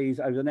to raise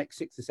over the next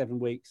 6 to 7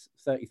 weeks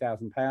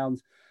 £30,000.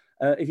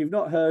 If you've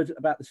not heard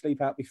about the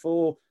sleep out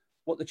before,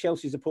 what the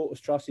Chelsea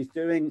Supporters Trust is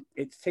doing,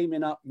 it's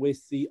teaming up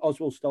with the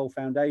Oswald Stoll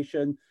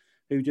Foundation,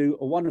 who do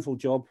a wonderful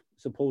job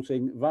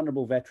supporting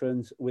vulnerable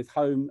veterans with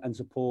home and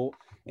support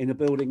in a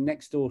building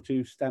next door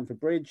to Stamford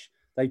Bridge.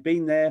 They've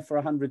been there for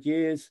 100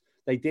 years.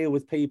 They deal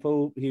with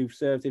people who've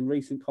served in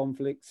recent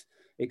conflicts,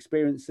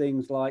 experience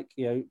things like,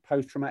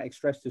 post-traumatic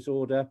stress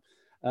disorder,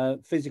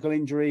 physical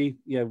injury,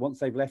 once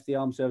they've left the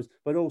armed service,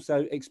 but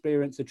also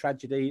experience the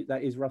tragedy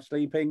that is rough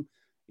sleeping.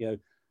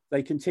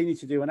 They continue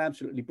to do an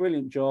absolutely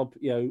brilliant job.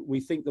 We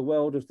think the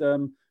world of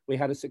them. We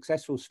had a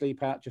successful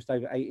sleep out just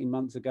over 18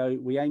 months ago.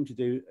 We aim to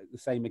do the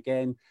same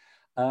again.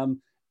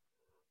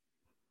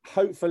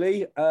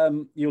 Hopefully,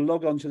 you'll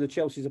log on to the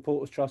Chelsea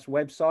Supporters Trust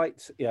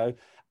website,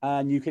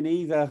 and you can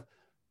either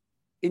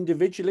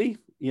individually,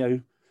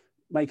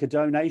 make a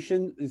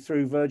donation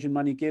through Virgin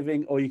Money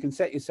Giving, or you can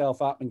set yourself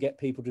up and get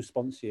people to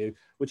sponsor you.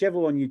 Whichever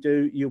one you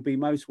do, you'll be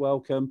most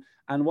welcome.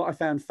 And what I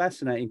found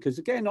fascinating, because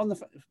again, on the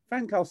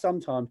fancast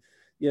sometimes,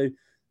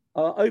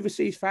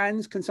 overseas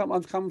fans can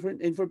sometimes come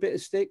in for a bit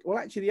of stick. Well,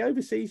 actually, the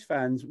overseas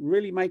fans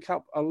really make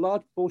up a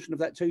large portion of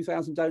that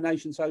 2,000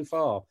 donation so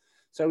far.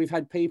 So we've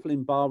had people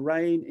in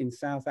Bahrain, in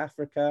South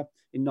Africa,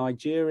 in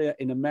Nigeria,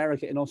 in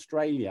America, in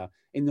Australia,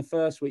 in the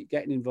first week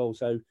getting involved.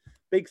 So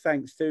big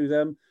thanks to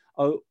them.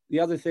 Oh, the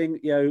other thing,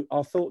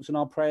 our thoughts and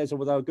our prayers are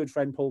with our good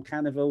friend Paul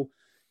Canaville.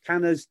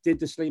 Canners did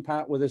the sleep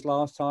out with us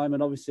last time,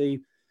 and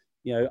obviously,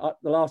 the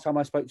last time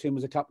I spoke to him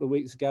was a couple of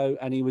weeks ago,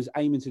 and he was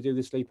aiming to do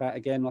the sleep out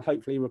again. Well,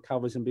 hopefully he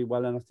recovers and be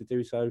well enough to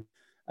do so.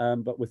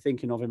 But we're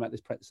thinking of him at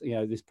this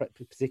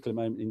particular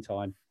moment in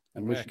time,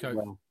 and wishing him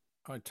well.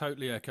 I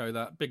totally echo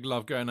that. Big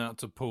love going out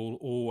to Paul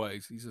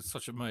always. He's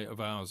such a mate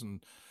of ours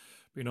and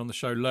been on the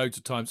show loads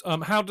of times.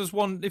 How does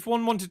one, if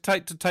one wanted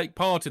to take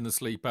part in the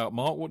sleep out,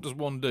 Mark, what does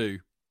one do?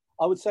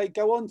 I would say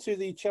go on to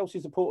the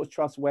Chelsea Supporters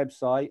Trust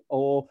website,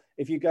 or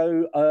if you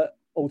go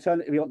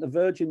alternatively on the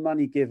Virgin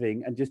Money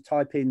Giving and just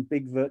type in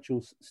Big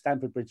Virtual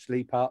Stamford Bridge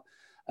Sleep Up,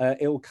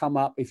 it'll come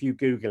up if you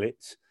Google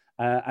it,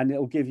 and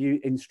it'll give you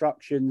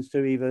instructions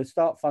to either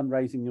start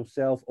fundraising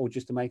yourself or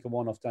just to make a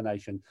one-off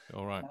donation.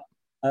 All right.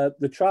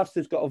 The trust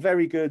has got a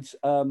very good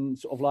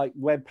sort of like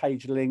web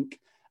page link.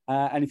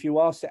 And if you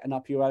are setting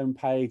up your own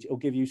page, it'll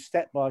give you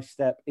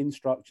step-by-step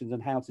instructions on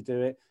how to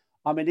do it.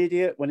 I'm an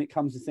idiot when it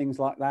comes to things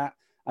like that.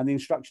 And the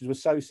instructions were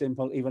so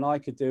simple, even I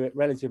could do it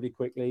relatively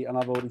quickly. And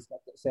I've already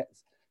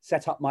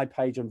set up my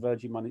page on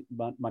Virgin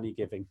Money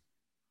Giving.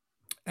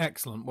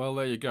 Excellent. Well,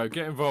 there you go.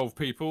 Get involved,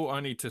 people. I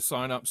need to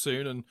sign up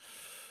soon and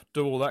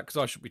do all that because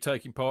I should be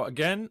taking part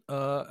again.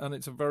 And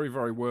it's a very,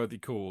 very worthy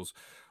cause.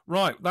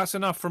 Right, that's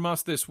enough from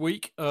us this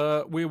week.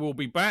 We will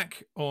be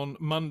back on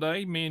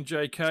Monday, me and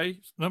JK.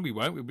 No, we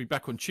won't. We'll be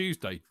back on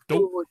Tuesday.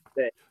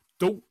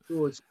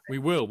 We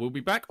will. We'll be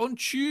back on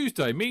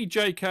Tuesday. Me,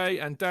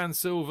 JK, and Dan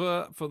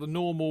Silver for the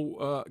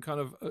normal kind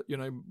of,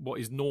 what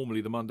is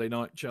normally the Monday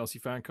night Chelsea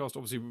Fancast.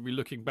 Obviously, we'll be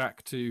looking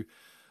back to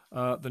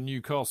the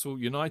Newcastle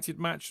United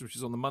match, which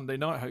is on the Monday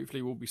night.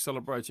 Hopefully, we'll be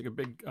celebrating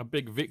a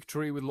big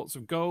victory with lots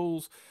of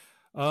goals.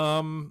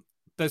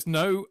 There's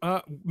no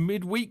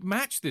midweek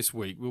match this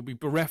week. We'll be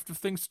bereft of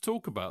things to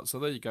talk about. So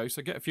there you go.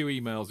 So get a few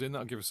emails in.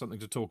 That'll give us something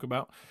to talk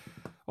about.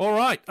 All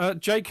right.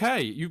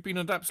 JK, you've been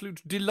an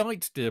absolute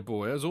delight, dear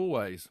boy, as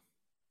always.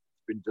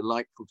 It's been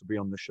delightful to be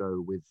on the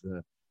show with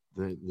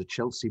the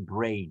Chelsea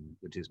brain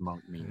that is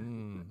Mark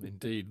Meehan.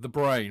 Indeed. The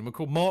brain. We'll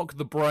call Mark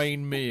the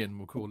Brain Meehan,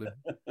 we'll call him.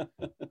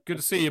 Good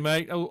to see you,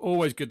 mate.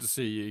 Always good to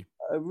see you.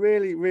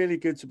 Really, really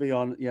good to be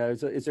on.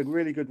 It's a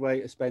really good way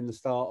to spend the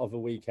start of a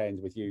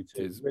weekend with you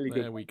two. Really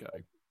good. There we go.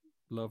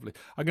 Lovely.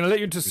 I'm going to let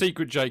you into a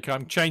secret, Jake.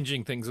 I'm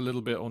changing things a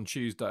little bit on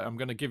Tuesday. I'm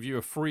going to give you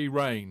a free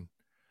rein.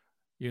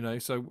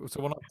 So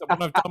when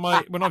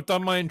I've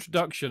done my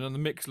introduction and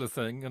the Mixler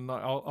thing, and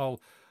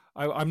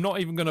I'm not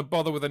even going to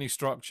bother with any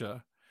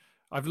structure.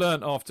 I've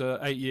learned after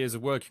 8 years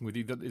of working with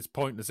you that it's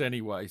pointless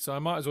anyway. So I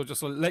might as well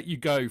just let you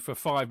go for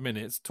 5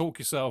 minutes, talk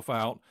yourself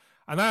out.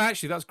 And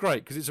that's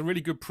great because it's a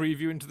really good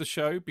preview into the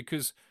show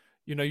because,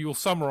 you'll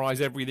summarise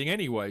everything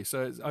anyway.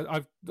 So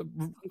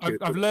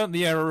I've learned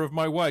the error of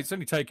my way. It's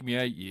only taken me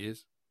 8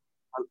 years.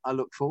 I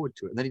look forward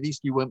to it. And then at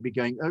least you won't be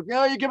going,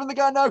 oh, you're giving the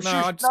guy I'm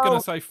just going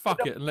to say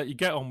fuck it and let you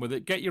get on with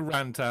it. Get your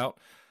rant out.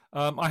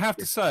 I have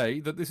to say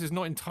that this is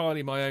not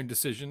entirely my own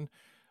decision.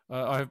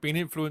 I have been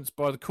influenced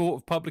by the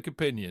court of public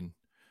opinion.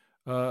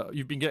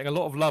 You've been getting a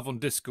lot of love on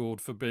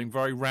Discord for being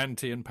very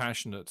ranty and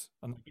passionate.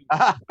 And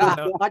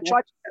I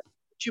tried to.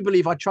 Do you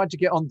believe I tried to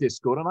get on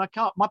Discord and I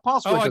can't? My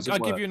password doesn't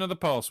work. I'll give you another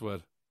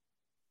password.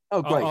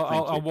 Oh, great!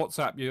 I'll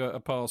WhatsApp you a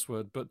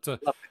password. But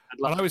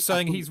I was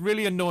saying he's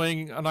really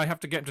annoying, and I have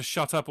to get him to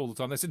shut up all the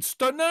time. They said,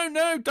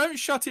 "No, don't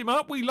shut him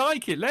up. We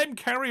like it. Let him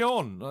carry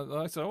on."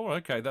 I said, "Oh,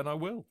 okay, then I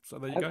will." So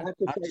there you go.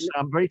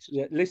 I'm very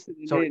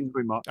listening. Sorry,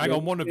 Mark. Hang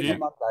on, one of you.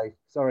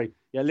 Sorry.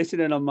 Yeah,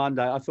 listening on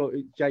Monday. I thought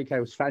JK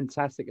was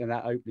fantastic in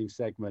that opening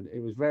segment. It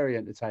was very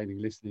entertaining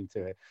listening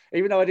to it,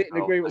 even though I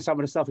didn't agree with some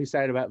of the stuff he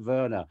said about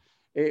Werner.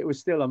 It was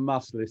still a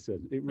must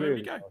listen. It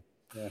really was.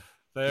 Yeah.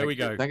 There we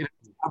go.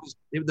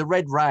 The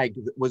red rag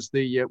was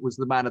the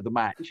man of the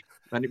match,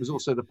 and it was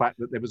also the fact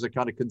that there was a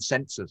kind of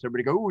consensus.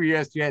 Everybody go, oh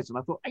yes, and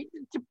I thought, and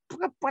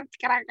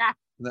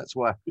that's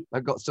why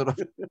I got sort of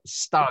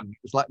stung.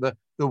 It's like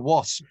the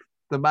wasp,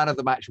 the man of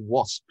the match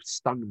wasp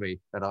stung me,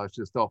 and I was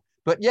just off.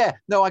 But yeah,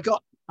 no, I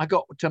got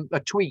a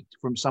tweet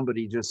from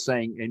somebody just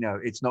saying,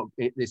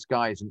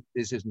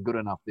 this isn't good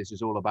enough. This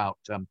is all about.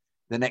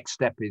 The next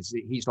step is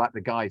he's like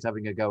the guys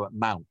having a go at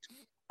Mount,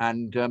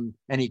 and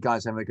any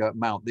guys having a go at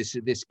Mount.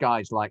 This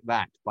guy's like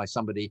that by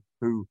somebody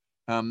who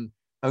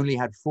only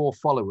had 4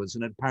 followers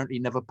and apparently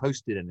never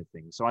posted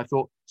anything. So I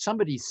thought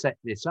somebody set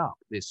this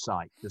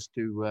site just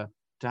to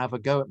have a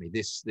go at me.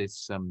 This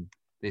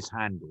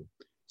handle.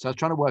 So I was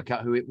trying to work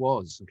out who it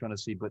was. I'm trying to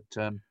see, but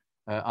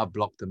I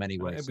blocked them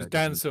anyway. It was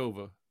Dan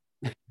Silver.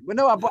 Well,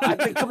 no, I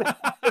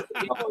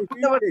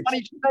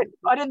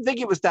didn't think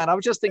it was Dan. I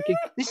was just thinking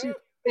this is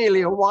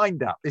really a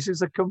wind-up. This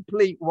is a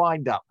complete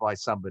wind-up by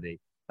somebody.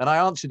 And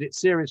I answered it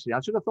seriously.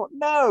 I should have thought,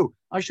 no,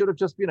 I should have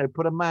just,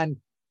 put a man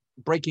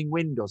breaking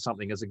wind or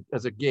something as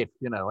a gift.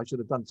 I should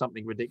have done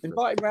something ridiculous.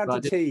 Invite him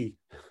round to tea.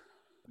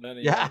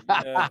 Yeah.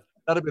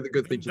 That'd be the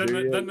good thing to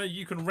do. Then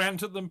you can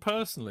rant at them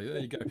personally. There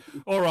you go.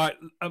 All right.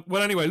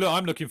 Well, anyway, look,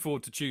 I'm looking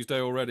forward to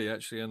Tuesday already,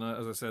 actually. And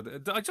as I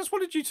said, I just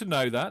wanted you to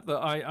know that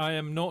I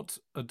am not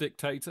a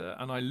dictator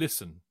and I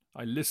listen.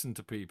 I listen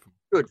to people.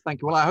 Good,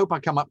 thank you. Well, I hope I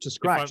come up to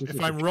scratch.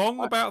 If I'm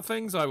wrong about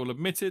things, I will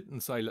admit it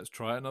and say, let's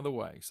try it another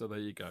way. So there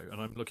you go.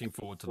 And I'm looking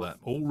forward to that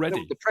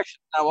already. The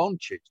pressure's now on,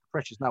 Chicks. The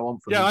pressure's now on.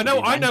 Yeah, I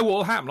know what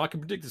will happen. I can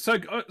predict it. So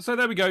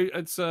there we go.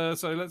 It's so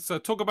let's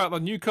talk about the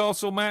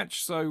Newcastle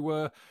match.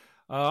 So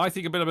I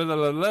think a bit of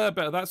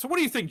that. So what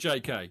do you think,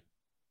 JK?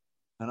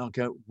 And I'll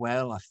go,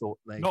 well, I thought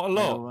not a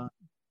lot.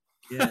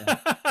 Yeah.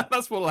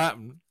 That's what'll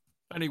happen.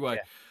 Anyway.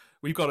 Yeah.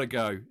 We've got to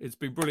go. It's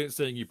been brilliant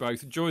seeing you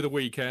both. Enjoy the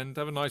weekend.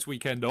 Have a nice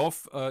weekend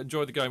off.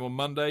 Enjoy the game on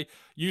Monday.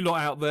 You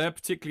lot out there,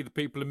 particularly the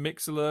people in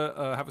Mixler,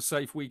 have a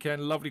safe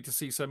weekend. Lovely to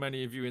see so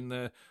many of you in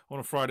there on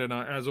a Friday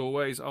night, as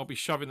always. I'll be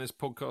shoving this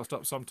podcast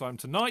up sometime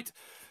tonight.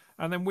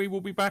 And then we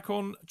will be back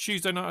on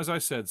Tuesday night, as I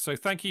said. So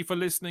thank you for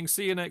listening.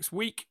 See you next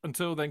week.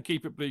 Until then,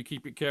 keep it blue,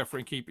 keep it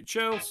carefree, and keep it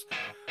Chelsea.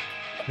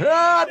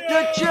 Up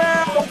to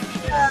Chelsea!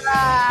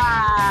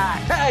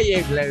 There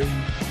you go.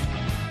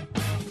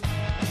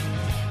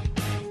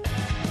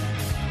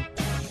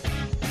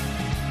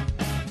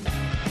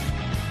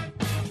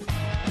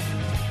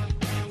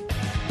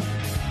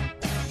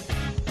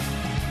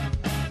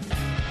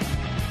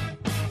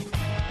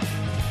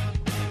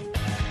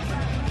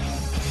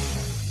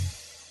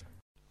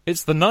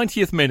 It's the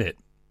 90th minute.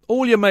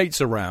 All your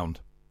mates around.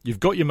 You've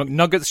got your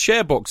McNuggets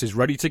share boxes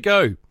ready to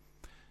go.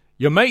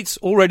 Your mates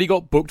already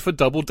got booked for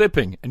double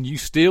dipping, and you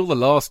steal the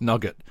last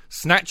nugget,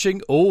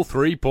 snatching all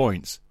 3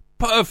 points.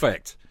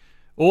 Perfect!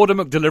 Order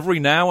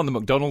McDelivery now on the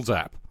McDonald's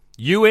app.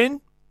 You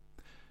in?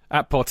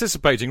 At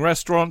participating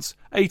restaurants,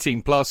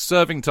 18 plus,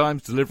 serving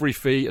times, delivery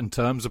fee and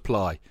terms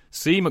apply.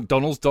 See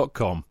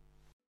mcdonalds.com.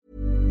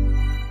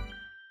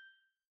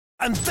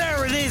 And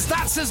there it is,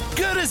 that's as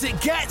good as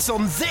it gets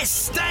on this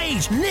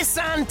stage.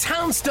 Nissan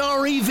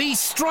Townstar EV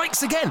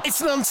strikes again. It's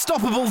an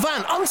unstoppable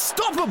van,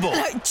 unstoppable.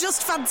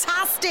 Just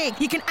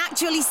fantastic. You can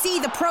actually see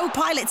the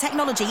ProPilot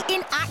technology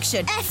in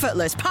action.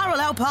 Effortless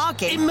parallel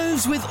parking. It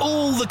moves with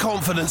all the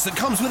confidence that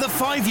comes with a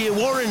 5-year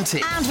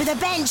warranty. And with a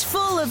bench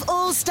full of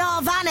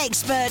all-star van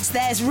experts,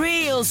 there's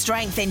real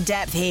strength in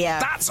depth here.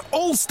 That's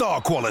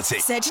all-star quality.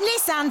 Search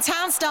Nissan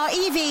Townstar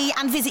EV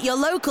and visit your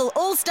local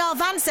all-star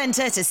van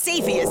centre to see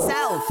for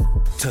yourself.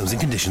 Terms and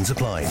conditions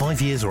apply.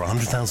 5 years or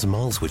 100,000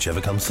 miles,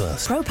 whichever comes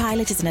first.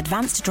 ProPilot is an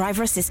advanced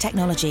driver assist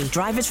technology.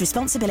 Driver's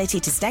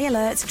responsibility to stay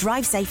alert,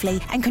 drive safely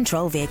and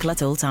control vehicle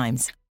at all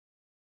times.